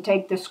worthy to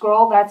take the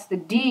scroll. That's the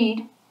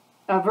deed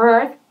of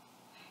earth.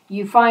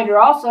 You find her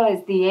also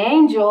as the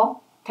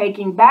angel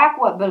taking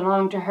back what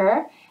belonged to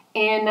her.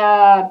 In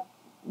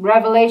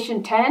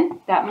Revelation 10,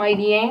 that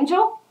mighty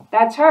angel,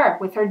 that's her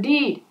with her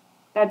deed.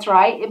 That's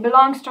right, it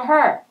belongs to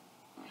her.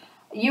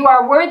 You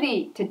are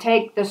worthy to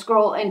take the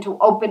scroll and to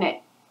open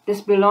it.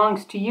 This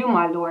belongs to you,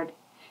 my Lord,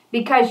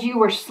 because you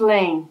were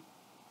slain.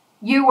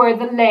 You were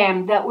the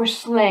lamb that were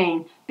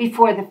slain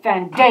before the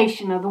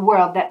foundation of the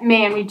world that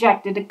man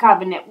rejected a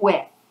covenant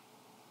with.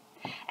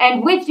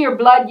 And with your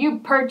blood you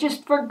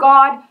purchased for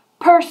God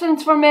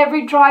persons from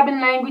every tribe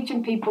and language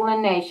and people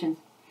and nations.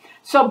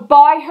 So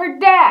by her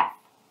death,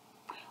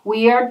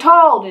 we are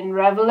told in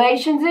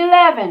Revelations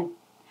 11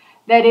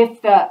 that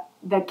if the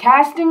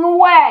casting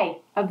away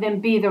of them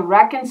be the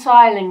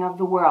reconciling of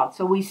the world.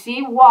 So we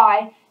see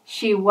why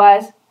she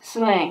was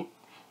slain,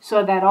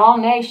 so that all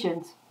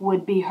nations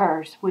would be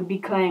hers, would be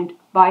claimed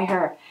by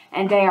her.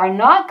 And they are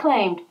not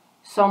claimed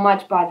so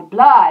much by the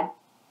blood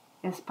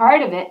as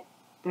part of it.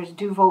 There's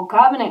twofold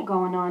covenant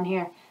going on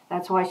here.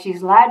 That's why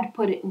she's allowed to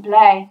put it in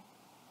play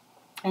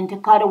and to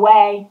cut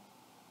away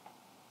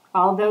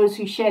all those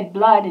who shed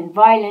blood and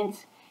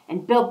violence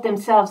and built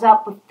themselves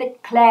up with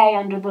thick clay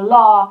under the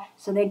law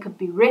so they could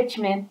be rich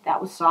men.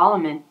 That was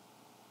Solomon.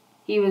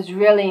 He was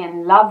really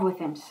in love with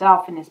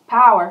himself and his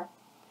power.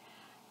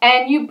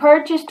 And you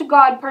purchased to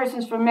God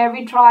persons from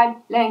every tribe,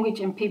 language,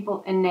 and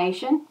people and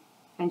nation.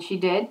 And she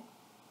did.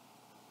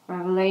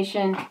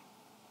 Revelation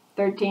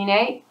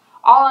 13:8.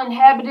 All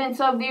inhabitants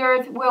of the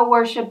earth will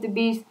worship the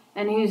beast,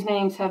 and whose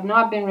names have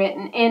not been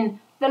written in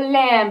the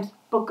Lamb's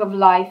book of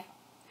life.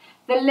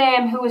 The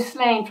Lamb who was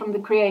slain from the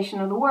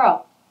creation of the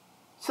world.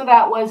 So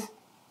that was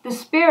the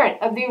spirit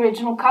of the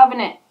original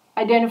covenant,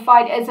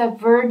 identified as a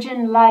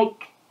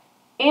virgin-like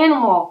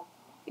animal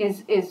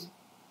is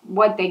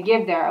what they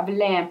give there, of a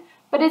lamb.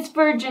 But it's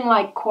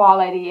virgin-like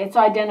quality. It's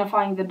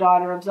identifying the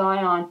daughter of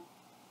Zion,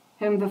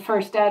 whom the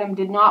first Adam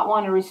did not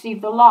want to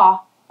receive the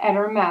law at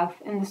her mouth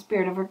in the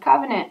spirit of her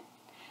covenant.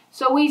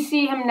 So we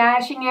see him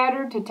gnashing at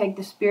her to take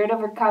the spirit of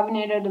her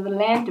covenant out of the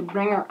land, to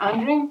bring her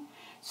under him.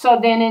 So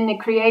then in the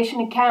creation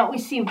account, we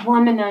see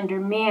woman under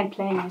man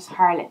playing this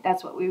harlot.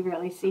 That's what we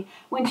really see.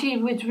 When she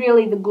was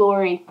really the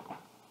glory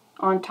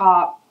on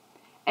top.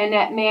 And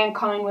that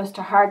mankind was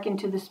to hearken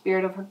to the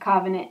spirit of her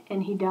covenant,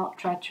 and he dealt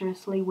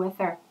treacherously with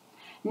her.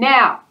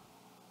 Now,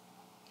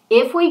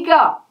 if we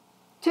go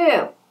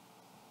to,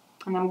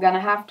 and I'm going to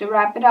have to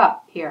wrap it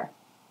up here.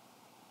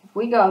 If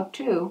we go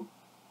to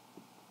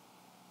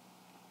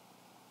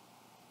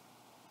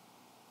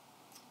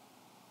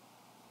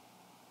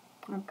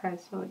okay,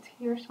 so it's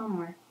here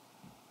somewhere.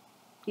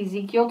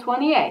 Ezekiel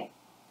 28.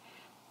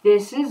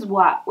 This is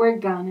what we're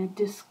going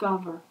to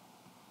discover.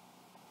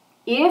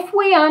 If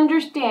we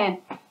understand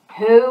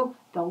who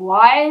the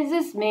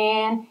wisest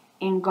man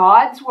in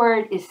God's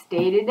word is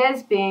stated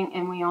as being,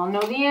 and we all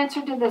know the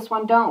answer to this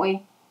one, don't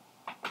we?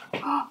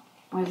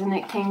 Wasn't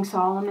it King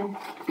Solomon?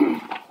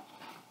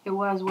 It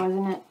was,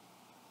 wasn't it?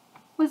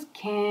 It was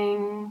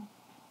King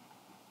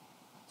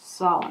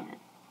Solomon.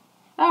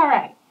 All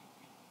right.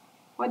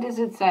 What does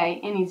it say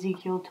in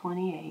Ezekiel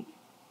 28?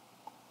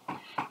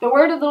 The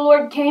word of the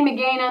Lord came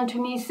again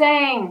unto me,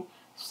 saying,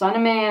 Son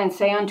of man,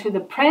 say unto the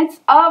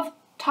prince of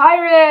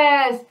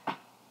Tyrus.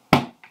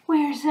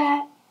 Where's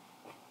that?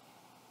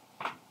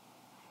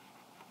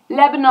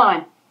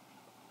 Lebanon.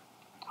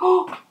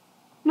 Oh,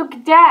 look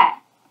at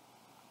that.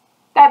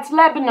 That's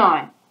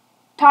Lebanon.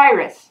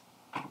 Tyrus.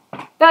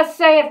 Thus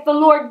saith the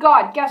Lord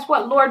God. Guess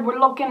what Lord we're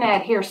looking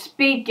at here,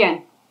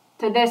 speaking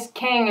to this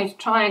king who's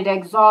trying to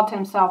exalt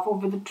himself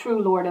over the true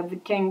Lord of the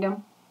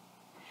kingdom.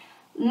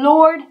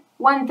 Lord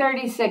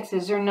 136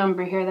 is her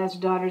number here. That's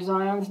daughter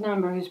Zion's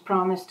number, who's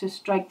promised to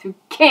strike through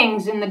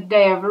kings in the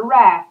day of her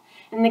wrath.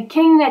 And the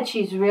king that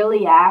she's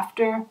really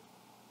after,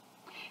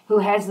 who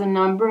has the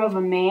number of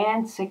a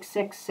man,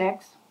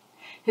 666,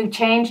 who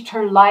changed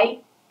her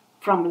light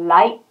from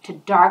light to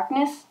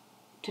darkness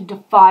to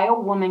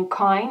defile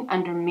womankind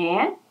under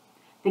man,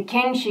 the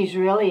king she's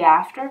really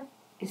after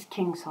is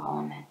King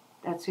Solomon.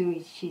 That's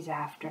who she's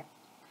after.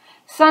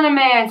 Son of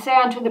man, say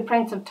unto the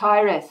prince of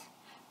Tyrus,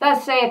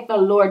 Thus saith the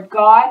Lord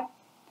God,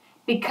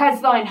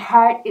 because thine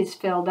heart is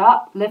filled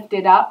up,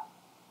 lifted up,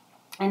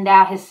 and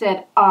thou hast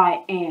said,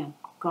 I am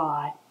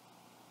God.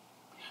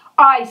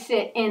 I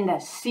sit in the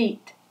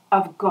seat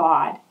of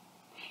God.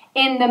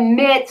 In the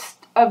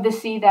midst of the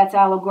sea, that's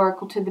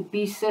allegorical to the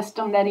beast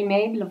system that he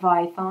made,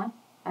 Leviathan,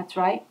 that's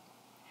right,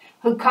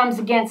 who comes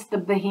against the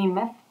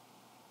behemoth.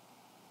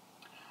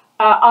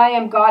 I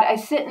am God. I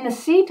sit in the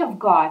seat of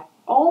God.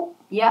 Oh,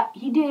 yeah,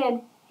 he did.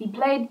 He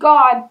played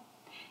God.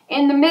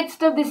 In the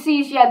midst of the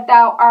seas, yet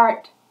thou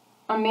art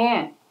a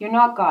man. You're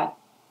not God.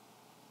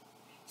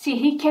 See,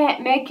 he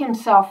can't make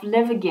himself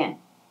live again.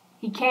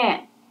 He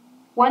can't.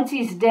 Once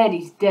he's dead,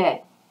 he's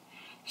dead.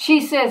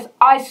 She says,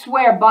 I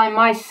swear by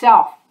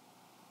myself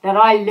that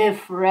I live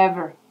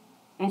forever.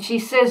 And she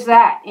says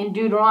that in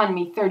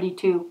Deuteronomy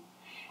 32.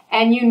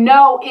 And you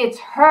know it's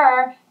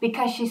her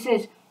because she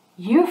says,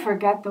 you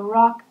forgot the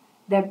rock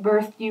that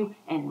birthed you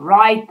and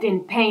writhed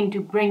in pain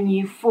to bring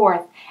you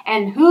forth.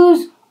 And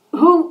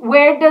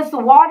where does the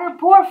water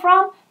pour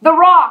from? The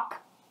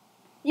rock.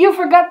 You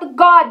forgot the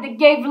God that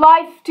gave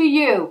life to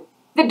you,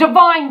 the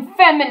divine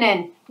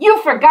feminine. You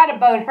forgot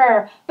about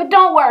her, but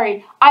don't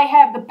worry, I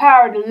have the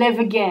power to live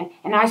again,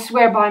 and I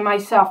swear by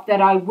myself that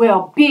I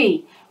will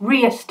be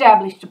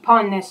reestablished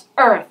upon this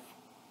earth.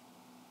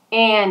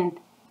 And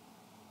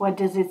what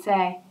does it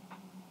say?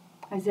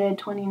 Isaiah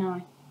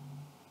 29.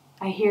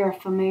 I hear a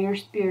familiar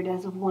spirit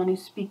as of one who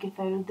speaketh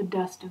out of the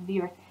dust of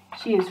the earth.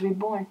 She is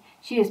reborn.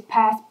 She is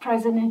past,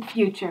 present, and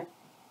future.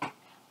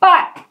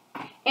 But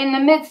in the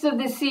midst of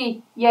the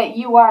sea, yet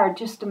you are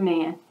just a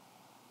man,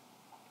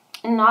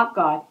 and not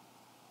God.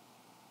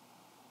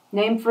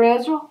 Name for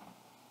Israel?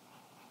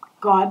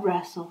 God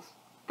wrestles.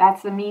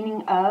 That's the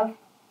meaning of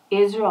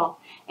Israel.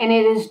 And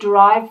it is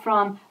derived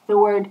from the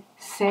word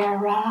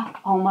Sarah.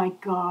 Oh my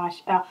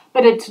gosh.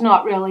 But it's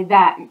not really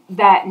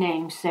that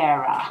name,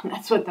 Sarah.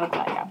 That's what they'll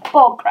tell you.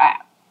 Bull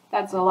crap.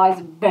 That's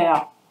Eliza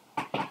Bell.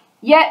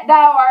 Yet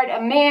thou art a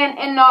man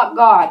and not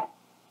God,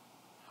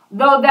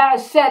 though thou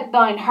set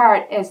thine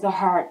heart as the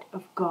heart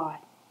of God.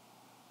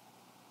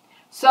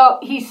 So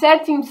he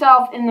sets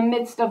himself in the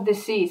midst of the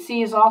sea.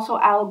 Sea is also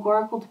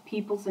allegorical to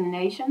peoples and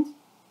nations.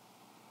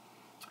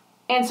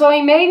 And so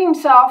he made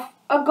himself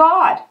a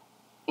god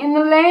in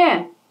the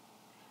land.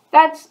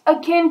 That's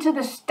akin to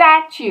the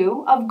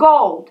statue of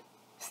gold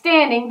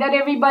standing that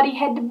everybody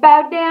had to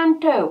bow down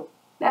to.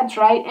 That's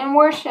right, and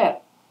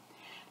worship.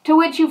 To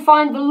which you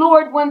find the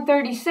Lord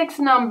 136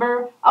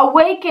 number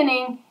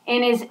awakening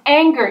and is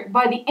angered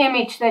by the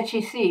image that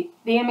you see.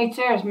 The image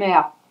there is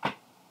male.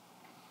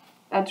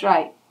 That's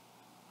right.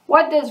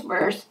 What does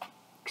verse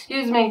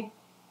 3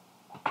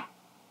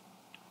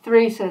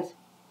 says?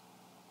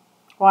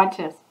 Watch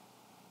this.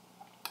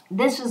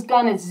 This is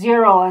going to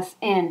zero us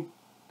in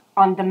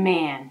on the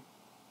man.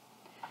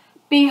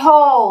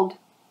 Behold,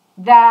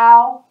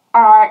 thou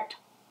art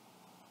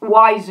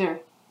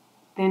wiser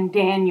than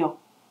Daniel.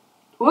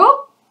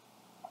 Whoop!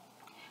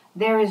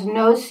 There is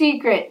no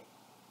secret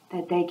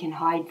that they can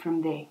hide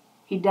from thee.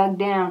 He dug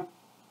down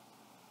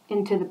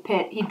into the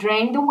pit. He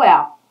drained the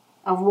well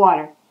of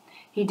water.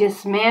 He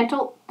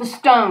dismantled the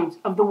stones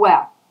of the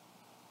well.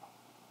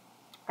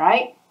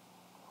 Right?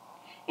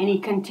 And he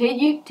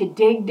continued to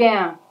dig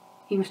down.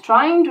 He was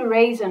trying to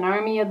raise an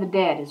army of the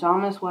dead, is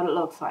almost what it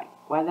looks like.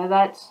 Whether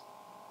that's,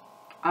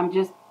 I'm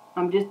just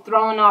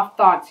throwing off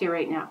thoughts here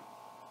right now.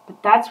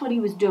 But that's what he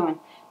was doing,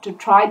 to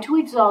try to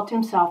exalt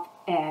himself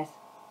as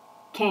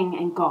king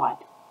and God.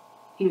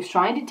 He was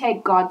trying to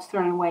take God's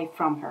throne away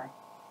from her.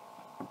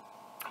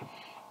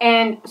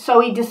 And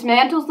so he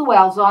dismantles the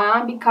well.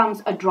 Zion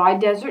becomes a dry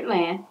desert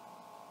land,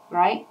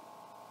 right?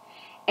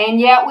 And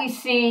yet we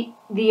see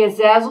the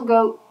Azazel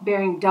goat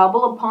bearing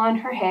double upon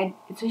her head.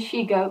 It's a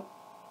she-goat,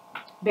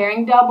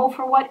 bearing double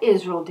for what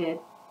Israel did.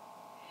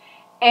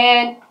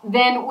 And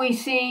then we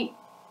see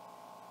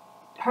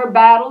her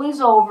battle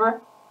is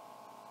over,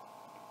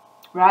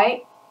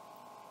 right?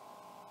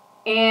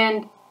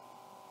 And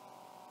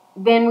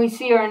then we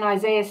see her in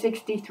Isaiah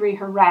 63,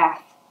 her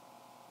wrath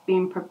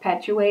being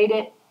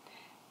perpetuated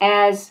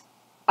as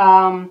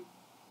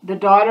the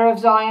daughter of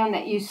Zion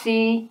that you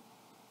see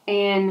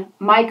in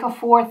Micah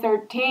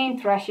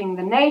 4:13, threshing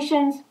the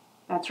nations.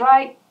 That's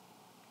right.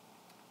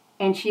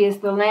 And she is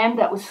the lamb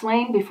that was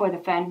slain before the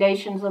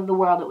foundations of the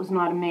world. It was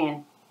not a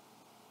man.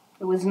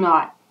 It was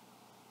not.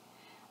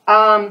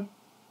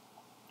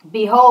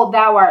 Behold,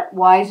 thou art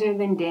wiser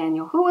than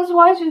Daniel. Who was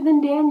wiser than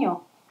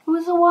Daniel? Who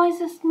was the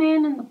wisest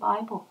man in the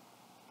Bible?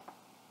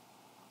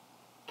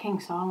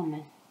 King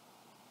Solomon.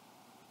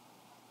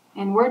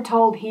 And we're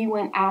told he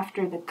went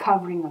after the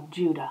covering of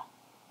Judah,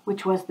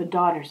 which was the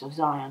daughters of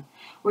Zion.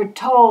 We're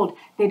told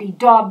that he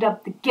daubed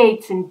up the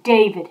gates in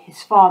David,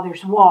 his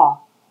father's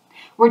wall.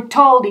 We're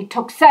told he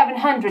took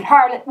 700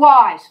 harlot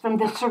wives from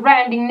the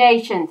surrounding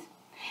nations.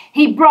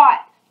 He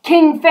brought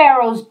King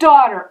Pharaoh's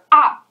daughter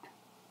up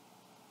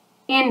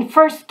in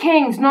 1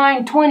 Kings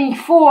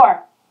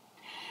 9:24,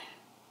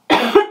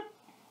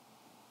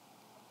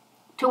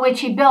 to which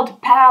he built a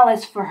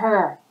palace for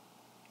her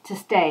to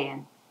stay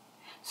in.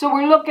 So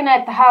we're looking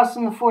at the house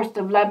in the forest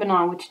of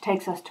Lebanon, which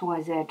takes us to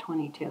Isaiah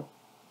 22.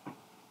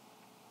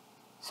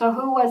 So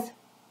who was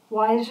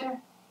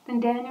wiser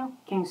than Daniel?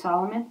 King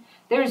Solomon.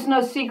 There is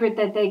no secret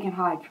that they can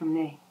hide from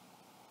thee.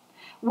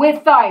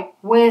 With thy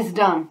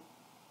wisdom,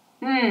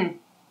 and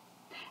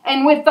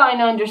with thine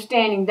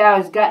understanding thou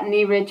hast gotten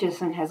thee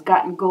riches, and hast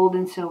gotten gold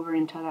and silver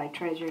into thy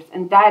treasures.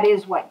 And that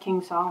is what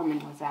King Solomon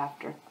was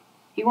after.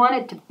 He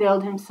wanted to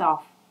build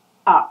himself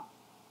up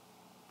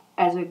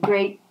as a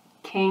great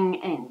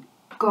king and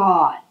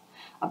God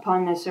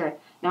upon this earth.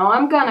 Now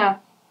I'm going to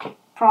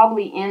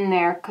probably end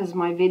there because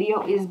my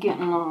video is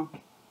getting long.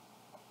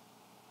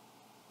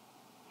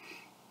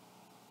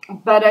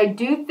 But I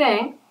do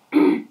think,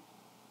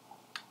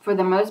 for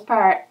the most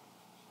part,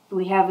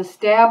 we have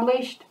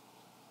established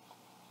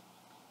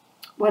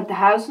what the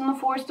house in the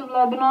forest of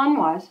Lebanon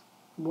was,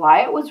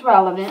 why it was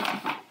relevant,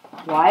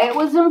 why it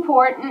was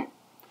important,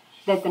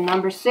 that the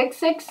number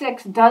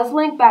 666 does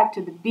link back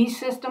to the beast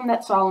system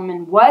that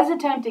Solomon was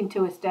attempting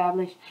to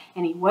establish,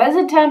 and he was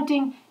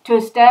attempting to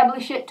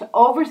establish it to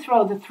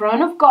overthrow the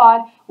throne of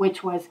God,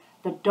 which was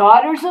the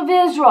daughters of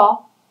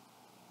Israel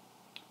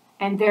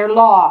and their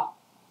law,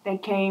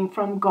 that came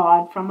from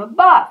God from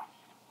above.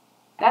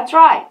 That's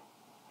right.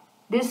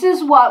 This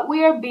is what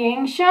we are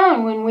being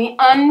shown when we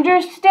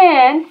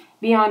understand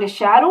beyond a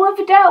shadow of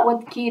a doubt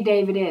what the key of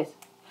David is.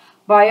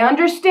 By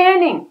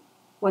understanding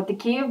what the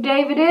key of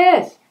David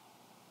is,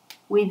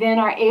 we then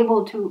are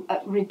able to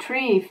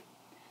retrieve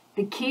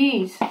the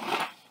keys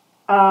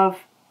of,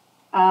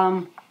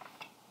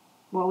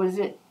 what was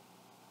it?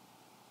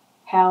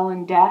 Hell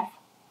and death,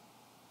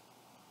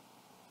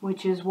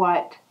 which is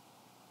what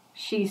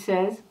she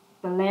says,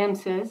 the Lamb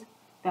says,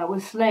 that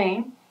was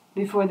slain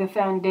before the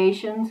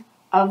foundations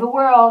of the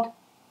world,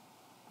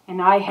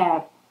 and I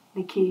have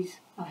the keys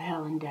of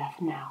hell and death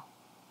now.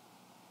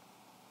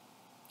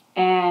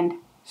 And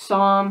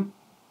Psalm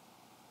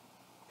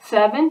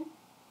 7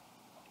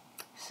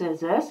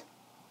 says this.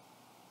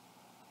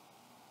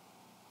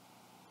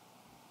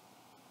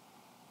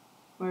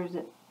 Where is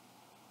it?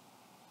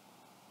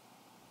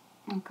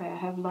 Okay, I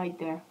have light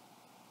there.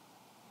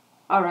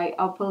 Alright,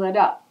 I'll pull it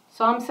up.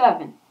 Psalm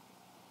 7.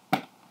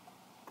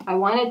 I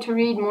wanted to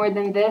read more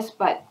than this,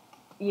 but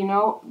you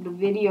know, the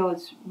video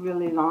is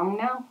really long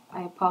now.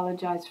 I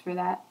apologize for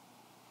that.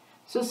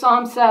 So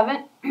Psalm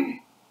 7,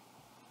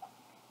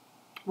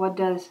 what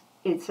does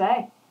it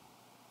say?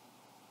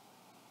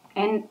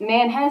 And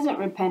man hasn't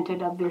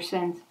repented of their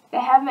sins. They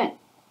haven't.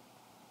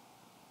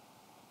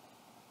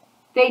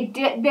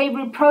 They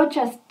reproach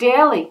us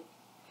daily.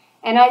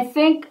 And I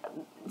think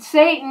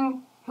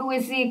Satan, who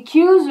is the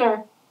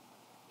accuser,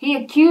 he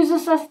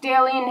accuses us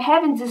daily in the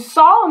heavens. It's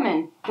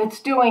Solomon that's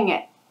doing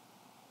it.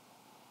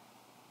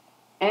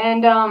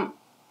 And,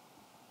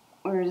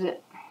 where is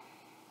it?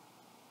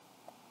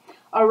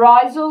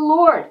 Arise, O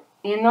Lord,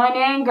 in thine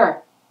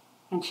anger.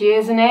 And she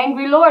is an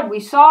angry Lord. We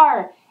saw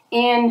her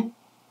in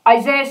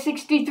Isaiah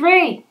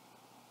 63.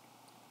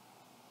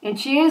 And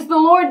she is the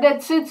Lord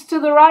that sits to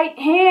the right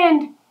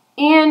hand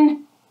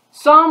in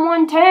Psalm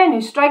 110,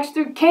 who strikes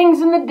through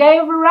kings in the day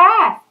of her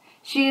wrath.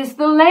 She is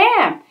the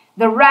Lamb,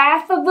 the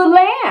wrath of the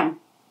Lamb.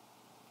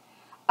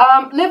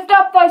 Lift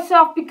up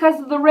thyself because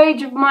of the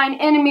rage of mine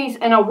enemies,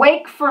 and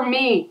awake for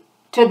me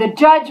to the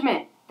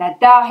judgment that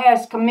thou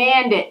hast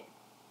commanded.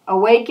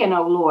 Awaken,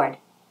 O Lord.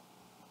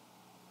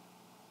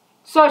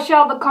 So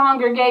shall the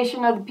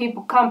congregation of the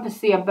people compass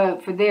thee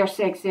about, for their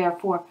sakes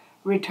therefore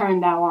return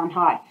thou on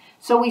high.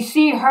 So we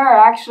see her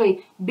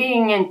actually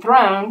being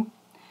enthroned.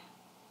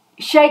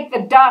 Shake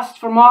the dust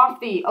from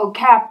off thee, O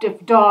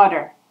captive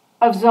daughter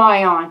of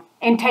Zion,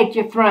 and take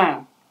your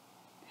throne.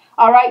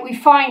 All right, we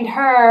find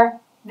her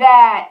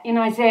that in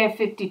Isaiah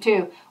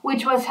 52,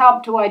 which was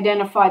helped to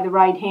identify the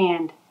right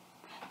hand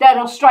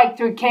that'll strike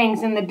through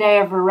kings in the day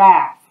of her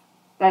wrath.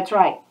 That's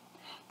right.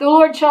 The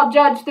Lord shall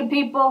judge the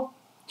people.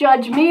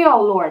 Judge me, O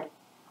Lord,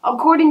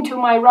 according to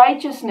my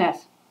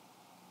righteousness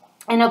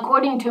and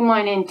according to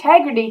mine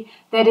integrity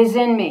that is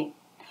in me.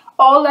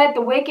 O let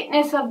the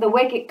wickedness of the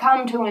wicked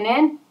come to an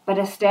end, but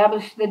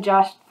establish the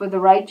just, for the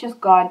righteous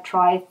God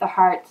trieth the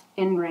hearts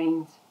and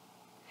reins.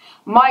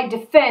 My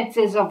defense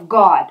is of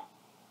God.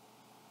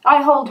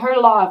 I hold her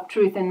law of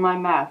truth in my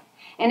mouth.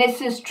 And it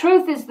says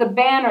truth is the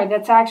banner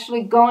that's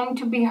actually going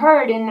to be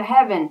heard in the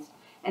heavens.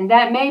 And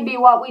that may be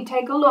what we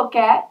take a look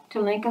at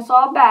to link us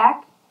all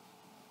back.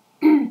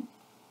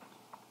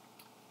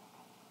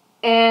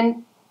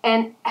 and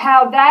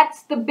how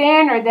that's the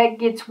banner that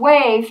gets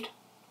waved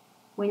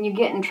when you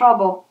get in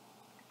trouble.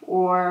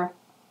 Or,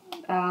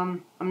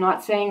 I'm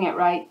not saying it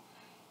right.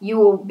 You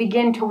will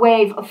begin to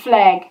wave a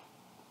flag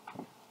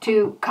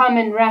to come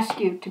and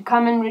rescue, to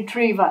come and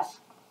retrieve us.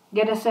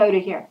 Get us out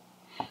of here.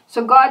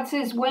 So God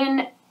says,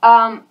 when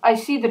I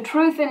see the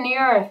truth in the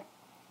earth,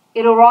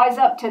 it'll rise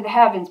up to the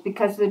heavens,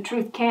 because the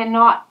truth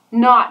cannot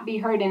not be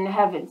heard in the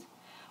heavens.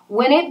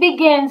 When it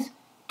begins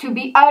to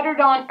be uttered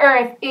on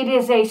earth, it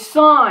is a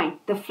sign.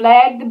 The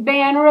flag, the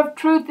banner of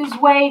truth is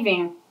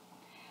waving,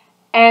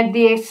 and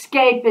the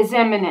escape is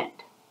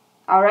imminent.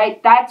 All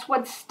right, that's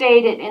what's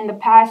stated in the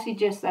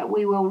passages that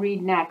we will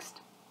read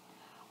next,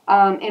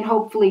 and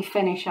hopefully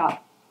finish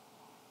up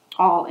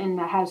all in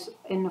the house,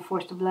 in the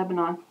forest of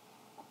Lebanon.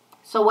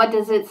 So what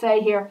does it say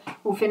here?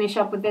 We'll finish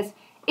up with this.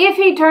 If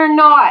he turn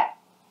not,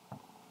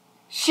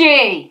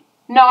 she,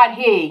 not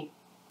he,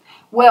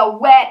 will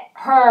whet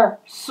her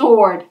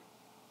sword.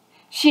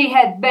 She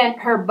hath bent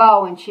her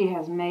bow, and she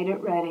has made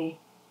it ready.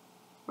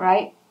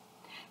 Right?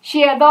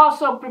 She hath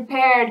also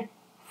prepared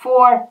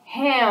for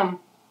him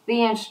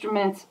the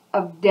instruments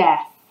of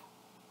death.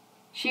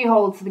 She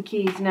holds the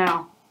keys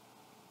now.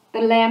 The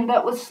Lamb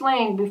that was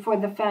slain before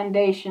the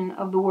foundation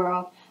of the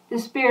world, the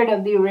spirit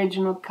of the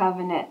original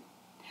covenant.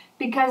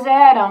 Because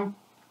Adam,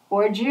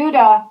 or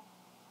Judah,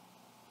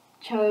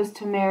 chose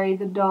to marry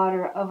the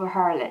daughter of a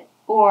harlot,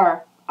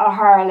 or a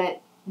harlot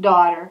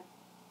daughter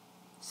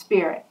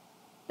spirit.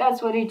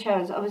 That's what he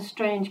chose, of a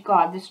strange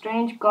God. The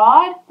strange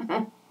God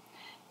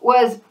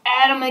was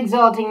Adam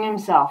exalting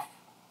himself,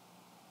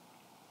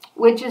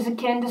 which is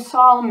akin to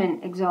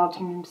Solomon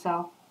exalting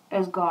himself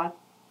as God.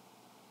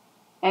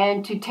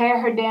 And to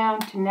tear her down,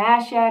 to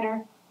gnash at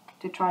her,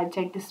 to try to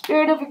take the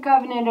spirit of her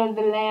covenant out of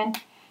the land,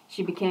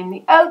 she became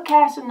the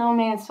outcast that no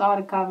man sought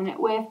a covenant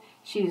with.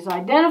 She is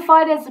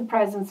identified as the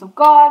presence of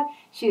God.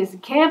 She is the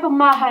camp of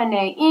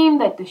Mahanaim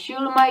that the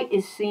Shulamite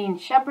is seen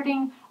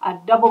shepherding, a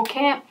double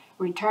camp.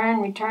 Return,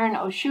 return,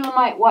 O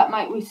Shulamite. What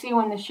might we see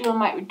when the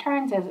Shulamite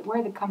returns? As it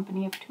were, the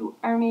company of two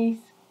armies.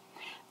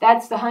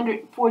 That's the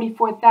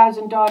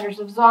 144,000 daughters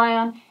of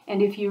Zion.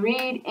 And if you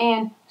read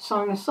in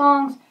Song of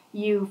Songs,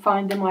 you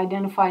find them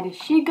identified as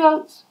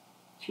she-goats.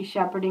 She's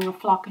shepherding a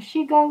flock of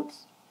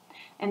she-goats.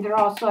 And they're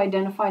also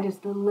identified as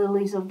the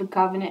lilies of the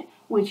covenant,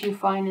 which you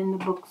find in the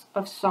books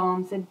of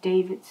Psalms that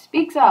David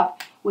speaks of,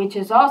 which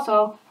is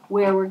also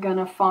where we're going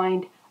to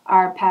find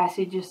our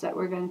passages that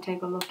we're going to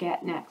take a look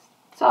at next.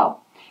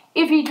 So,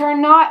 if he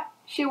turn not,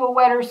 she will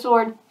whet her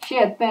sword. She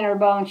hath bent her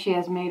bow, and she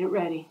has made it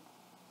ready.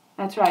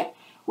 That's right.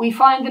 We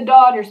find the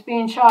daughters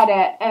being shot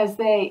at as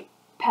they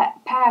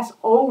pass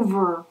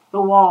over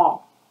the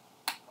wall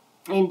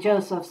in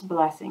Joseph's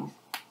blessings.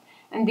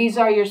 And these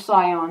are your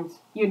scions,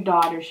 your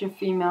daughters, your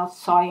female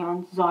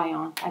scions,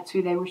 Zion. That's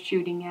who they were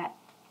shooting at.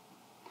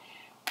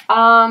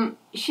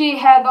 She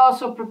had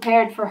also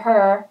prepared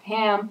for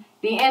him,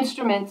 the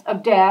instruments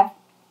of death.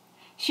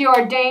 She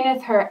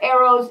ordaineth her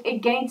arrows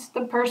against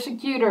the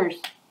persecutors.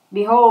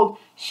 Behold,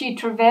 she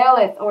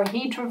travaileth, or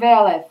he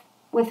travaileth,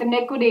 with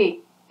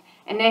iniquity,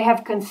 and they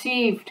have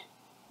conceived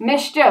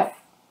mischief,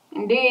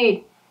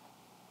 indeed,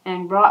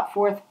 and brought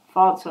forth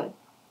falsehood.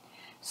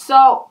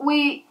 So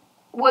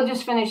we'll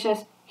just finish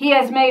this. He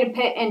has made a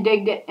pit and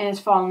digged it and has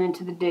fallen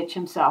into the ditch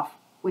himself,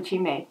 which he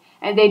made.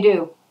 And they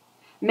do.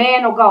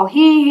 Man will go,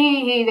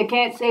 he. They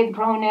can't say the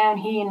pronoun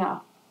he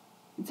enough.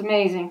 It's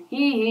amazing.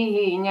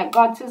 He. And yet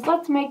God says,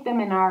 let's make them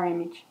in our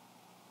image.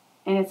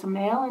 And it's a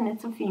male and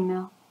it's a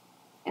female.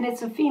 And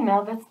it's a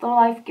female that's the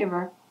life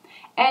giver.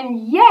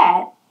 And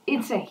yet,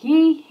 it's a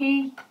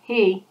he.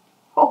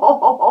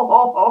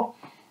 Ho.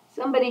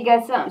 Somebody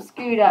got something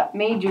screwed up,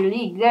 major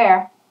league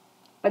there.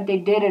 But they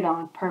did it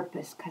on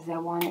purpose because they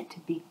want it to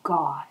be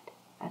God.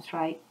 That's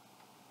right.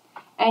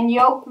 And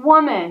yoke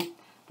woman.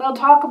 They'll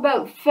talk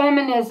about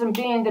feminism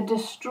being the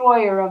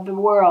destroyer of the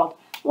world.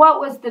 What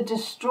was the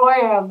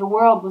destroyer of the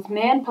world? Was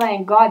man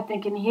playing God,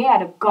 thinking he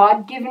had a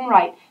God-given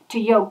right to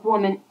yoke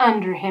woman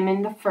under him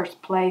in the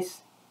first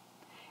place.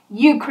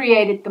 You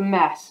created the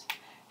mess.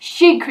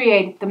 She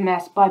created the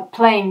mess by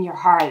playing your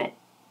harlot.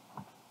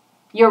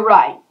 You're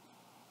right.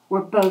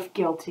 We're both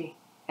guilty.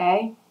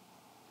 Eh?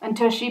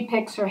 Until she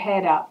picks her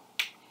head up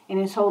and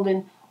is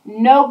holding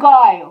no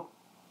guile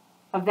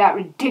of that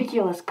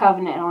ridiculous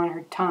covenant on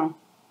her tongue.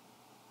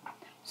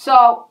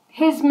 So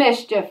his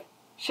mischief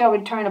shall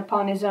return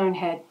upon his own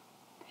head,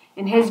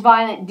 and his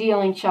violent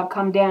dealing shall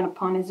come down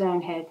upon his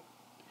own head.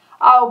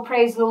 I will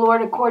praise the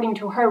Lord according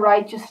to her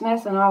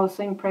righteousness, and I will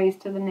sing praise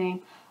to the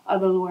name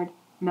of the Lord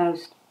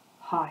Most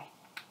High.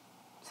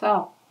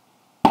 So,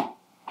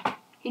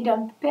 he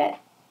dug the pit.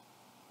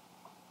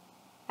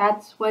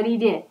 That's what he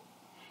did.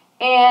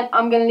 And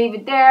I'm going to leave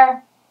it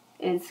there.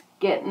 It's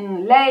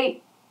getting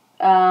late.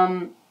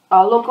 I'll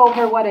look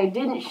over what I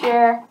didn't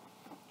share.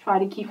 Try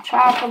to keep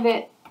track of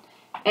it.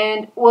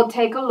 And we'll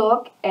take a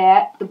look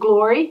at the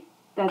glory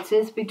that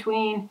sits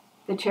between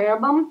the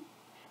cherubim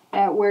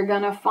that we're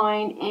going to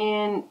find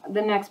in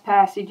the next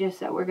passages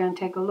that we're going to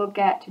take a look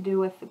at to do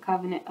with the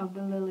covenant of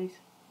the lilies.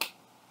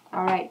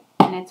 Alright,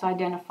 and it's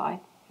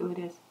identified who it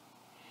is.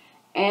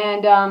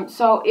 And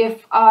so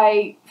if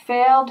I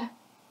failed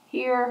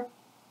here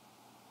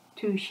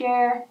to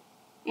share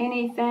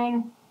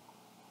anything,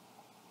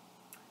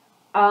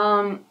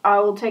 I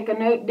will take a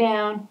note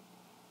down.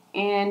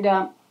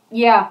 And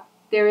yeah,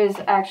 there is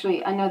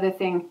actually another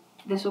thing.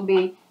 This will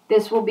be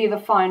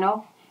the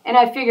final. And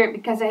I figured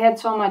because I had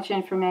so much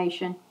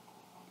information,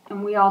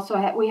 and we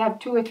have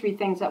 2 or 3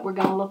 things that we're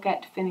going to look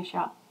at to finish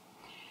up.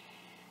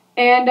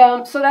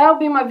 And so that'll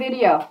be my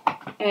video.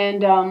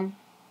 And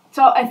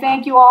so I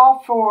thank you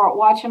all for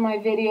watching my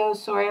videos.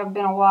 Sorry I've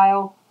been a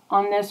while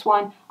on this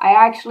one. I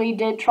actually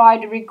did try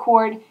to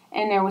record,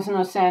 and there was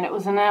no sound. It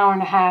was an hour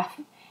and a half,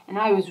 and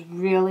I was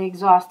really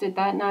exhausted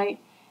that night.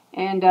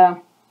 And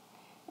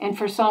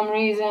for some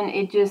reason,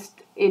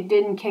 it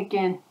didn't kick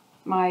in.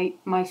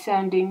 My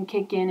sound didn't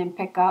kick in and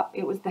pick up.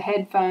 It was the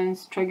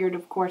headphones, triggered,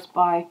 of course,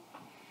 by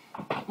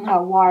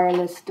a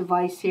wireless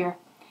device here.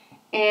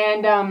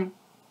 And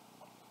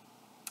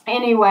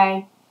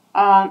anyway,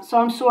 so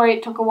I'm sorry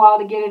it took a while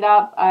to get it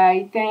up.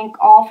 I thank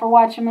all for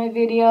watching my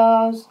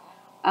videos.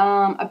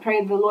 I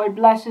pray the Lord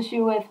blesses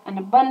you with an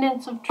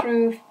abundance of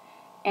truth.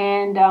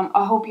 And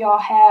I hope you all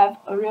have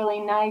a really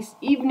nice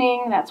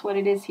evening. That's what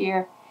it is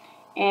here.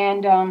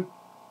 And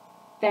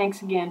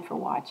thanks again for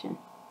watching.